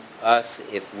asking us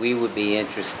if we would be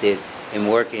interested in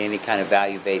working any kind of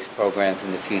value-based programs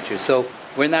in the future. So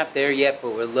we're not there yet,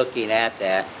 but we're looking at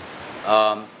that.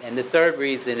 And the third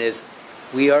reason is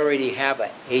we already have an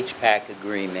HPAC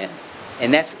agreement,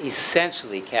 and that's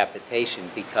essentially capitation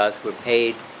because we're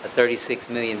paid a $36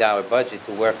 million budget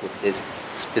to work with this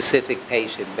specific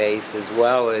patient base, as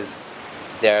well as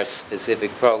there are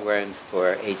specific programs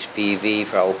for HPV,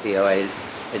 for opioid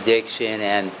addiction,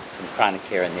 and some chronic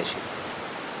care initiatives.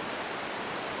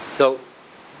 So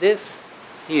this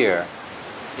here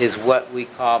is what we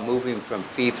call moving from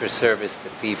fee-for-service to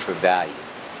fee-for-value.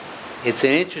 It's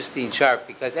an interesting chart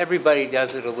because everybody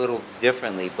does it a little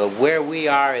differently, but where we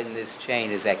are in this chain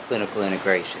is at clinical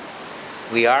integration.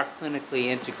 We are clinically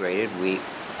integrated. We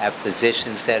have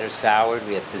physicians that are soured.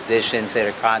 We have physicians that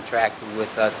are contracted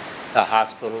with us. The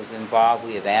hospital's involved.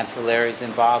 We have ancillaries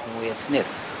involved, and we have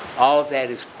SNFs. All of that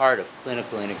is part of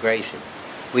clinical integration.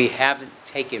 We haven't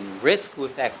taken risk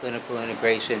with that clinical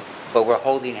integration, but we're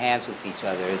holding hands with each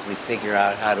other as we figure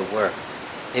out how to work.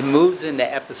 It moves into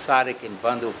episodic and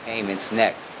bundled payments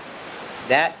next.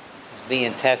 That is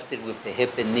being tested with the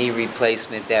hip and knee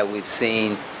replacement that we've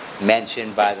seen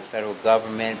mentioned by the federal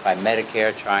government, by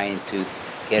Medicare, trying to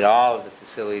get all of the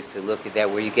facilities to look at that,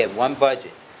 where you get one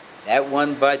budget. That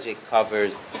one budget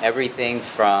covers everything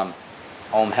from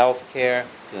home health care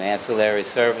to ancillary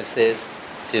services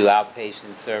to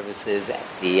outpatient services.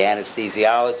 The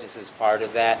anesthesiologist is part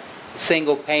of that. It's a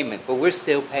single payment, but we're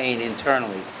still paying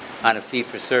internally on a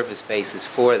fee-for-service basis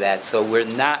for that. So we're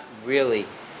not really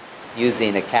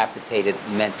using a capitated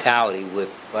mentality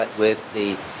with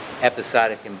the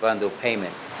episodic and bundled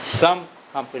payment. Some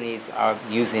companies are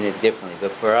using it differently,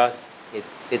 but for us, it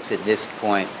fits at this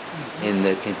point in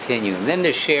the continuum. Then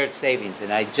there's shared savings,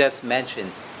 and I just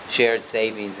mentioned shared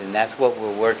savings, and that's what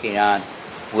we're working on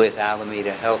with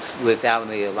Alameda Health, with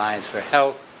Alameda Alliance for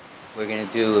Health. We're going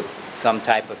to do some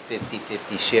type of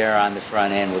 50-50 share on the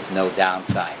front end with no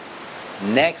downside.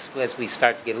 Next, as we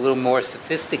start to get a little more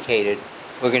sophisticated,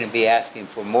 we're going to be asking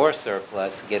for more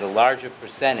surplus to get a larger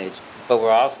percentage, but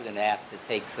we're also going to have to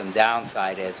take some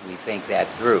downside as we think that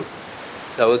through.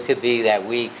 So it could be that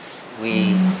we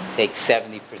take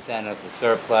 70% of the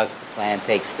surplus, the plan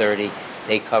takes 30%,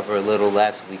 they cover a little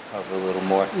less, we cover a little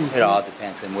more. It all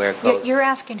depends on where it goes. You're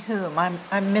asking whom? I'm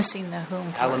missing the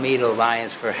whom part. Alameda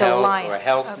Alliance for Health, Alliance, or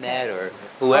HealthNet, or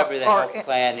whoever the health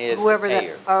plan is, whoever the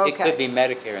payer. It could be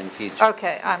Medicare in the future.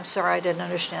 Okay, I'm sorry, I didn't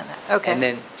understand that. Okay. And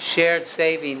then shared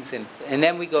savings, and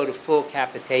then we go to full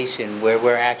capitation, where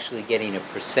we're actually getting a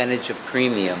percentage of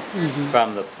premium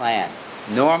from the plan.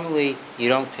 Normally, you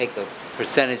don't take a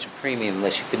percentage of premium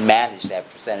unless you can manage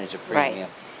that percentage of premium. Right.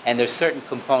 And there's certain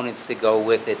components that go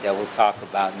with it that we'll talk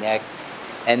about next.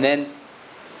 And then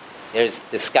there's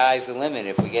the sky's the limit.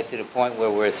 If we get to the point where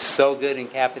we're so good in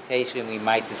capitation, we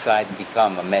might decide to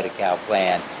become a Medi-Cal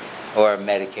plan or a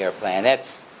Medicare plan.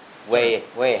 That's way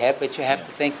ahead, but you have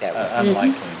to think that way.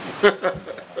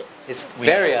 Unlikely. It's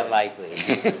very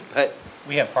unlikely. But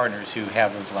we have partners who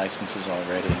have those licenses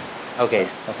already. Okay,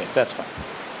 that's fine.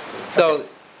 So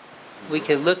we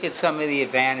can look at some of the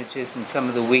advantages and some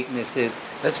of the weaknesses.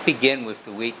 Let's begin with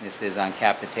the weaknesses on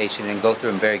capitation and go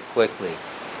through them very quickly.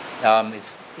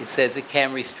 It says it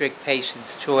can restrict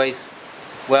patients' choice.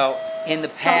 Well, in the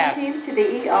past... Trauma team to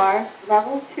the ER,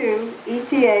 level 2,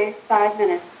 ETA, 5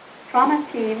 minutes. Trauma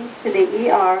team to the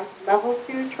ER, level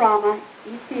 2 trauma,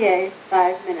 ETA,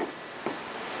 5 minutes.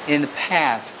 In the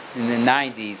past, in the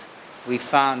 90s, we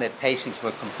found that patients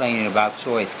were complaining about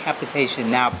choice. Capitation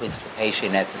now puts the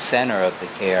patient at the center of the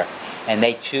care, and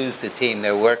they choose the team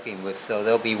they're working with. So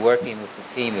they'll be working with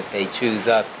the team if they choose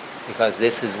us, because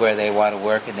this is where they want to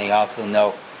work, and they also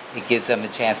know it gives them a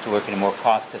chance to work in a more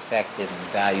cost-effective and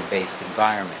value-based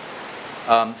environment.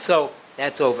 So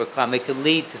that's overcome. It could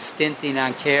lead to stinting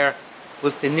on care.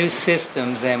 With the new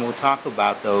systems, and we'll talk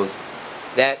about those,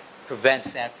 that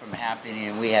prevents that from happening,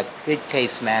 and we have good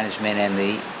case management and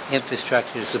the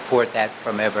infrastructure to support that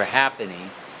from ever happening.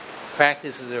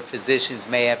 Practices or physicians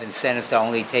may have incentives to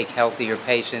only take healthier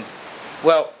patients.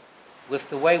 Well, with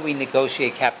the way we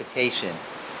negotiate capitation,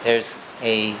 there's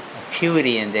a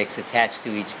acuity index attached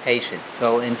to each patient.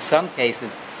 So in some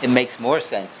cases, it makes more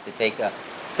sense to take a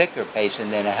sicker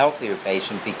patient than a healthier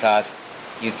patient, because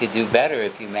you could do better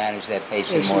if you manage that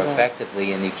patient more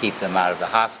effectively and you keep them out of the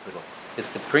hospital. Because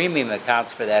the premium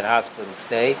accounts for that hospital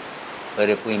stay, but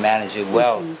if we manage it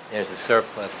well, there's a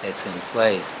surplus that's in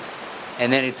place.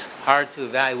 And then it's hard to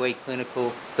evaluate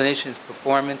clinicians'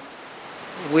 performance.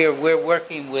 We're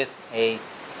working with a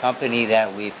company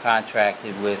that we've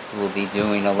contracted with who will be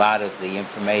doing a lot of the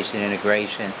information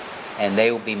integration, and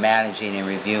they will be managing and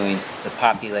reviewing the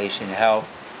population health.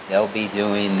 They'll be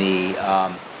doing the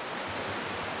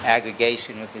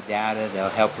aggregation of the data. They'll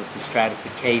help with the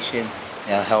stratification.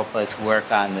 They'll help us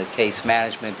work on the case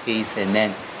management piece, and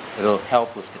then it'll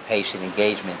help with the patient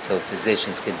engagement so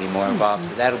physicians can be more involved.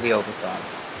 So that'll be overcome.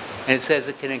 And it says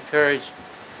it can encourage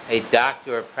a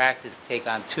doctor or practice to take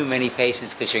on too many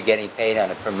patients because you're getting paid on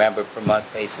a per member per month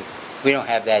basis. We don't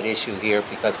have that issue here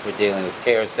because we're dealing with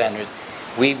care centers.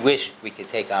 We wish we could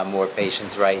take on more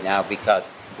patients right now because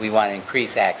we want to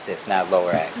increase access, not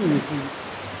lower access.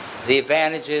 The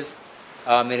advantages,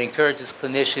 it encourages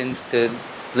clinicians to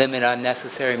limit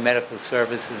unnecessary medical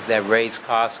services that raise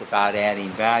costs without adding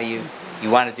value. You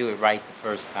want to do it right the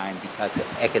first time because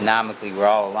economically we're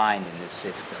all aligned in this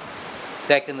system.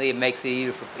 Secondly, it makes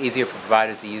it easier for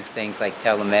providers to use things like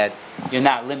telemed. You're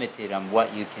not limited on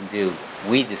what you can do.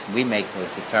 We make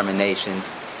those determinations.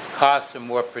 Costs are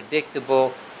more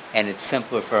predictable, and it's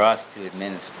simpler for us to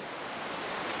administer.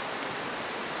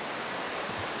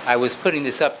 I was putting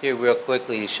this up here real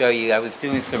quickly to show you. I was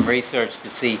doing some research to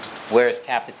see where is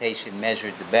capitation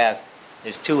measured the best.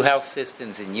 There's 2 health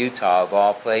systems in Utah, of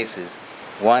all places.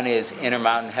 One is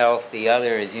Intermountain Health. The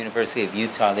other is University of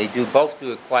Utah. They both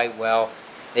do it quite well.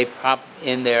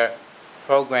 In their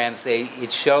programs,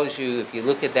 it shows you, if you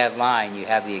look at that line, you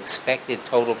have the expected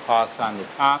total costs on the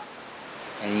top,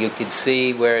 and you can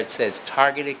see where it says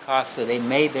targeted costs. So they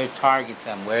made their targets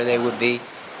on where they would be,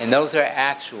 and those are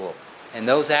actual. And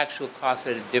those actual costs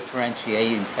are the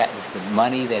differentiating factor. It's the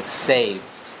money that's saved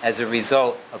as a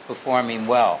result of performing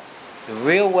well. The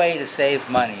real way to save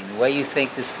money, and the way you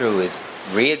think this through, is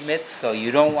readmits. So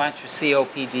you don't want your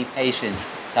COPD patients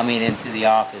coming into the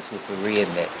office with a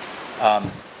readmit.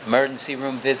 Emergency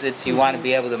room visits, you want to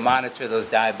be able to monitor those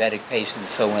diabetic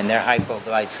patients so when they're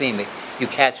hypoglycemic, you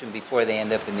catch them before they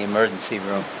end up in the emergency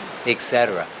room,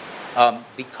 etc.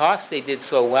 Because they did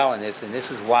so well in this, and this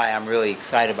is why I'm really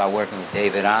excited about working with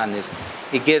David on this,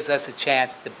 it gives us a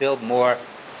chance to build more.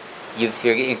 If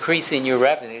you're increasing your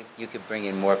revenue, you could bring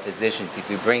in more physicians. If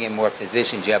you bring in more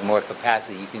physicians, you have more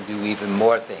capacity. You can do even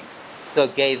more things. So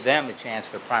it gave them a chance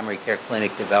for primary care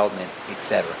clinic development,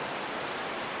 etc.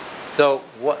 So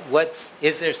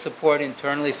is there support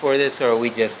internally for this, or are we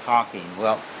just talking?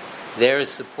 Well, there is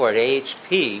support.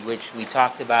 AHP, which we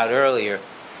talked about earlier,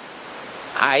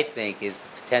 I think is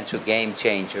the potential game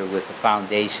changer with the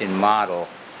foundation model.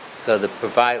 So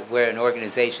where an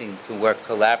organization can work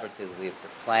collaboratively with the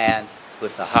plans,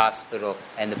 with the hospital,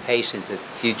 and the patients as the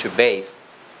future base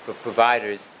for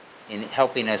providers in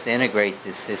helping us integrate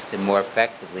this system more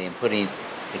effectively and putting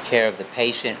the care of the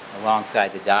patient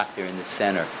alongside the doctor in the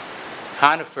center.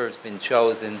 Conifer has been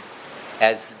chosen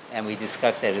and we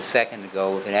discussed that a second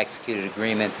ago, with an executed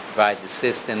agreement to provide the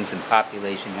systems and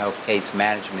population health case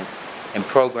management and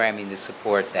programming to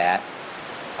support that.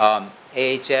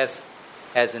 AHS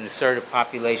has an assertive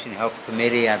population health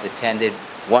committee. I've attended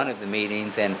one of the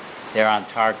meetings, and they're on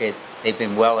target. They've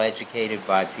been well educated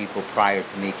by people prior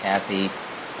to me. Kathy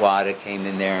Wada came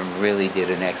in there and really did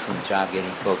an excellent job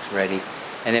getting folks ready.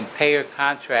 And then payer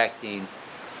contracting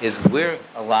is we're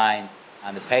aligned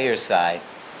on the payer side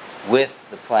with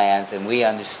the plans, and we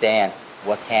understand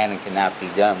what can and cannot be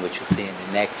done, which you'll see in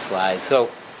the next slide.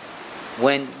 So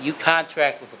when you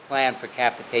contract with a plan for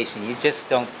capitation, you just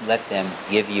don't let them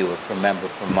give you a per member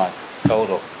per month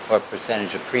total or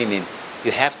percentage of premium.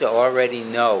 You have to already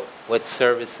know what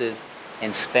services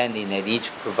and spending that each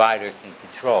provider can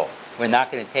control. We're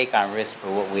not going to take on risk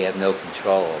for what we have no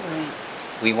control over. Right.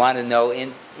 We want to know,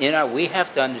 we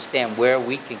have to understand where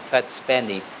we can cut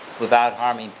spending without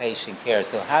harming patient care.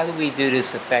 So how do we do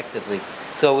this effectively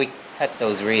so we cut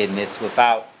those readmits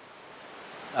without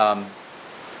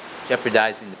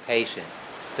jeopardizing the patient?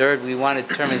 Third, we want to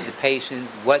determine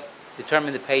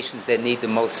the patients that need the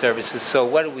most services. So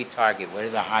what do we target? What are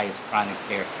the highest chronic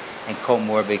care and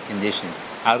comorbid conditions?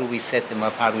 How do we set them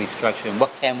up? How do we structure them?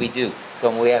 What can we do? So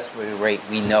when we ask for a rate,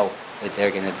 we know what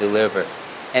they're going to deliver.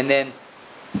 And then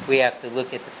we have to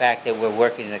look at the fact that we're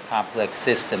working in a complex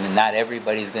system, and not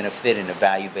everybody's going to fit in a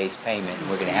value-based payment, and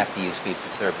we're going to have to use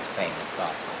fee-for-service payments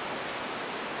also.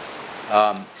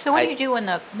 So what do you do when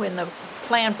the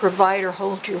plan provider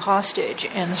holds you hostage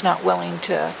and is not willing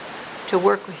to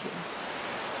work with you?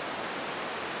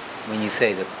 When you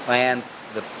say the plan?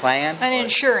 An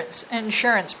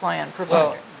insurance plan provider.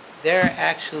 Well, they're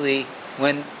actually,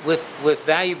 with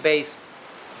value-based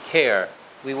care,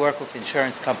 we work with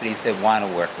insurance companies that want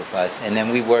to work with us, and then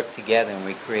we work together and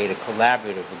we create a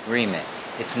collaborative agreement.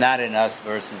 It's not an us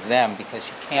versus them, because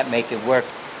you can't make it work.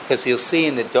 Because you'll see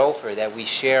in the DOFR that we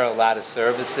share a lot of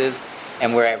services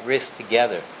and we're at risk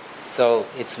together. So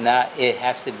it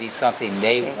has to be something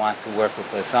they want to work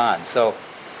with us on. So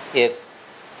if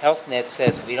HealthNet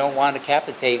says we don't want to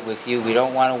capitate with you, we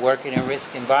don't want to work in a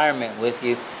risk environment with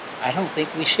you, I don't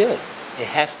think we should. It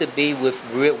has to be with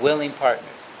willing partners.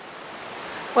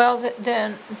 Well,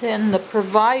 then the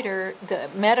provider, the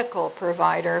medical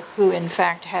provider, who in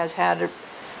fact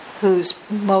whose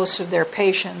most of their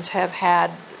patients have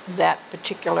had that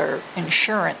particular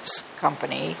insurance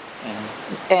company,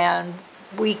 and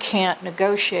we can't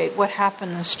negotiate, what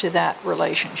happens to that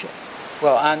relationship?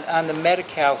 Well, on the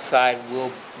Medi-Cal side,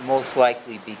 we'll most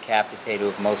likely be capitated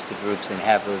with most of the groups and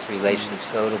have those relationships,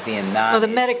 so it'll be a non... Well, the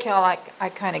Medi-Cal I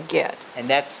kind of get. And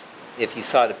that's, if you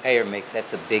saw the payer mix,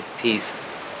 that's a big piece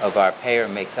of our payer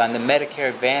mix. On the Medicare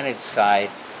Advantage side,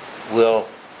 we'll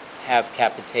have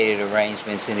capitated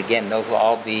arrangements, and again, those will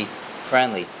all be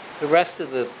friendly. The rest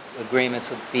of the agreements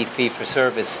will be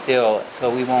fee-for-service still, so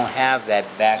we won't have that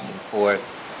back-and-forth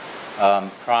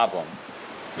problem.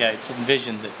 Yeah, it's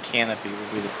envisioned that Canopy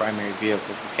will be the primary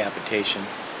vehicle for capitation,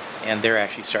 and they're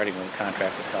actually starting with a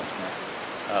contract with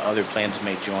HealthNet. Other plans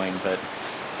may join, but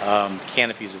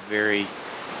Canopy is a very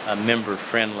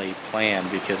member-friendly plan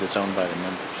because it's owned by the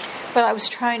members. Well, I was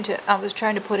trying to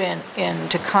put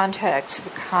into context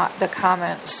the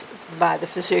comments by the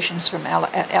physicians from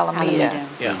Alameda.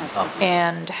 Yeah.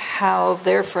 And how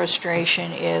their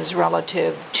frustration is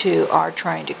relative to our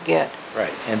trying to get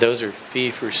Right, and those are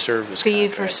fee-for-service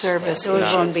fee-for-service.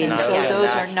 Those won't be, so not-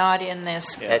 those are not in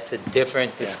this. That's a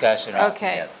different discussion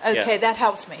Okay, altogether. that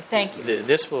helps me. Thank you.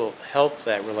 This will help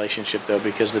that relationship, though,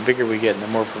 because the bigger we get and the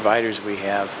more providers we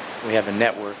have a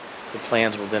network, the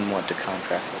plans will then want to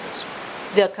contract with us.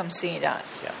 They'll come see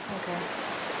us. Yeah. Okay.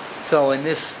 So in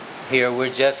this here,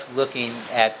 we're just looking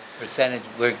at percentage.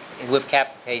 With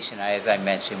capitation, as I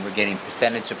mentioned, we're getting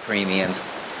percentage of premiums.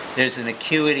 There's an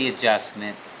acuity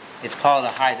adjustment. It's called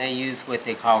they use what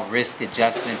they call risk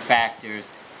adjustment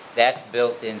factors. That's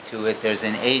built into it. There's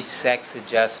an age-sex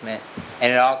adjustment,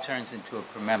 and it all turns into a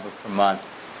per member per month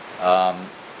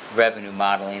revenue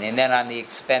modeling. And then on the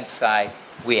expense side,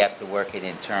 we have to work it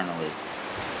internally.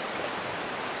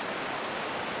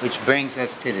 Which brings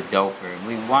us to the DOFR. And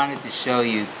we wanted to show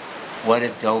you what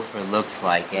a DOFR looks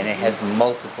like, and it has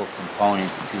multiple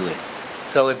components to it.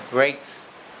 So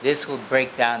this will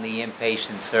break down the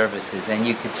inpatient services, and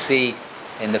you can see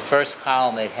in the first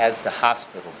column it has the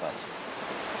hospital budget.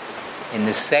 In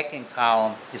the second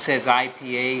column it says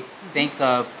IPA. Think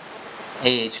of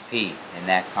AHP in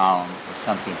that column or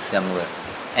something similar.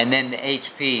 And then the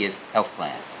HP is health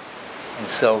plan. And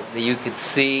so you could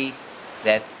see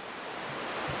that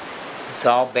it's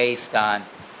all based on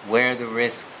where the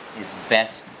risk is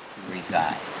best to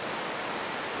reside.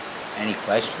 Any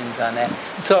questions on that?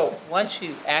 So once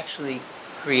you actually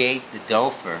create the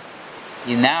DOFR,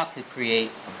 you now could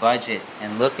create a budget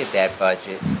and look at that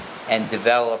budget and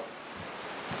develop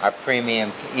our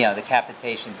premium, the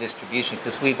capitation distribution,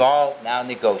 because we've all now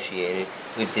negotiated.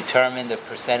 We've determined the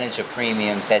percentage of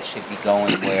premiums that should be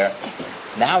going where.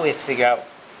 Now we have to figure out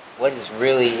what is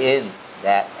really in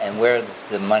that and where does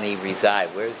the money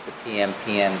reside. Where's the PM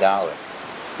dollar?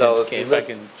 So if I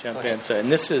can jump in. So, and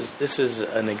this is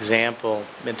an example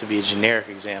meant to be a generic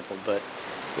example, but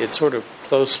it sort of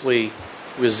closely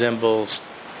resembles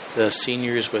the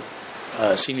seniors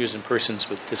and persons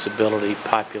with disability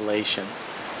population.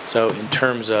 So in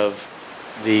terms of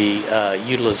the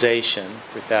utilization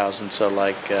per thousand, so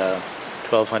like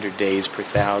 1,200 days per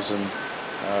thousand,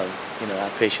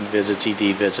 outpatient visits,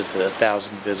 ED visits,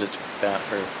 1,000 visits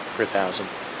per thousand,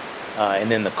 and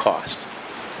then the cost.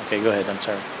 Okay, go ahead. I'm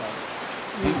sorry.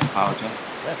 Apologize.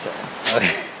 That's all right.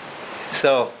 Okay.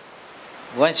 So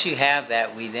once you have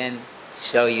that, we then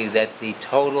show you that the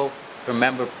total per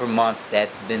member per month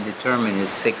that's been determined is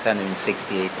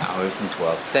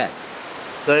 $668.12.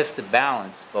 So that's to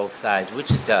balance both sides,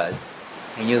 which it does.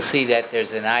 And you'll see that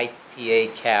there's an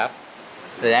IPA cap.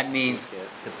 So that means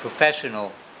the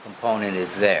professional component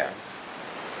is there.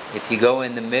 If you go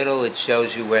in the middle, it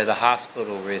shows you where the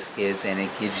hospital risk is, and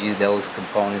it gives you those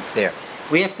components there.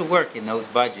 We have to work in those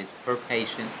budgets per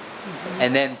patient. Mm-hmm.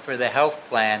 And then for the health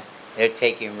plan, they're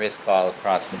taking risk all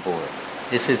across the board.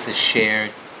 This is a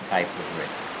shared type of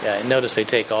risk. Yeah, and notice they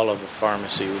take all of the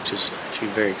pharmacy, which is actually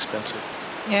very expensive.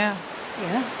 Yeah.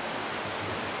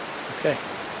 Okay.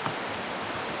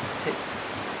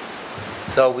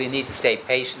 So we need to stay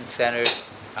patient-centered,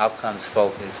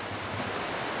 outcomes-focused,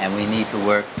 and we need to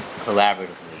work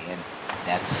collaboratively, and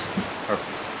that's the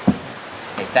purpose.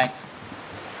 Okay, thanks.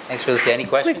 Thanks for listening. Any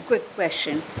questions? Quick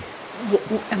question.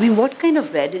 What kind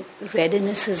of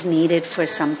readiness is needed for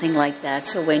something like that?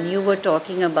 So when you were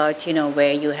talking about,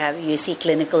 where you see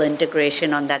clinical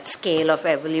integration on that scale of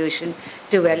evolution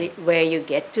to where you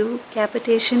get to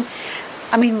capitation,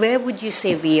 where would you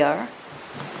say we are?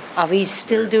 Are we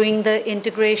still doing the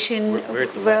integration? We're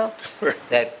at the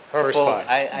that purple, first part.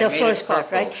 I made first it part,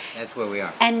 purple. right? That's where we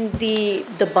are. And the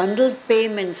bundled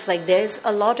payments, there's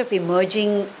a lot of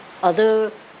emerging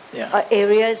other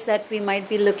areas that we might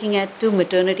be looking at too.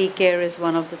 Maternity care is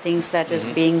one of the things that is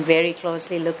being very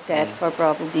closely looked at for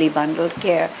probably bundled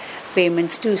care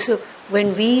payments too. So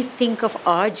when we think of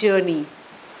our journey,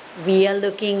 we are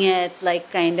looking at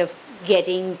kind of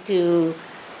getting to...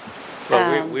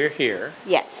 Well, we're here.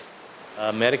 Yes.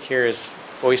 Medicare is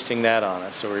foisting that on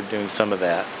us, so we're doing some of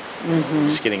that. We're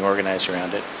just getting organized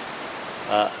around it.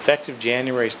 Effective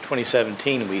January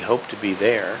 2017, we hope to be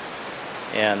there.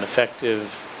 And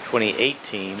effective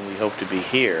 2018, we hope to be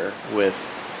here with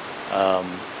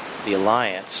the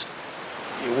Alliance.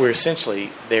 We're essentially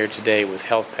there today with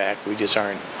HealthPAC. We just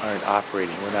aren't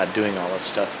operating. We're not doing all that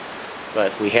stuff,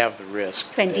 but we have the risk.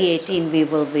 2018, we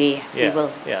will be. Yeah, we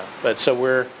will. yeah. But so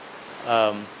we're,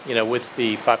 with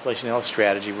the population health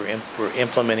strategy, we're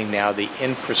implementing now the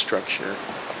infrastructure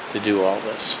to do all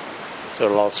this. So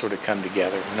it'll all sort of come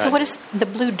together. So what does the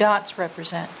blue dots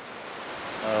represent?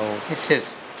 Oh, It's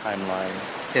just timeline.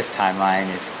 It's just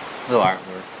timeline. It's little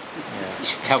artwork. Yeah. You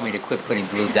should tell me to quit putting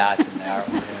blue dots in the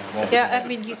artwork. Yeah, I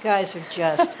mean, you guys are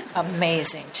just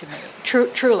amazing to me,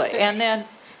 truly. And then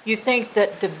you think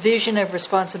that division of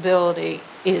responsibility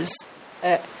is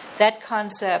that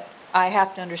concept. I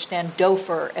have to understand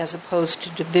DOFR as opposed to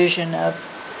division of.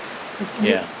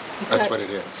 Yeah, That's what it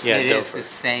is. yeah. It is Dofer. the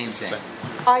same It's the thing.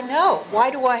 same. I know. Why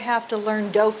do I have to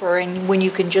learn DOFR and when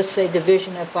you can just say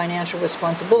division of financial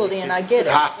responsibility and I get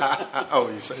it? Oh,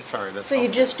 you say sorry. That's So you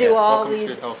healthcare. just do all Welcome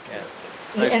these. to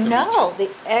healthcare. Nice And to no, meet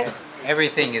you.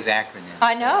 Everything is acronyms.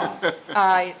 I know.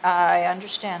 I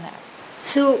understand that.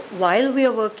 So while we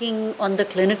are working on the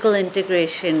clinical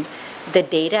integration, the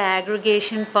data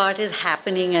aggregation part is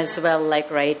happening as well, like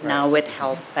right now with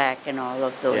HealthPAC and all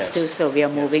of those Yes. too. So we are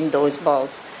moving those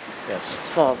balls Yes.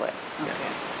 forward. Yeah.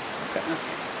 Okay.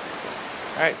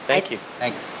 All right. Thank you.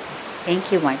 Thanks.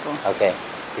 Thank you, Michael. Okay.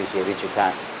 Appreciate your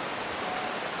time.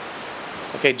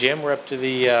 Okay, Jim, we're up to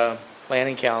the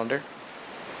planning calendar.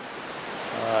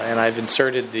 And I've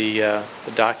inserted the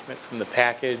document from the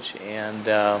package, and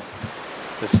the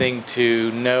thing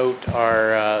to note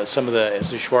are some of the,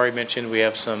 as Ishwari mentioned, we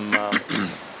have some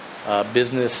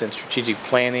business and strategic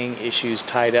planning issues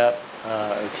teed up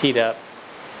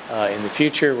in the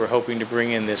future. We're hoping to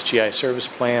bring in this GI service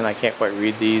plan. I can't quite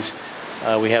read these.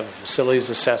 We have a facilities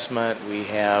assessment. We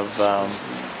have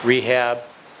rehab,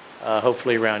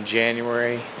 hopefully around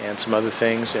January, and some other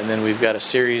things. And then we've got a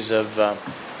series of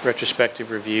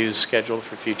retrospective reviews scheduled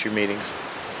for future meetings.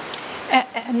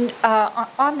 And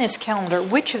on this calendar,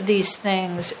 which of these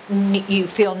things you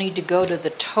feel need to go to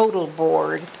the total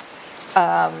board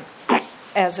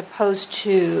as opposed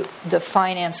to the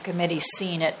finance committee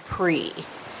seeing it pre?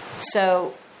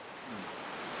 So,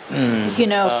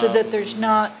 so that there's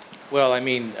not... Well, I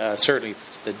mean, certainly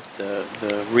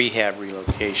the rehab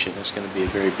relocation is going to be a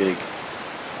very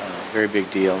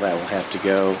big deal. That will have to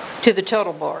go to the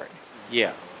total board.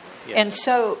 Yeah. And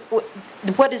so,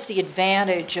 what is the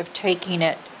advantage of taking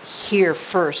it here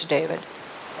first, David?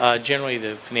 Generally,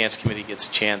 the finance committee gets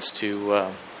a chance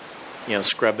to,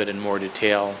 scrub it in more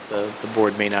detail. The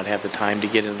board may not have the time to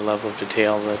get into the level of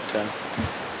detail that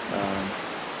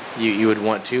you would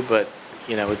want to, but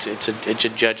it's a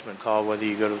judgment call whether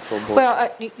you go to the full board. Well,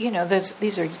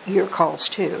 these are your calls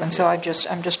too, and so I'm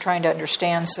just trying to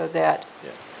understand so that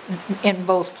in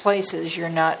both places you're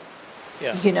not.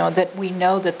 Yeah. That we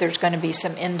know that there's going to be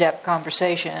some in-depth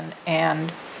conversation and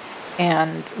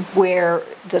where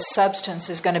the substance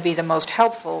is going to be the most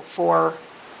helpful for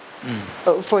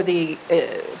the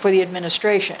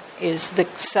administration. Is the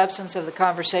substance of the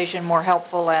conversation more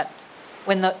helpful at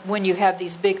when you have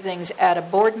these big things at a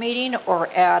board meeting or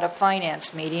at a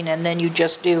finance meeting, and then you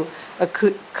just do a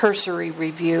cursory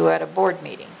review at a board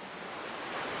meeting?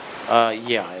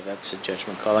 That's a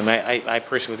judgment call. I mean, I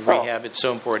personally, with rehab, it's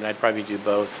so important, I'd probably do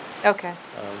both. Okay.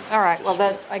 All right.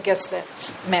 Well, I guess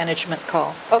that's management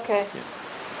call. Okay. Yeah.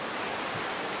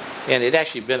 And it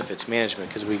actually benefits management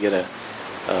because we get a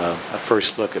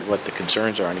first look at what the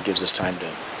concerns are, and it gives us time to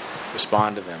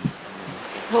respond to them.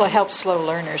 Well, it helps slow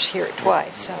learners hear it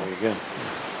twice. So. There you go.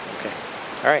 Okay.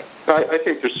 All right. I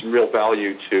think there's some real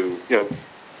value to,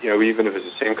 even if it's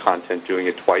the same content, doing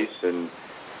it twice, and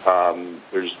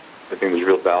I think there's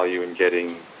real value in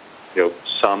getting,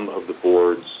 some of the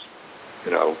board's,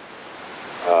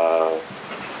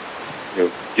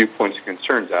 viewpoints and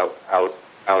concerns out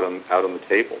on the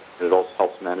table, and it also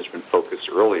helps management focus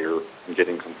earlier in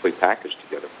getting a complete package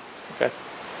together. Okay.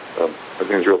 I think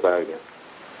there's real value there.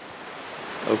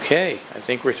 Okay, I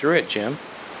think we're through it, Jim.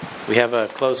 We have a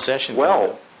closed session.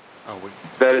 Well,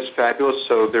 that is fabulous.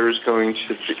 So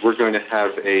we're going to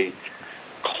have a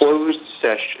closed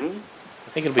session. I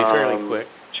think it'll be fairly quick.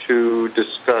 To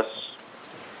discuss.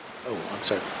 Oh, I'm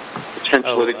sorry.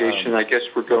 Potential litigation. I guess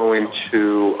we're going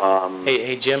to.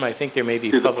 Hey, Jim. I think there may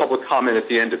be do the public comment at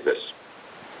the end of this.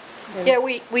 Yeah,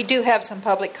 we do have some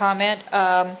public comment.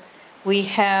 We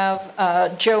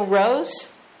have Joe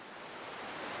Rose.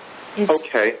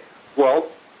 Okay. Well,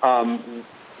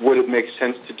 would it make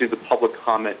sense to do the public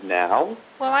comment now?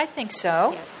 Well, I think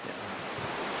so. Yes.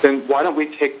 Then why don't we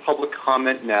take public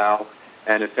comment now,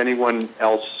 and if anyone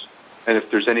else, and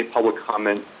if there's any public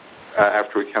comment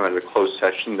after we come out of the closed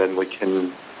session, then we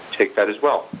can take that as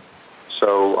well.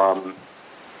 So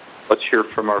let's hear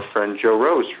from our friend Joe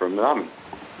Rose from NAMI.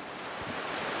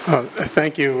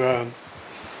 Thank you,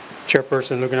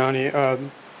 Chairperson Luganani.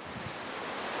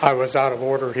 I was out of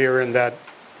order here in that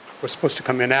we're supposed to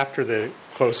come in after the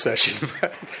closed session,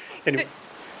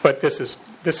 but this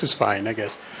is fine, I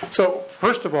guess. So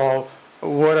first of all,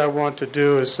 what I want to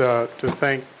do is to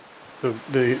thank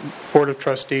the Board of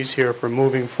Trustees here for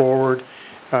moving forward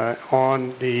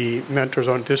on the Mentors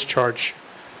on Discharge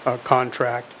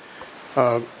contract.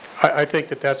 I think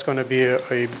that's going to be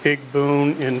a big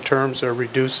boon in terms of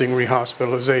reducing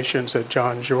rehospitalizations at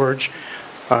John George.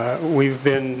 We've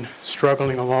been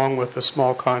struggling along with a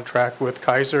small contract with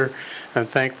Kaiser, and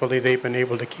thankfully they've been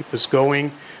able to keep us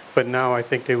going. But now I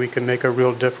think that we can make a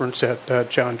real difference at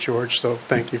John George, so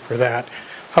thank you for that.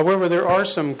 However, there are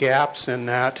some gaps in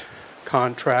that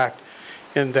contract,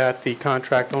 in that the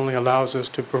contract only allows us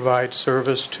to provide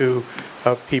service to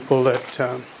people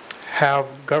that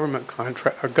have government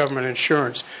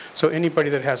insurance. So anybody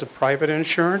that has a private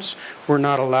insurance, we're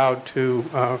not allowed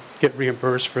to get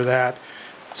reimbursed for that.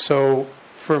 So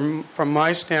from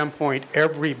my standpoint,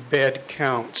 every bed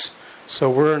counts. So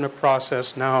we're in a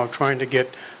process now of trying to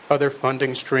get other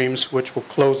funding streams which will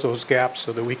close those gaps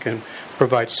so that we can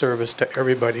provide service to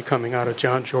everybody coming out of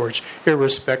John George,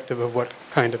 irrespective of what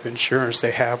kind of insurance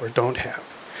they have or don't have.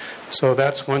 So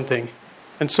that's one thing.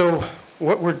 And so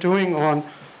what we're doing on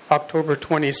October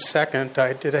 22nd,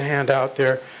 I did a handout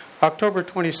there. October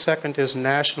 22nd is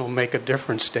National Make a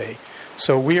Difference Day.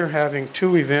 So we are having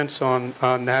two events on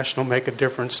National Make a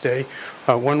Difference Day.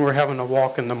 One, we're having a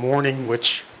walk in the morning,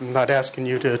 which I'm not asking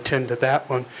you to attend to that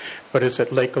one, but it's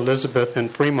at Lake Elizabeth in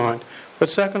Fremont. But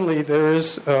secondly, there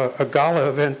is a gala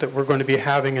event that we're going to be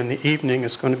having in the evening.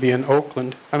 It's going to be in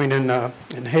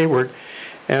in Hayward.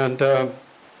 And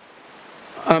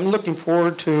I'm looking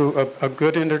forward to a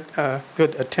good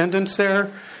attendance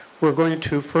there. We're going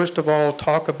to, first of all,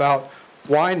 talk about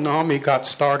why NAMI got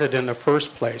started in the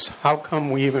first place. How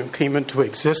come we even came into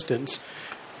existence?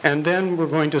 And then we're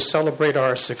going to celebrate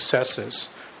our successes,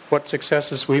 what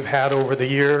successes we've had over the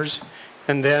years,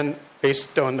 and then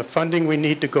based on the funding we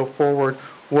need to go forward,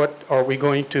 what are we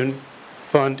going to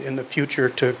fund in the future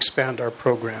to expand our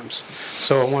programs.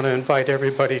 So I want to invite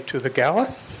everybody to the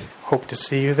gala. Hope to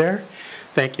see you there.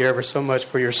 Thank you ever so much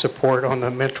for your support on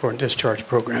the Mentor and Discharge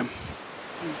program.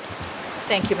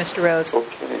 Thank you, Mr. Rose.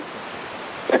 Okay.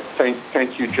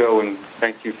 Thank you, Joe, and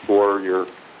thank you for your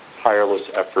tireless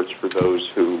efforts for those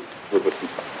who live with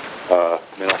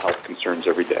mental health concerns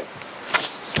every day.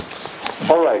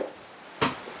 All right.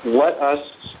 Let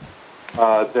us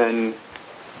then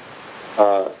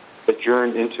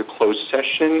adjourn into closed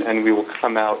session, and we will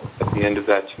come out at the end of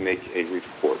that to make a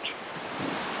report.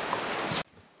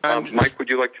 Mike, would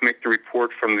you like to make the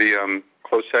report from the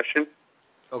closed session?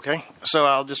 Okay, so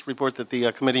I'll just report that the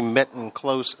committee met in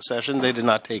closed session. They did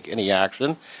not take any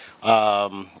action,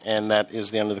 and that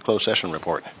is the end of the closed session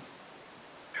report.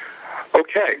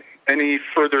 Okay. Any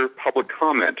further public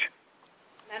comment?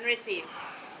 None received.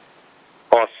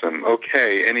 Awesome.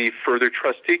 Okay. Any further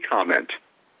trustee comment?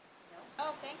 No.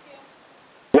 Oh, thank you.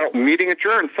 Well, meeting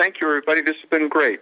adjourned. Thank you, everybody. This has been great.